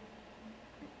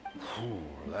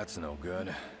 That's no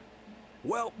good.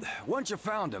 Well, once you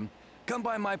found him, come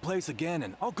by my place again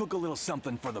and I'll cook a little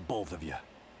something for the both of you.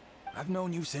 I've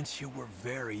known you since you were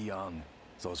very young.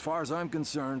 So as far as I'm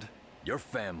concerned, you're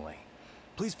family.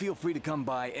 Please feel free to come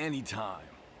by anytime.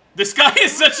 This guy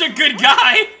is such a good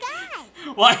guy.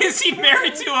 Why is he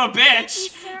married to a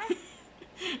bitch?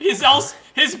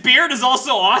 His beard is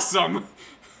also awesome.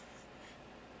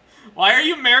 Why are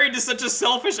you married to such a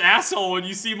selfish asshole when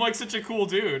you seem like such a cool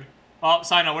dude? Oh,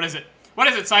 Sino, what is it? What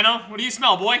is it, Sino? What do you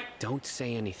smell, boy? Don't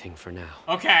say anything for now.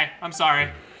 Okay, I'm sorry.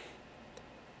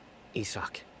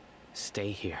 Isak,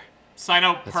 stay here.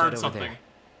 Sino Let's head heard over something. there.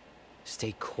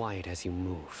 Stay quiet as you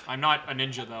move. I'm not a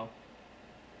ninja, though.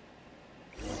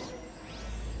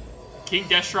 King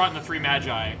Destrat and the Three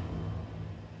Magi.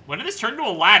 When did this turn into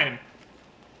Aladdin?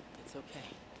 It's okay.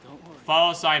 Don't worry.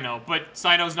 Follow Sino, but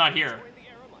Sino's not here.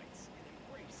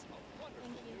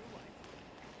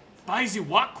 Baizu,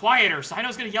 walk quieter.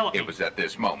 Sino's gonna yell at me. It was at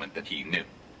this moment that he knew.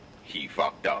 he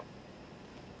fucked up.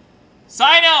 Sino,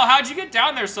 how'd you get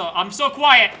down there I'm so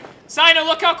quiet. Sino,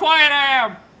 look how quiet I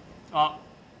am. Oh.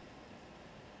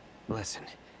 Listen,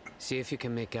 see if you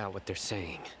can make out what they're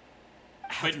saying.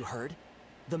 Have you heard?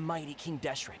 The mighty King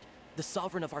Deshret, the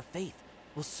sovereign of our faith,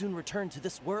 will soon return to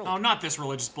this world. Oh, not this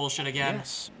religious bullshit again.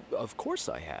 Yes, of course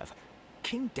I have.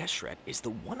 King Deshret is the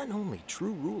one and only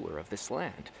true ruler of this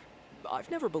land. I've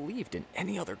never believed in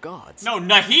any other gods. No,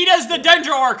 Nahida's the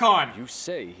Dendro Archon! You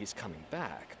say he's coming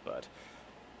back, but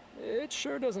it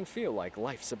sure doesn't feel like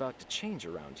life's about to change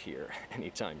around here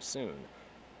anytime soon.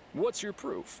 What's your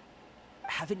proof?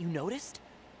 Haven't you noticed?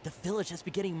 The village has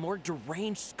been getting more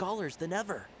deranged scholars than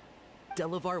ever.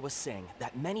 Delavar was saying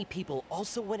that many people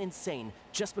also went insane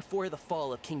just before the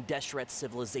fall of King Deshret's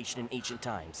civilization in ancient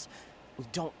times. We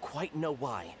don't quite know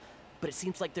why, but it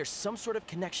seems like there's some sort of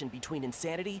connection between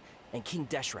insanity and King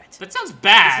Deshret. That sounds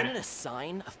bad. Isn't it a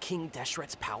sign of King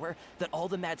Deshret's power that all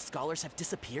the mad scholars have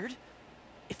disappeared?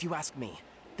 If you ask me,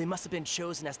 they must have been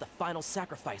chosen as the final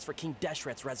sacrifice for King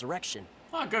Deshret's resurrection.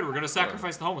 Oh, good. We're gonna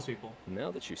sacrifice the homeless people.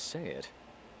 Now that you say it,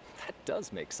 that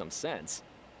does make some sense.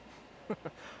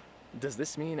 Does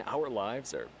this mean our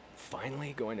lives are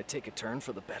finally going to take a turn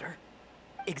for the better?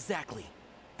 Exactly.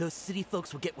 Those city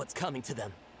folks will get what's coming to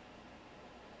them.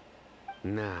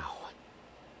 Now,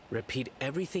 repeat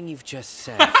everything you've just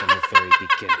said from the very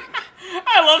beginning.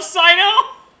 I love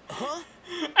Sino!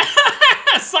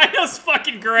 Huh? Sino's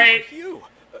fucking great. Who are you?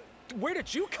 Where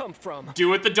did you come from? Do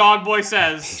what the dog boy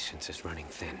says. Patience is running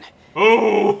thin.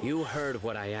 Oh! You heard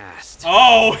what I asked.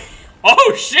 Oh!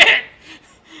 Oh, shit!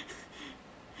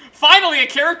 Finally, a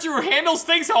character who handles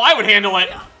things how I would handle it.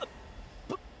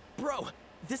 Bro,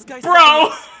 this guy's...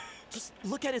 Bro! Just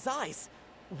look at his eyes.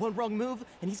 One wrong move,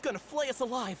 and he's gonna flay us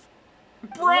alive.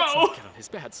 Bro! Let's not get on his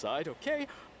bad side, okay?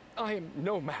 I am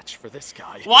no match for this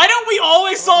guy. Why don't we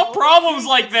always solve problems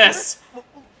like this?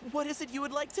 What is it you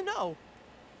would like to know?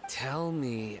 Tell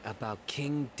me about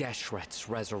King Deshret's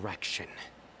resurrection.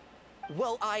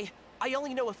 Well, I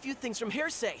only know a few things from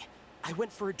hearsay. I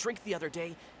went for a drink the other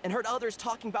day and heard others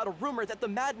talking about a rumor that the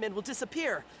madmen will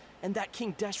disappear and that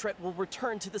King Deshret will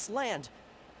return to this land.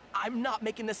 I'm not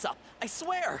making this up, I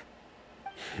swear!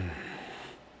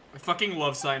 I fucking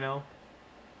love Sino.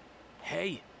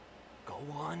 Hey, go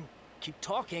on, keep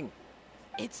talking.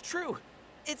 It's true.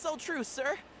 It's all true,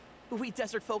 sir. We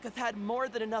desert folk have had more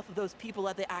than enough of those people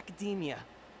at the academia.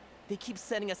 They keep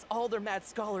sending us all their mad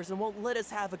scholars and won't let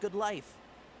us have a good life.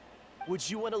 Would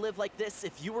you want to live like this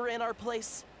if you were in our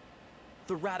place?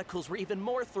 The radicals were even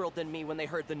more thrilled than me when they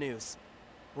heard the news.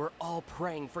 We're all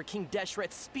praying for King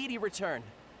Deshret's speedy return.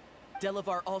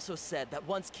 Delavar also said that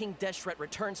once King Deshret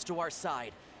returns to our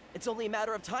side, it's only a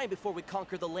matter of time before we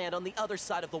conquer the land on the other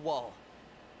side of the wall.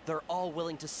 They're all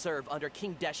willing to serve under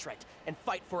King Deshret and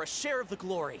fight for a share of the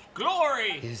glory.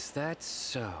 Glory! Is that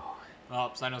so?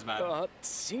 Oh, Sino's mad.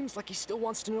 Seems like he still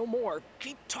wants to know more.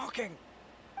 Keep talking.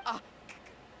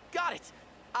 Got it.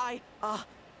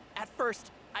 At first,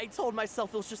 I told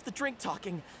myself it was just the drink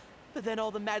talking, but then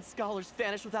all the mad scholars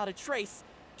vanished without a trace,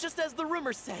 just as the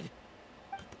rumors said.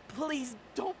 Please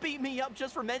don't beat me up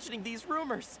just for mentioning these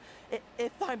rumors.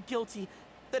 If I'm guilty,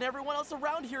 then everyone else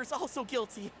around here is also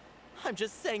guilty. I'm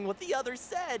just saying what the others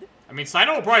said. I mean,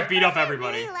 Sino will probably beat up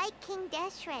everybody. I really like King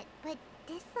Deshret, but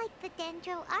dislike the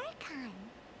Dendro Archon.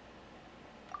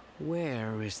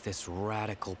 Where is this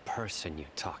radical person you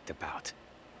talked about?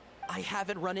 I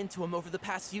haven't run into him over the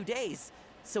past few days,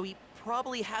 so he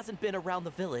probably hasn't been around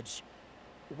the village.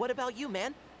 What about you,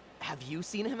 man? Have you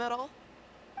seen him at all?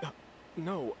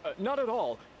 No, not at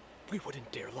all. We wouldn't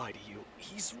dare lie to you.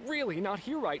 He's really not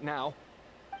here right now.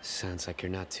 Sounds like you're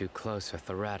not too close with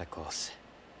the radicals.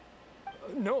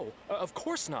 No, of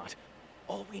course not.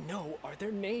 All we know are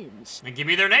their names. Then give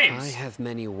me their names. I have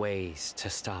many ways to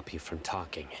stop you from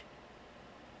talking.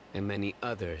 And many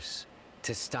others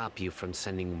to stop you from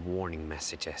sending warning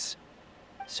messages.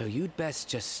 So you'd best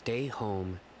just stay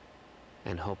home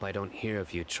and hope I don't hear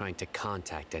of you trying to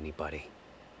contact anybody.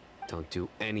 Don't do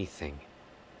anything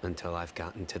until I've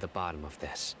gotten to the bottom of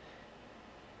this.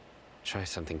 Try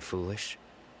something foolish,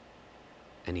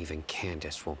 and even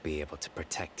Candace won't be able to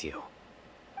protect you.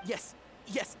 Yes,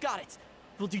 got it.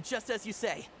 We'll do just as you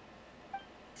say.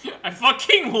 I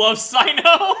fucking love Sino.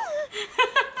 That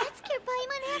scared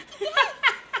Paimon half to death.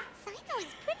 Sino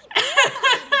is pretty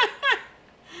terrifying.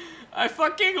 I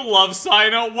fucking love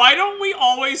Sino. Why don't we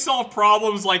always solve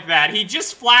problems like that? He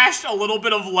just flashed a little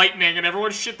bit of lightning and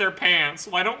everyone shit their pants.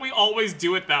 Why don't we always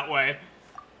do it that way?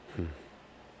 He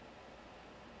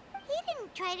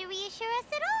didn't try to reassure us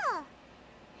at all.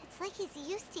 It's like he's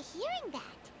used to hearing that.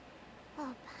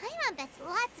 Oh, Paimon bets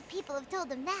lots of people have told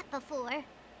him that before.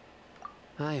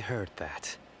 I heard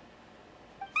that.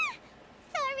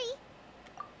 Sorry.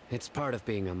 It's part of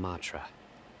being a Matra.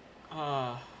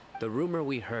 The rumor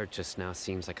we heard just now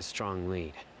seems like a strong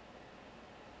lead.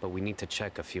 But we need to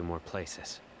check a few more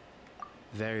places.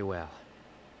 Very well.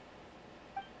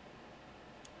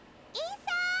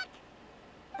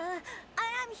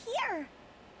 I'm here.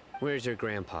 Where's your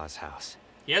grandpa's house?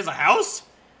 He has a house?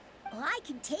 Well, I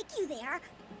can take you there.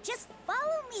 Just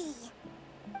follow me.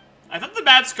 I thought the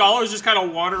bad scholars just kind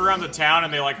of wandered around the town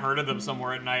and they like herded them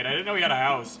somewhere at night. I didn't know he had a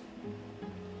house.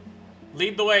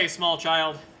 Lead the way, small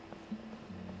child.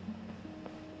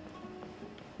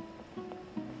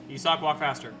 Isak, walk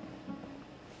faster.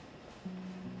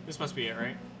 This must be it,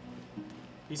 right?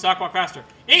 Isak, walk faster.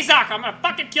 Isak, I'm gonna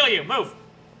fucking kill you. Move.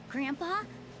 Grandpa,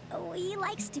 he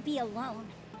likes to be alone.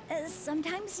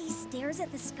 Sometimes he stares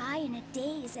at the sky in a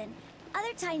daze, and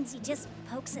other times he just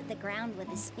pokes at the ground with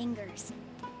his fingers.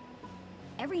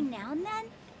 Every now and then,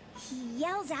 he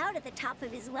yells out at the top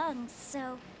of his lungs,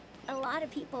 so a lot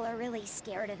of people are really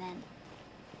scared of him.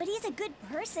 But he's a good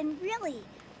person, really.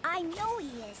 I know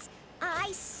he is.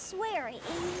 I swear,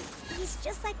 he's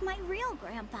just like my real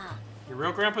grandpa. Your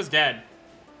real grandpa's dead.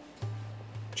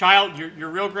 Child, your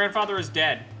real grandfather is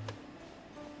dead.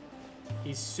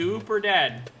 He's super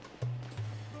dead.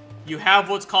 You have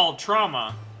what's called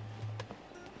trauma.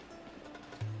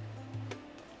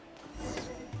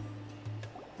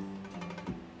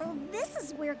 Well, this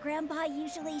is where Grandpa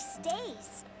usually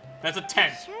stays. That's a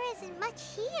tent. Sure isn't much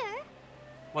here.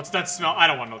 What's that smell? I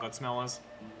don't want to know what that smell is.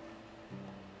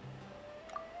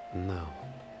 No.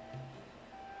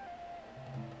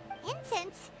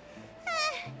 Incense?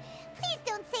 Please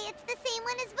don't say it's the same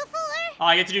one as before. Oh,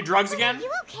 I get to do drugs again? Are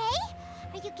you okay?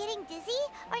 Are you getting dizzy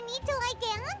or need to lie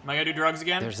down? Am I gonna do drugs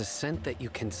again? There's a scent that you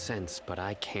can sense, but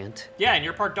I can't. Yeah, and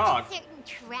you're part dog. A certain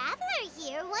traveler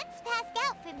here once passed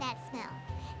out from that smell.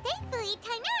 Thankfully,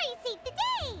 Tainari saved the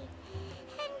day.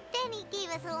 And then he gave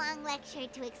us a long lecture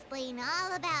to explain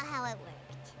all about how it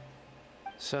worked.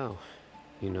 So,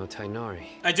 you know Tainari?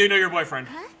 I do know your boyfriend.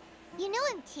 Huh? You know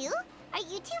him too? Are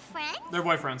you two friends? They're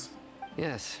boyfriends.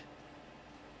 Yes.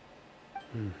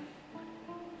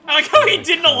 I like how he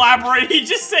didn't elaborate, he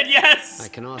just said yes. I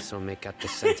can also make out the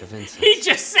scent of incense. He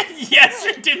just said yes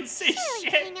or didn't say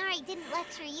Surely shit. Tainari didn't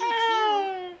lecture you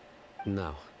too.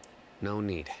 No. No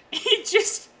need. He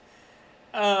just...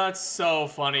 that's so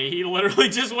funny. He literally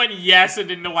just went yes and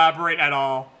didn't elaborate at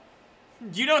all.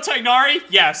 Do you know Tainari?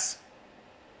 Yes.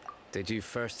 Did you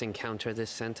first encounter this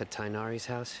scent at Tainari's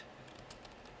house?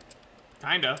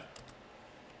 Kinda.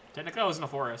 Technically I was in the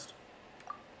forest.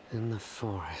 In the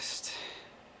forest.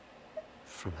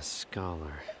 From a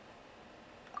scholar.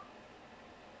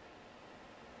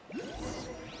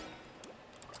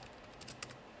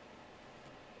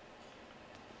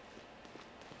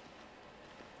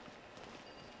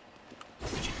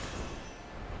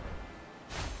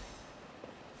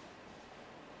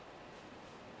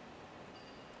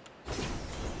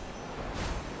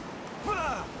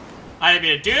 I didn't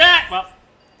mean to do that! Well...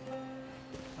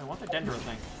 I want the dendro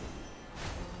thing.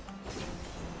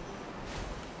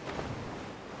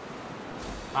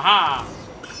 Aha!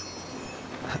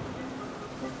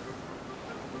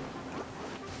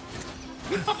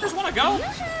 You fuckers wanna go?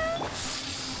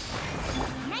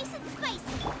 Nice and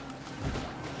spicy.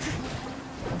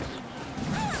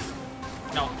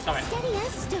 No, stop it. Steady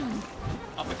as stone.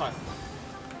 Off the cliff.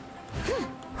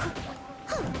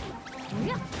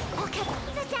 Okay,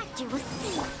 the doctor will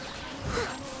see.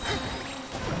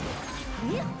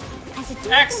 As a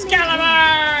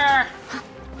Excalibur!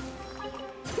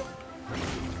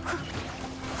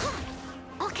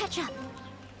 I'll catch up.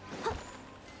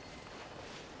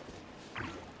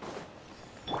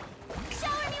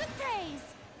 Shower me with praise.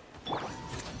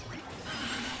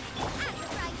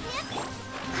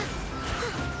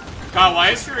 God, why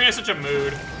is Fury in such a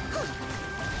mood?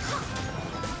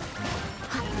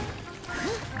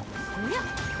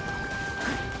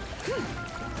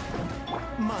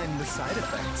 Mind the side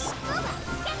effects.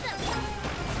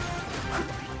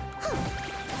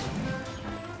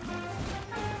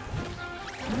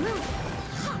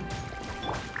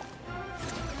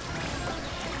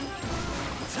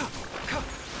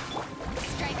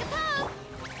 Strike a pose.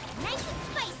 Nice and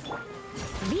spicy.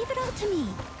 Leave it all to me.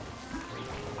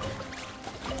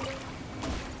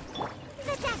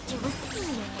 The doctor will see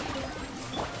you.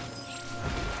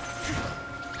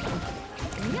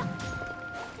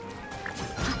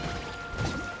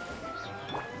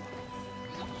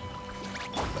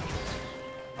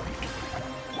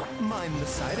 Mind the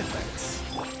side effects.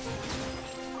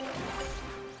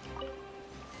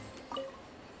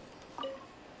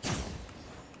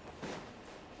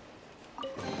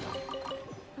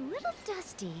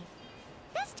 dusty.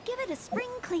 Best give it a spring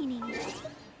cleaning.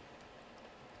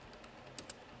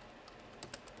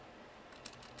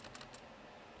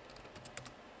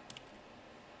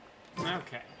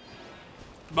 Okay.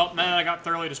 Well, now I got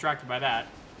thoroughly distracted by that.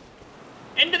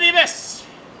 Into the abyss!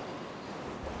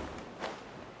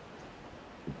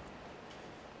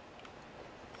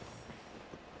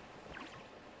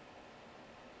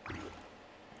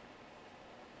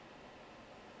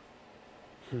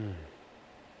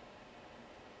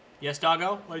 Yes,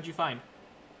 doggo? What did you find?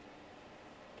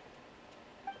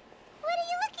 What are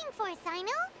you looking for,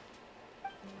 Sino?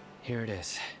 Here it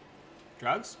is.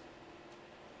 Drugs?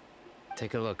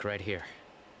 Take a look right here.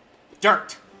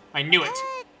 Dirt! I knew it!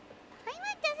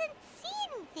 Paimon doesn't see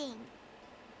anything.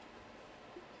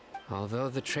 Although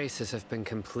the traces have been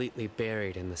completely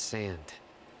buried in the sand,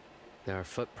 there are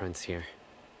footprints here.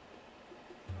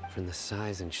 From the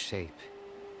size and shape,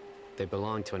 they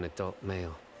belong to an adult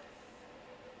male.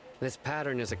 This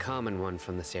pattern is a common one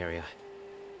from this area.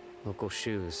 Local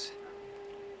shoes.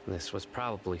 This was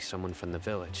probably someone from the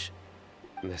village.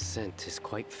 The scent is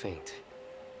quite faint,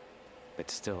 but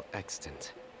still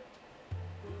extant.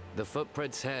 The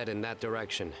footprints head in that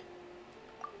direction.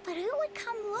 But who would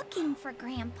come looking for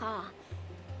Grandpa?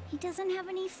 He doesn't have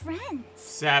any friends.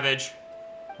 Savage.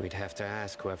 We'd have to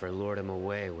ask whoever lured him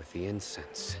away with the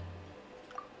incense.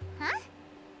 Huh?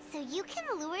 So you can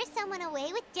lure someone away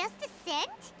with just a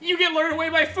scent? You get lured away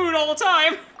by food all the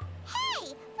time!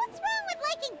 Hey! What's wrong with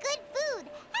liking good food?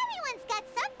 Everyone's got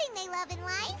something they love in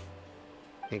life.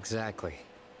 Exactly.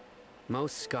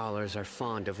 Most scholars are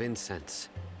fond of incense,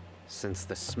 since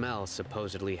the smell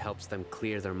supposedly helps them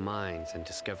clear their minds and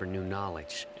discover new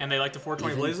knowledge. And they like to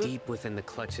 420 Even blaze it? deep within the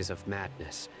clutches of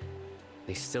madness,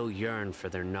 they still yearn for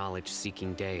their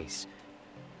knowledge-seeking days,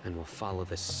 and will follow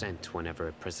the scent whenever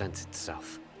it presents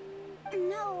itself.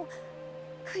 No,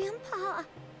 Grandpa.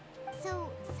 So,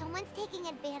 someone's taking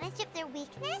advantage of their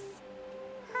weakness?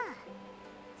 Huh.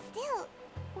 Still,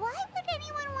 why would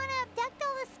anyone want to abduct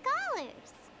all the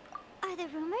scholars? Are the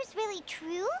rumors really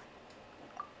true?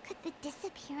 Could the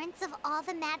disappearance of all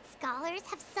the mad scholars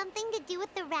have something to do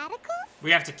with the radicals?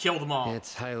 We have to kill them all.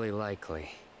 It's highly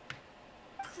likely.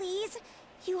 Please,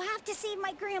 you have to save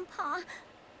my Grandpa.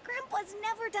 Grandpa's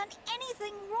never done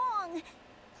anything wrong.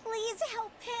 Please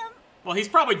help him. Well, he's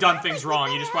probably done things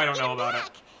wrong. You just probably don't know about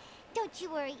it. Don't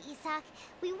you worry, Isak.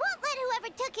 We won't let whoever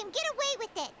took him get away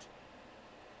with it.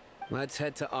 Let's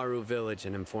head to Aru Village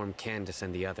and inform Candace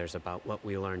and the others about what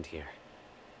we learned here.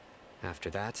 After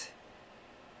that,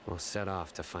 we'll set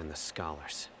off to find the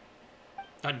scholars.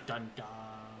 Dun dun dun.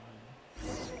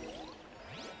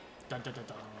 Dun dun dun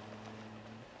dun.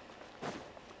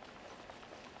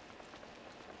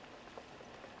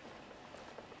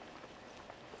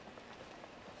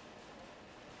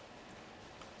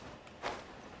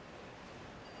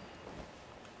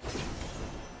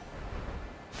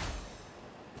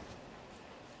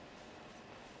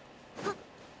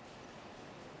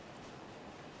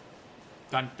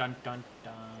 Dun dun dun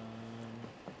dun.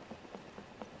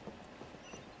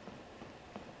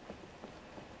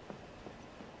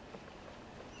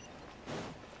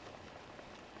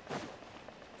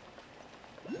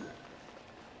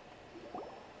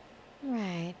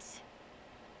 Right.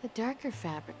 The darker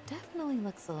fabric definitely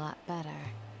looks a lot better.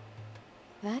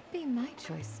 That'd be my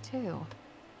choice, too.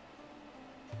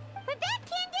 We're back,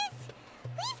 Candace!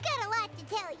 We've got a lot to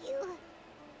tell you.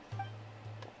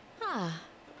 Ah,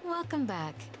 welcome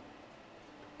back.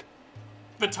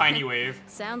 The tiny wave.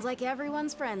 Sounds like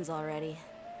everyone's friends already.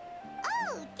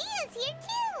 Oh, Dia's here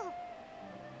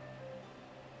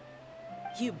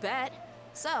too! You bet.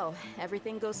 So,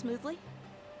 everything goes smoothly?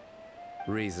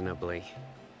 Reasonably.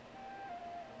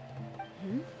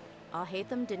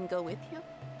 Alhaitham didn't go with you?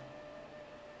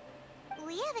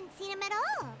 We haven't seen him at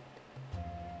all.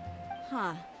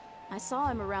 Huh. I saw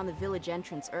him around the village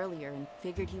entrance earlier and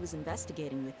figured he was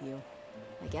investigating with you.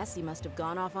 I guess he must have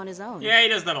gone off on his own. Yeah, he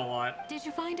does that a lot. Did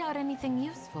you find out anything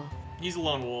useful? He's a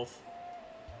lone wolf.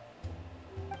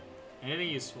 Anything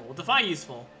useful? Well, define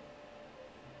useful.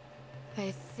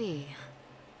 I see.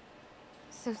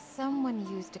 So someone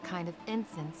used a kind of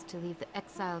incense to lead the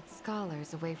exiled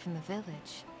scholars away from the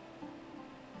village.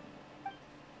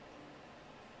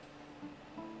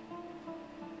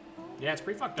 Yeah, it's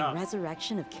pretty fucked The up.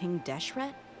 resurrection of King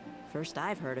Deshret? First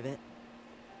I've heard of it.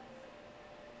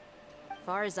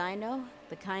 Far as I know,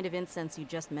 the kind of incense you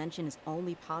just mentioned is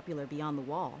only popular beyond the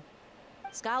wall.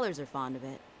 Scholars are fond of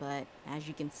it, but as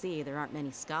you can see, there aren't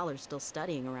many scholars still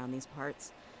studying around these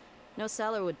parts. No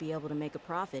seller would be able to make a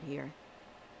profit here.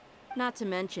 Not to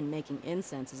mention making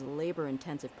incense is a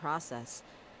labor-intensive process.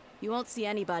 You won't see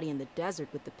anybody in the desert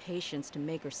with the patience to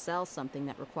make or sell something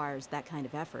that requires that kind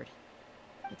of effort.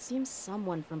 It seems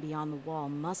someone from beyond the wall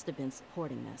must have been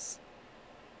supporting this.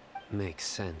 Makes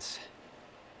sense.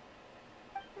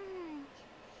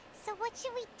 So what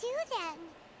should we do then?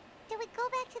 Do we go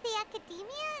back to the academia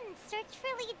and search for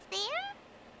leads there?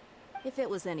 If it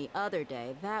was any other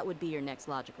day, that would be your next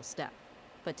logical step.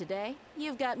 But today,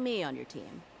 you've got me on your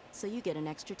team, so you get an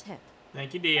extra tip.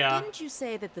 Thank you, Dia. Didn't you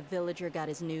say that the villager got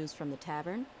his news from the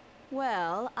tavern?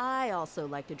 Well, I also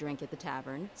like to drink at the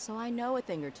tavern, so I know a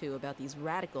thing or two about these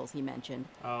radicals he mentioned.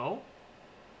 Oh?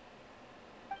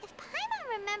 If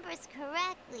Paimon remembers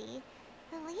correctly,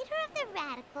 the leader of the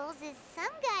radicals is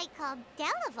some guy called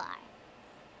Delavar.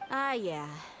 Ah, yeah.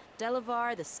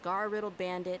 Delavar, the scar-riddled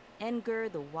bandit,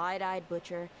 Engur, the wide-eyed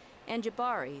butcher, and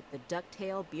Jabari, the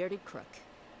duck-tailed bearded crook.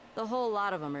 The whole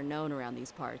lot of them are known around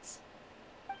these parts.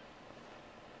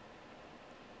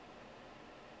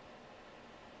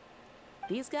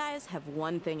 These guys have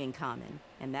one thing in common,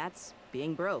 and that's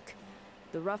being broke.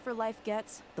 The rougher life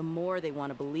gets, the more they want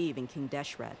to believe in King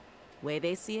Deshret. Way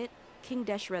they see it, King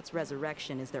Deshret's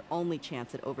resurrection is their only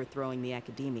chance at overthrowing the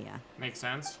academia. Makes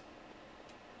sense.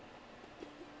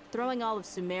 Throwing all of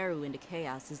Sumeru into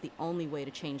chaos is the only way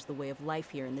to change the way of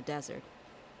life here in the desert.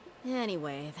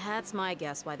 Anyway, that's my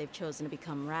guess why they've chosen to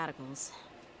become radicals.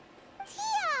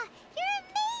 Tia! You're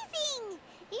amazing!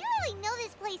 You really know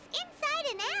this place inside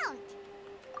and out!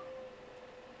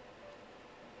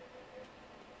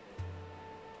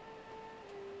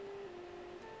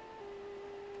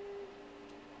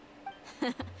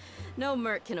 No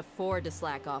merc can afford to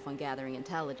slack off on gathering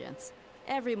intelligence.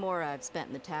 Every more I've spent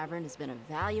in the tavern has been a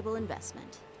valuable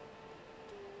investment.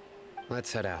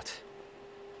 Let's head out.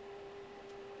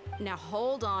 Now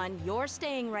hold on, you're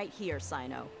staying right here,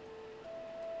 Sino.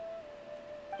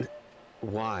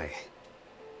 Why?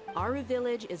 Aru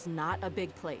Village is not a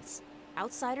big place.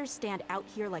 Outsiders stand out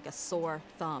here like a sore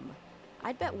thumb.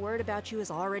 I'd bet word about you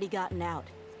has already gotten out.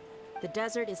 The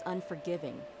desert is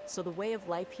unforgiving, so the way of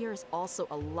life here is also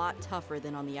a lot tougher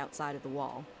than on the outside of the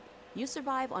wall. You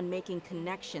survive on making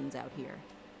connections out here.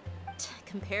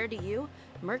 Compared to you,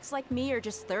 mercs like me are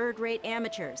just third-rate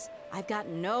amateurs. I've got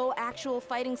no actual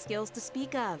fighting skills to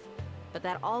speak of. But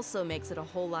that also makes it a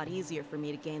whole lot easier for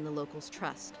me to gain the locals'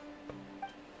 trust.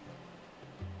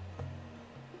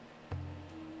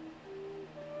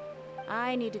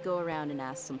 I need to go around and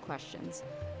ask some questions,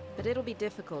 but it'll be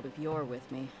difficult if you're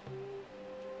with me.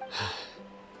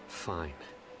 Fine.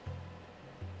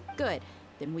 Good.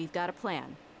 Then we've got a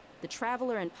plan. The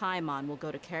Traveler and Paimon will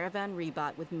go to Caravan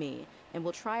Rebot with me, and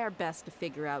we'll try our best to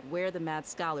figure out where the Mad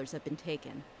Scholars have been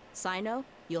taken. Sino,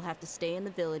 you'll have to stay in the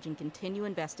village and continue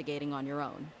investigating on your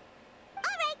own.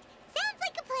 Alright, sounds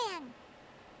like a plan!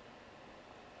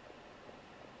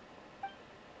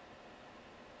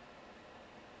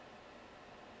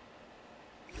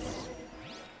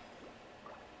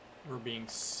 We're being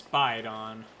spied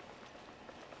on.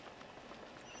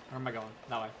 Where am I going?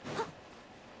 That way.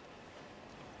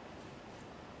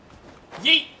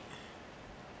 Yeet!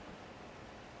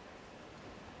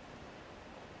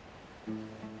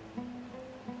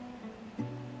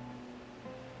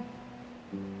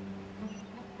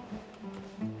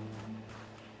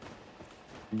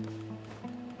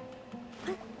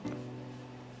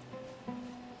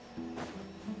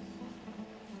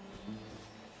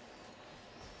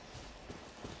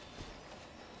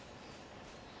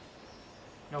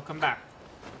 No, come back.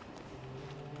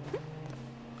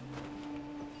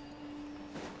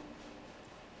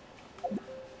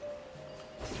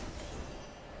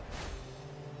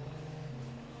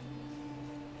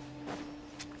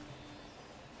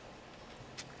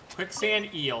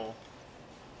 Quicksand eel.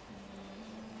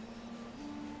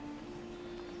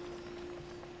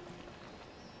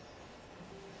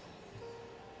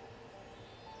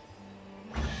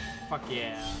 Fuck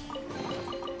yeah.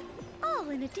 All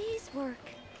in a day's work.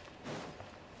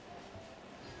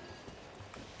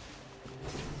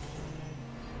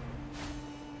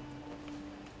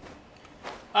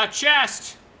 A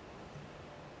chest!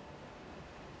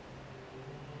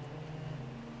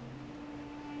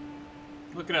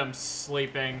 Look at him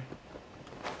sleeping.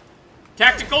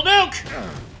 Tactical nuke!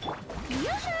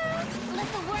 Yoo-hoo! Let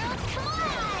the world come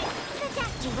alive! The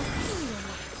doctor will see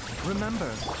you.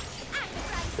 Remember,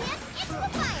 Into the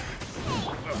fire!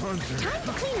 The hunter Time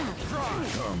to clean up.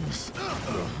 comes the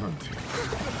hunting.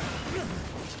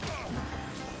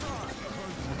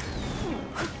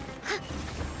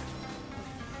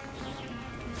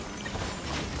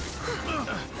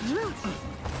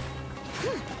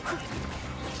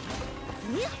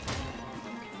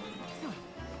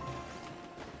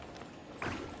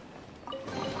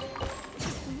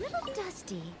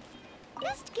 dirty.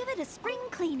 Best give it a spring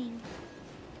cleaning.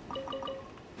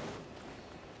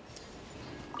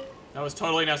 That was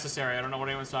totally necessary. I don't know what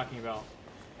anyone's talking about.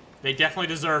 They definitely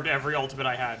deserved every ultimate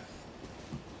I had.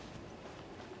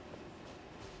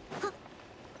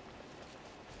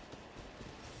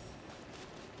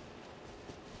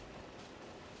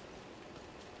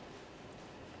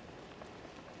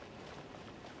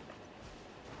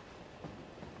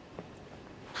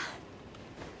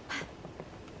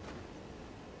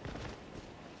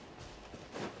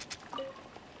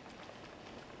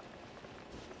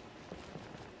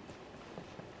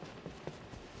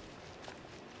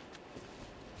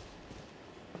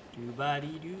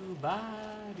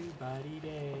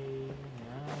 Do-ba-dee-do-ba-do-ba-dee-day.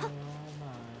 My, oh my,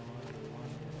 what a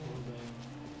wonderful day.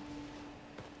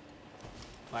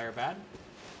 Fire bad?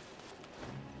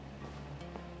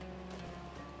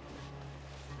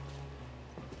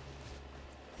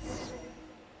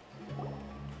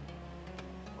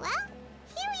 Well,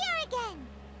 here we are again.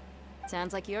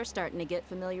 Sounds like you're starting to get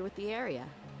familiar with the area.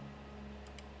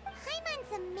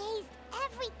 Paimon's amazed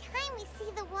every time we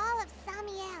see the wall of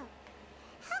Samiel.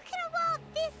 How can a wall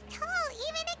this tall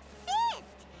even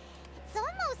exist? It's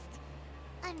almost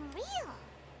unreal.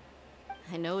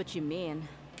 I know what you mean.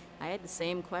 I had the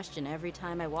same question every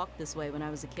time I walked this way when I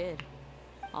was a kid.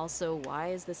 Also, why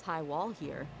is this high wall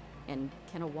here? And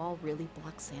can a wall really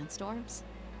block sandstorms?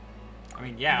 I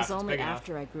mean, yeah, It was it's only big enough.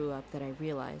 after I grew up that I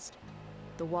realized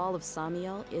the wall of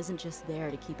Samiel isn't just there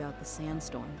to keep out the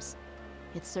sandstorms.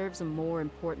 It serves a more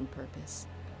important purpose,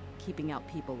 keeping out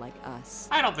people like us.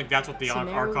 I don't think that's what the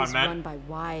Sumeru Archon is meant. run by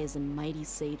wise and mighty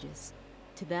sages.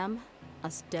 To them,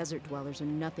 us desert dwellers are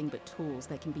nothing but tools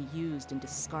that can be used and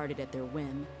discarded at their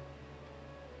whim.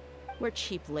 We're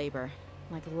cheap labor,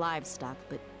 like livestock,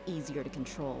 but easier to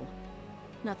control.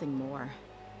 Nothing more.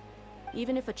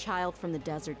 Even if a child from the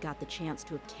desert got the chance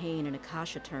to obtain an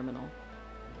Akasha terminal,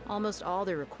 almost all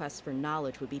their requests for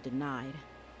knowledge would be denied.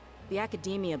 The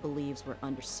academia believes we're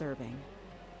underserving.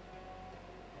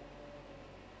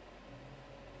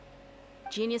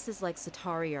 Geniuses like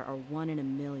Sataria are 1 in a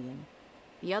million.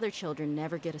 The other children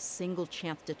never get a single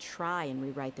chance to try and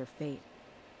rewrite their fate,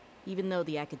 even though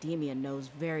the academia knows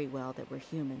very well that we're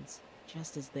humans,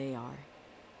 just as they are.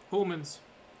 Humans.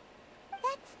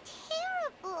 That's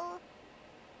terrible.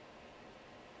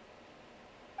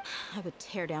 I would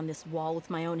tear down this wall with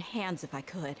my own hands if I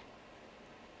could.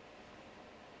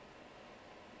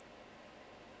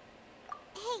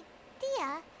 Hey,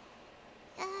 Dia.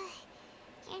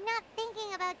 You're not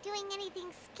thinking about doing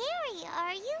anything scary,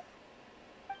 are you?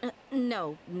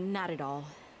 No, not at all.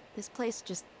 This place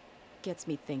just gets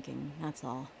me thinking, that's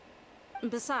all.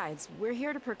 Besides, we're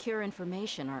here to procure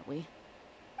information, aren't we?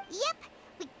 Yep,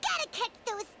 we gotta catch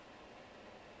those.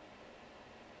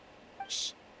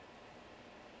 Shh.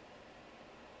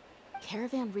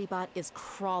 Caravan Rebot is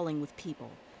crawling with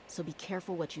people, so be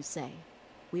careful what you say.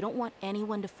 We don't want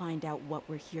anyone to find out what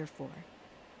we're here for.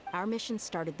 Our mission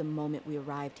started the moment we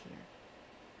arrived here.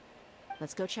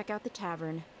 Let's go check out the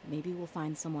tavern. Maybe we'll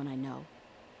find someone I know.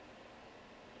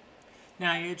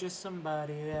 Now you're just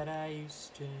somebody that I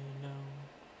used to know.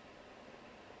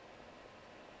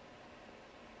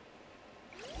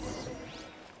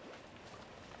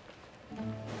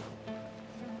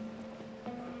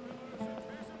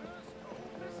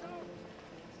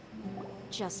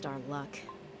 Just our luck.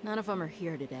 None of them are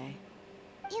here today.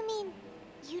 You mean,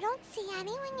 you don't see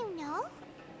anyone you know?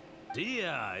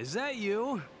 Dia, is that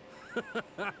you?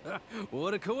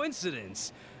 What a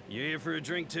coincidence. You here for a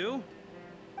drink too?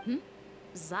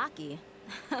 Zaki.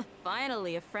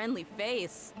 Finally, a friendly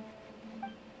face.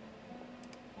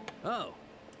 Oh,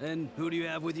 and who do you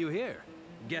have with you here?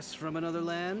 Guests from another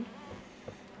land?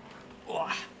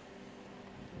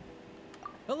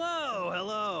 Hello,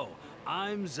 hello.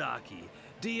 I'm Zaki.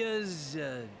 Dia's,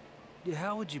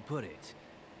 how would you put it?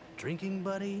 Drinking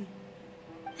buddy?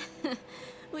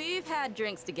 We've had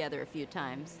drinks together a few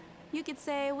times. You could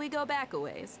say we go back a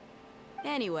ways.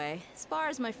 Anyway, as far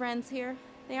as my friends here,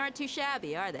 they aren't too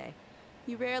shabby, are they?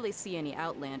 You rarely see any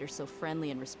Outlanders so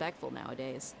friendly and respectful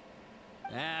nowadays.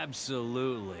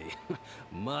 Absolutely.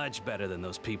 Much better than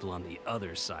those people on the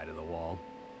other side of the wall.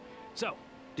 So,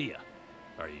 Dia,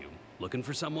 are you looking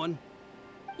for someone?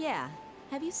 Yeah.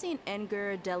 Have you seen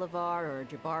Engur, Delavar, or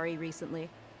Jabari recently?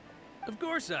 Of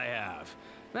course I have.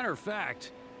 Matter of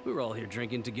fact, we were all here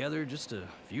drinking together just a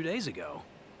few days ago.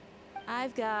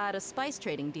 I've got a spice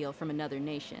trading deal from another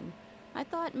nation. I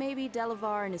thought maybe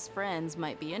Delavar and his friends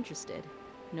might be interested.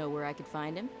 Know where I could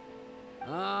find him?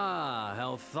 Ah,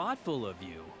 how thoughtful of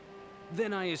you.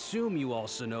 Then I assume you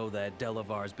also know that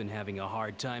Delavar's been having a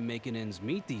hard time making ends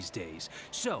meet these days.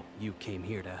 So, you came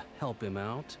here to help him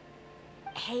out?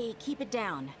 Hey, keep it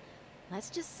down. Let's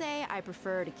just say I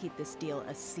prefer to keep this deal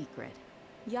a secret.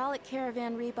 Y'all at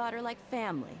Caravan Rebot are like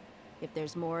family. If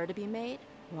there's more to be made,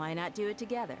 why not do it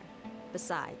together?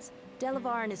 Besides,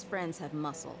 Delavar and his friends have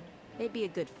muscle. They'd be a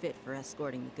good fit for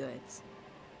escorting the goods.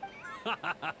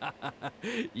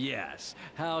 Yes,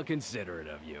 how considerate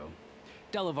of you.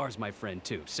 Delavar's my friend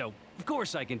too, so of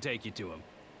course I can take you to him.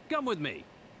 Come with me.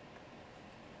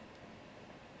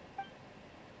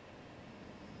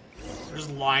 They're just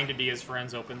lying to Dia's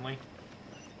friends openly.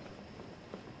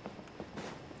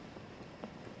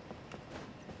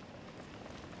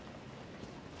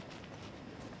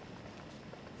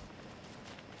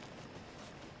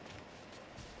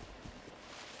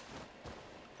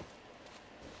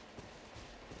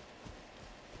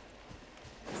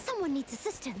 Someone needs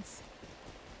assistance.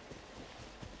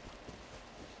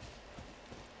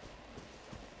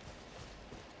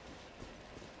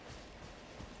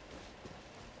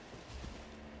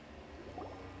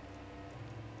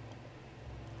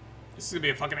 This is gonna be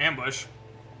a fucking ambush.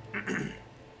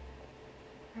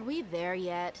 Are we there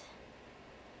yet?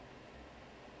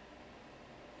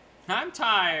 I'm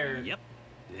tired. Yep,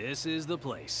 this is the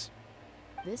place.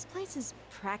 This place is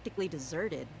practically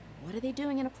deserted. What are they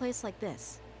doing in a place like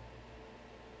this?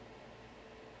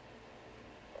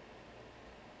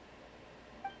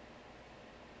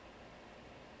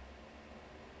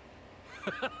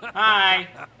 Hi.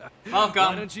 Welcome.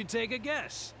 Why don't you take a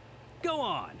guess? Go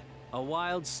on. A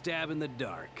wild stab in the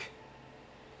dark.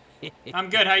 I'm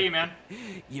good. How are you, man?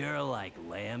 You're like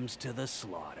lambs to the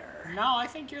slaughter. No, I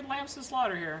think you're lambs to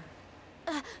slaughter here.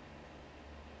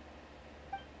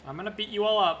 I'm gonna beat you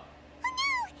all up. Oh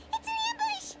no! It's an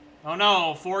ambush! Oh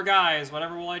no, 4 guys.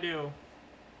 Whatever will I do?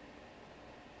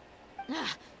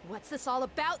 What's this all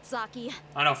about, Zaki?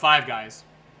 Oh no, 5 guys.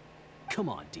 Come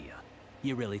on, Dia.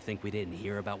 You really think we didn't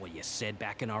hear about what you said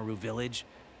back in Aru village?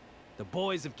 The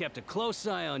boys have kept a close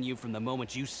eye on you from the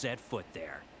moment you set foot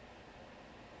there.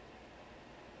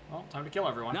 Well, time to kill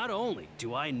everyone. Not only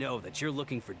do I know that you're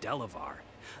looking for Delavar,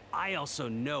 I also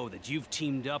know that you've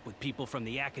teamed up with people from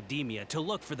the Academia to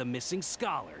look for the missing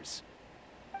scholars.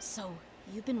 So,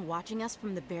 you've been watching us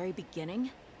from the very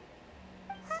beginning?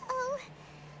 Uh-oh.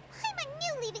 I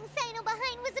knew leaving Sino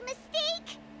behind was a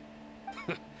mistake!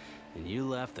 And you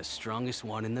left the strongest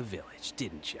one in the village,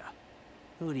 didn't ya?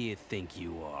 Who do you think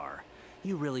you are?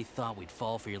 You really thought we'd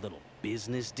fall for your little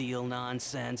business deal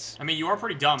nonsense? I mean, you are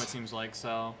pretty dumb, it seems like,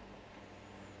 so...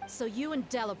 So you and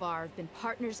Delavar have been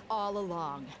partners all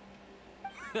along.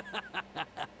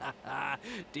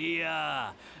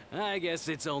 Dia, I guess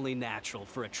it's only natural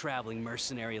for a traveling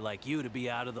mercenary like you to be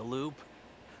out of the loop.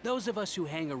 Those of us who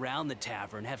hang around the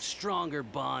tavern have stronger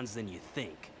bonds than you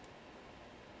think.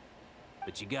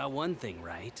 But you got one thing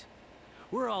right.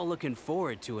 We're all looking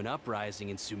forward to an uprising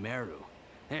in Sumeru.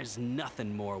 There's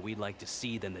nothing more we'd like to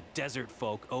see than the desert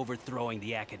folk overthrowing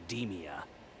the Academia.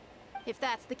 If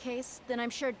that's the case, then I'm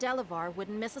sure Delavar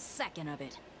wouldn't miss a second of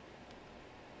it.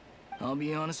 I'll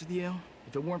be honest with you.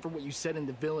 If it weren't for what you said in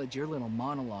the village, your little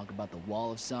monologue about the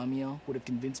Wall of Samio would have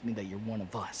convinced me that you're one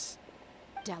of us.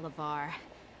 Delavar.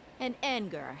 And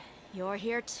Engar. You're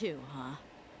here too, huh?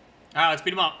 Alright, let's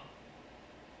beat him up.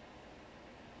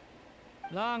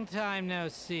 Long time no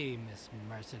see, Miss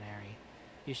Mercenary.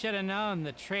 You should have known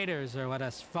the traitors are what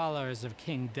us followers of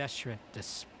King Deshret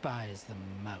despise the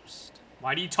most.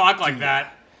 Why do you talk like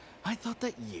that? I thought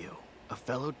that you, a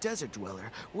fellow desert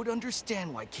dweller, would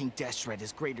understand why King Deshret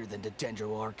is greater than the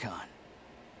Dendro Archon.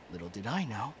 Little did I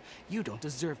know, you don't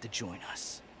deserve to join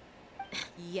us.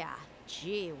 Yeah,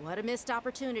 gee, what a missed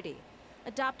opportunity.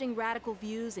 Adopting radical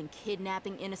views and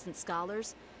kidnapping innocent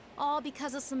scholars, all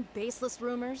because of some baseless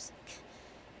rumors.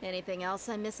 Anything else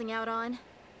I'm missing out on?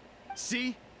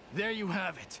 See? There you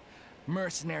have it.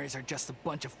 Mercenaries are just a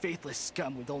bunch of faithless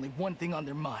scum with only one thing on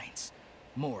their minds.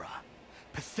 Mora.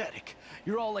 Pathetic.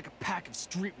 You're all like a pack of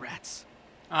street rats.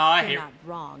 Oh, I hate... You're not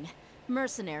wrong.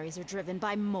 Mercenaries are driven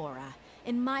by Mora,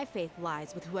 and my faith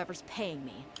lies with whoever's paying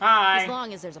me. Hi. As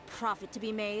long as there's a profit to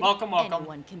be made, welcome.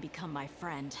 Anyone can become my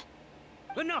friend.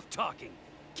 Enough talking.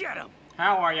 Get him.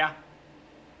 How are ya?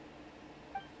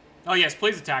 Oh yes,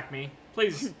 please attack me.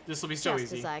 Please, this will be so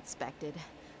Just easy. as I expected.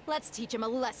 Let's teach him a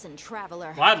lesson,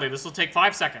 traveler. Gladly, this will take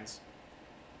 5 seconds.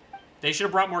 They should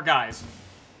have brought more guys.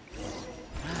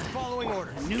 Following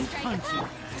order. New punching.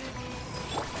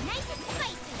 Nice and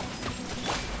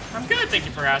spicy. I'm good, thank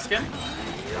you for asking.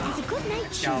 It's a good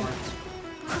night show.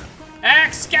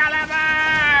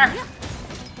 Excalibur!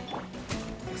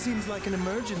 Seems like an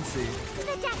emergency.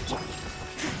 Adapt.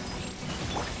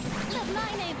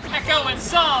 my name. Echo and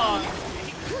song.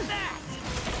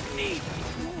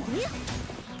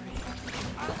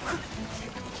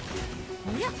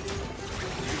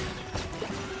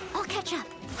 I'll catch up.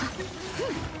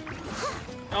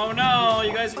 Oh no,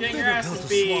 you guys are getting your asses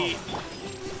beat.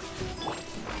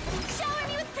 Shower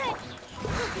me with grit.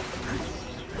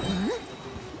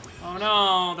 Oh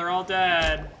no, they're all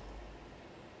dead.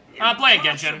 I'm playing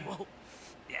Genshin.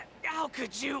 How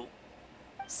could you?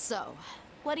 So,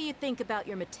 what do you think about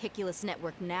your meticulous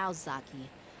network now, Zaki?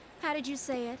 How did you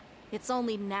say it? It's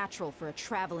only natural for a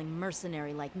traveling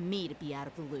mercenary like me to be out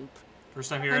of the loop. First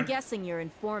time hearing. I'm guessing your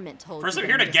informant told First you time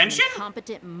that hearing I'm of just an Genshin?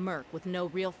 incompetent merc with no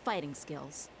real fighting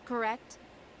skills, correct?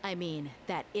 I mean,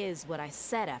 that is what I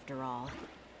said after all.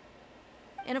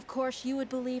 And of course, you would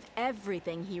believe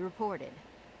everything he reported.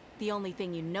 The only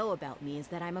thing you know about me is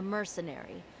that I'm a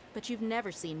mercenary, but you've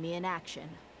never seen me in action.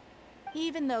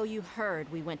 Even though you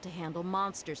heard we went to handle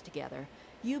monsters together,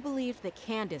 you believed that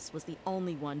Candace was the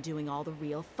only one doing all the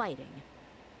real fighting.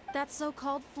 That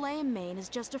so-called Flame Mane is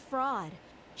just a fraud.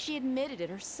 She admitted it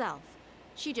herself.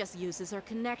 She just uses her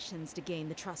connections to gain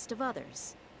the trust of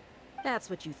others. That's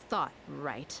what you thought,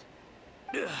 right?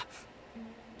 You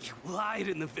lied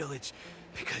in the village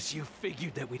because you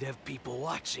figured that we'd have people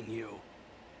watching you.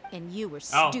 And you were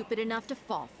Oh. stupid enough to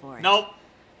fall for it. Nope.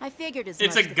 I figured as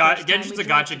It's much a the first time Genshin's we a drank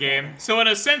gotcha together. game. So in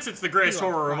a sense, it's the greatest You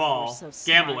all horror of thought you were all. so smart.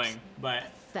 Gambling, but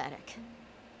Pathetic.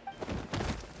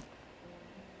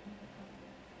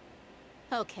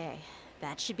 Okay,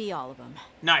 that should be all of them.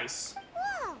 nice.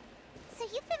 Whoa! So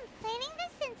you've been planning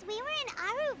this since we were in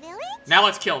Aru Village? Now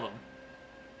let's kill them.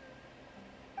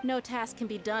 No task can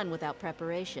be done without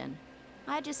preparation.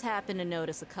 I just happened to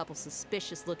notice a couple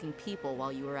suspicious-looking people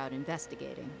while you were out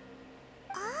investigating.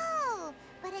 Oh,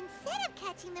 but instead of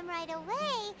catching them right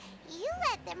away, you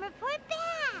let them report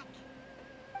back.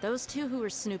 Those two who were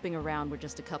snooping around were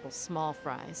just a couple small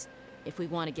fries. If we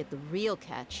want to get the real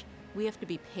catch, we have to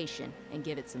be patient and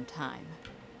give it some time.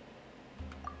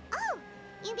 Oh,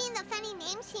 you mean the funny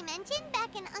name she mentioned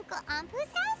back in Uncle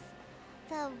Ampu's house?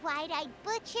 The wide-eyed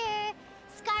butcher,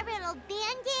 scar-riddled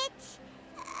bandit,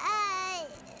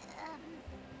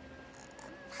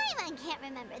 Paimon can't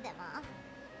remember them all.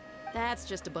 That's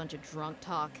just a bunch of drunk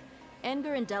talk.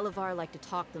 Edgar and Delavar like to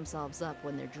talk themselves up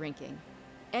when they're drinking.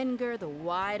 Edgar, the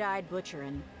wide-eyed butcher,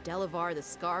 and Delavar, the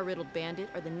scar-riddled bandit,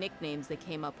 are the nicknames they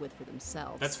came up with for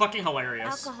themselves. That's fucking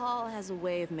hilarious. Alcohol has a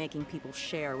way of making people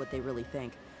share what they really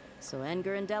think. So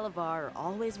Edgar and Delavar are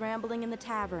always rambling in the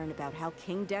tavern about how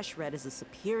King Deshret is a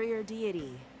superior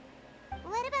deity.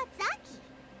 What about Zaki?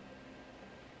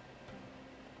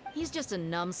 He's just a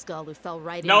numbskull who fell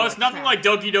right No, into it's our nothing trap. like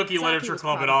Doki Doki Zaki Literature was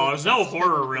Club at probably all. the There's no best horror,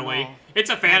 hidden of them really. all. It's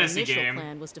a My fantasy initial game.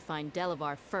 plan was to find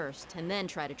Delavar first, and then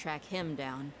try to track him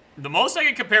down. The most I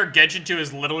can compare Genshin to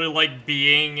is literally like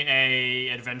being a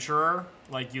adventurer.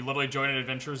 Like, you literally join an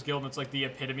adventurers guild, and it's like the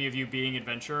epitome of you being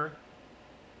adventurer.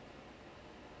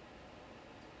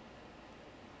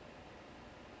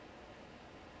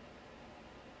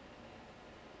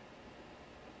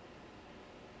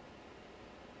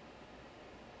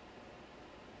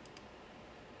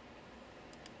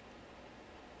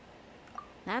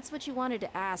 That's what you wanted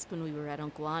to ask when we were at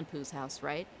Uncle Anpu's house,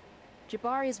 right?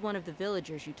 Jabari is one of the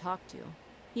villagers you talked to.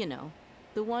 You know,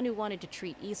 the one who wanted to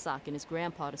treat Isak and his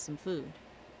grandpa to some food.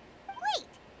 Wait,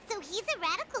 so he's a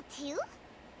radical too?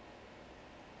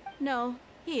 No,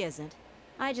 he isn't.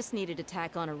 I just needed to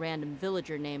tack on a random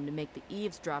villager name to make the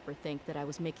eavesdropper think that I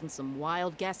was making some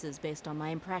wild guesses based on my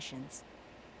impressions.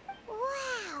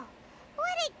 Wow,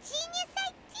 what a genius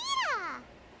idea!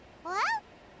 Well,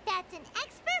 that's an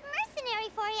expert mercenary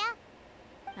for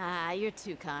ya. Ah, you're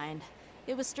too kind.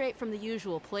 It was straight from the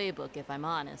usual playbook, if I'm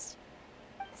honest.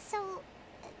 So,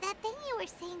 that thing you were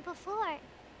saying before,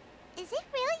 is it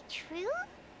really true?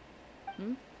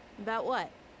 Hmm? About what?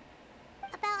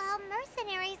 About how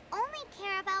mercenaries only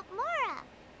care about Mora,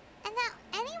 and that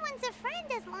anyone's a friend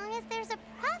as long as there's a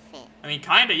profit. I mean,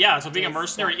 kinda, yeah. That's what being a Does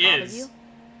mercenary that bother is. you?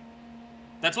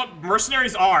 That's what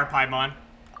mercenaries are, Paimon.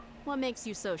 What makes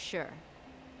you so sure?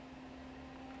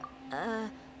 Dia,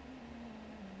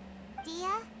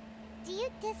 do you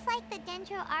dislike the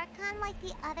Dendro Archon like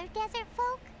the other desert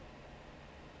folk?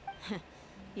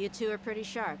 You two are pretty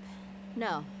sharp.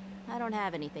 No, I don't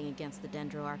have anything against the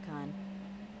Dendro Archon.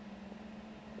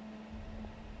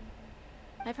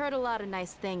 I've heard a lot of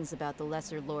nice things about the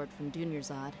Lesser Lord from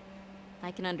Dunyarzad.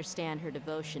 I can understand her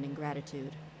devotion and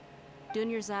gratitude.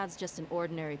 Dunyarzad's just an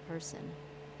ordinary person.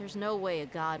 There's no way a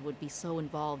god would be so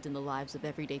involved in the lives of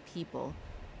everyday people,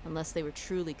 unless they were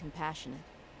truly compassionate.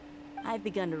 I've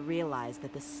begun to realize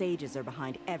that the sages are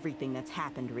behind everything that's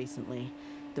happened recently,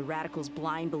 The Radicals'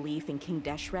 blind belief in King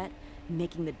Deshret,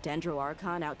 making the Dendro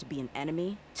Archon out to be an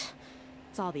enemy.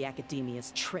 It's all the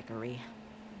Academia's trickery.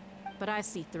 But I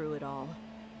see through it all.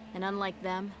 And unlike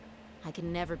them, I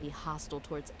can never be hostile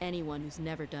towards anyone who's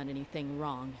never done anything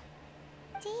wrong.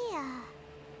 Dia.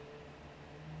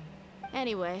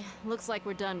 Anyway, looks like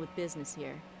we're done with business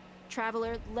here.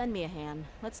 Traveler, lend me a hand.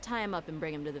 Let's tie him up and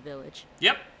bring him to the village.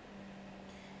 Yep.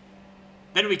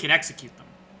 Then we can execute them.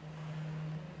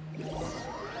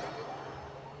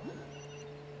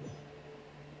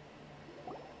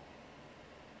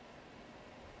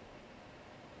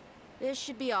 This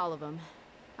should be all of them.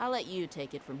 I'll let you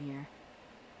take it from here.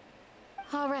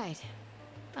 All right.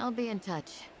 I'll be in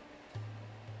touch.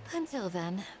 Until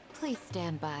then, please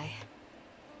stand by.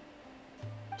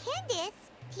 Candace,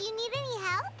 do you need any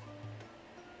help?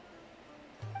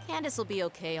 Candace will be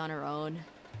okay on her own.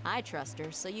 I trust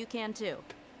her, so you can too.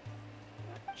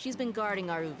 She's been guarding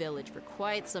Aru village for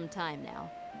quite some time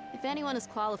now. If anyone is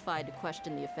qualified to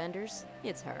question the offenders,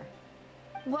 it's her.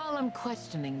 While I'm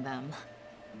questioning them,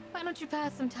 why don't you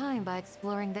pass some time by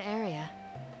exploring the area?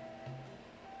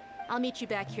 I'll meet you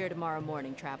back here tomorrow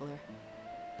morning, Traveler.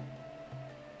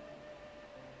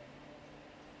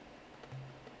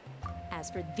 As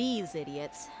for these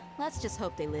idiots, let's just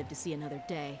hope they live to see another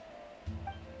day.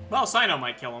 Well, Sino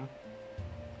might kill him.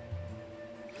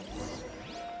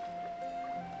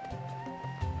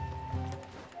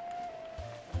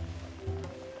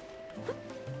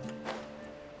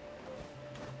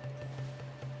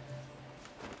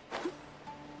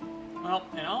 Well,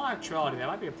 in all actuality, that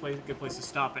might be a good place to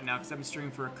stop it now, because I've been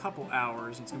streaming for a couple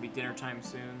hours, and it's going to be dinner time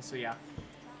soon, so yeah.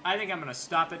 I think I'm going to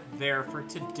stop it there for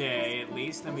today, at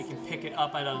least, then we can pick it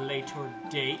up at a later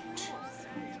date.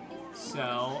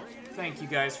 So, thank you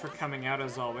guys for coming out,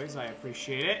 as always. I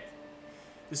appreciate it.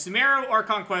 The Sumeru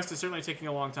Archon quest is certainly taking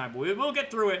a long time, but we will get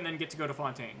through it and then get to go to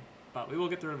Fontaine. But we will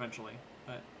get through it eventually.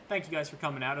 But thank you guys for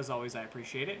coming out, as always. I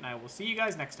appreciate it, and I will see you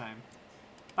guys next time.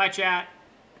 Bye, chat.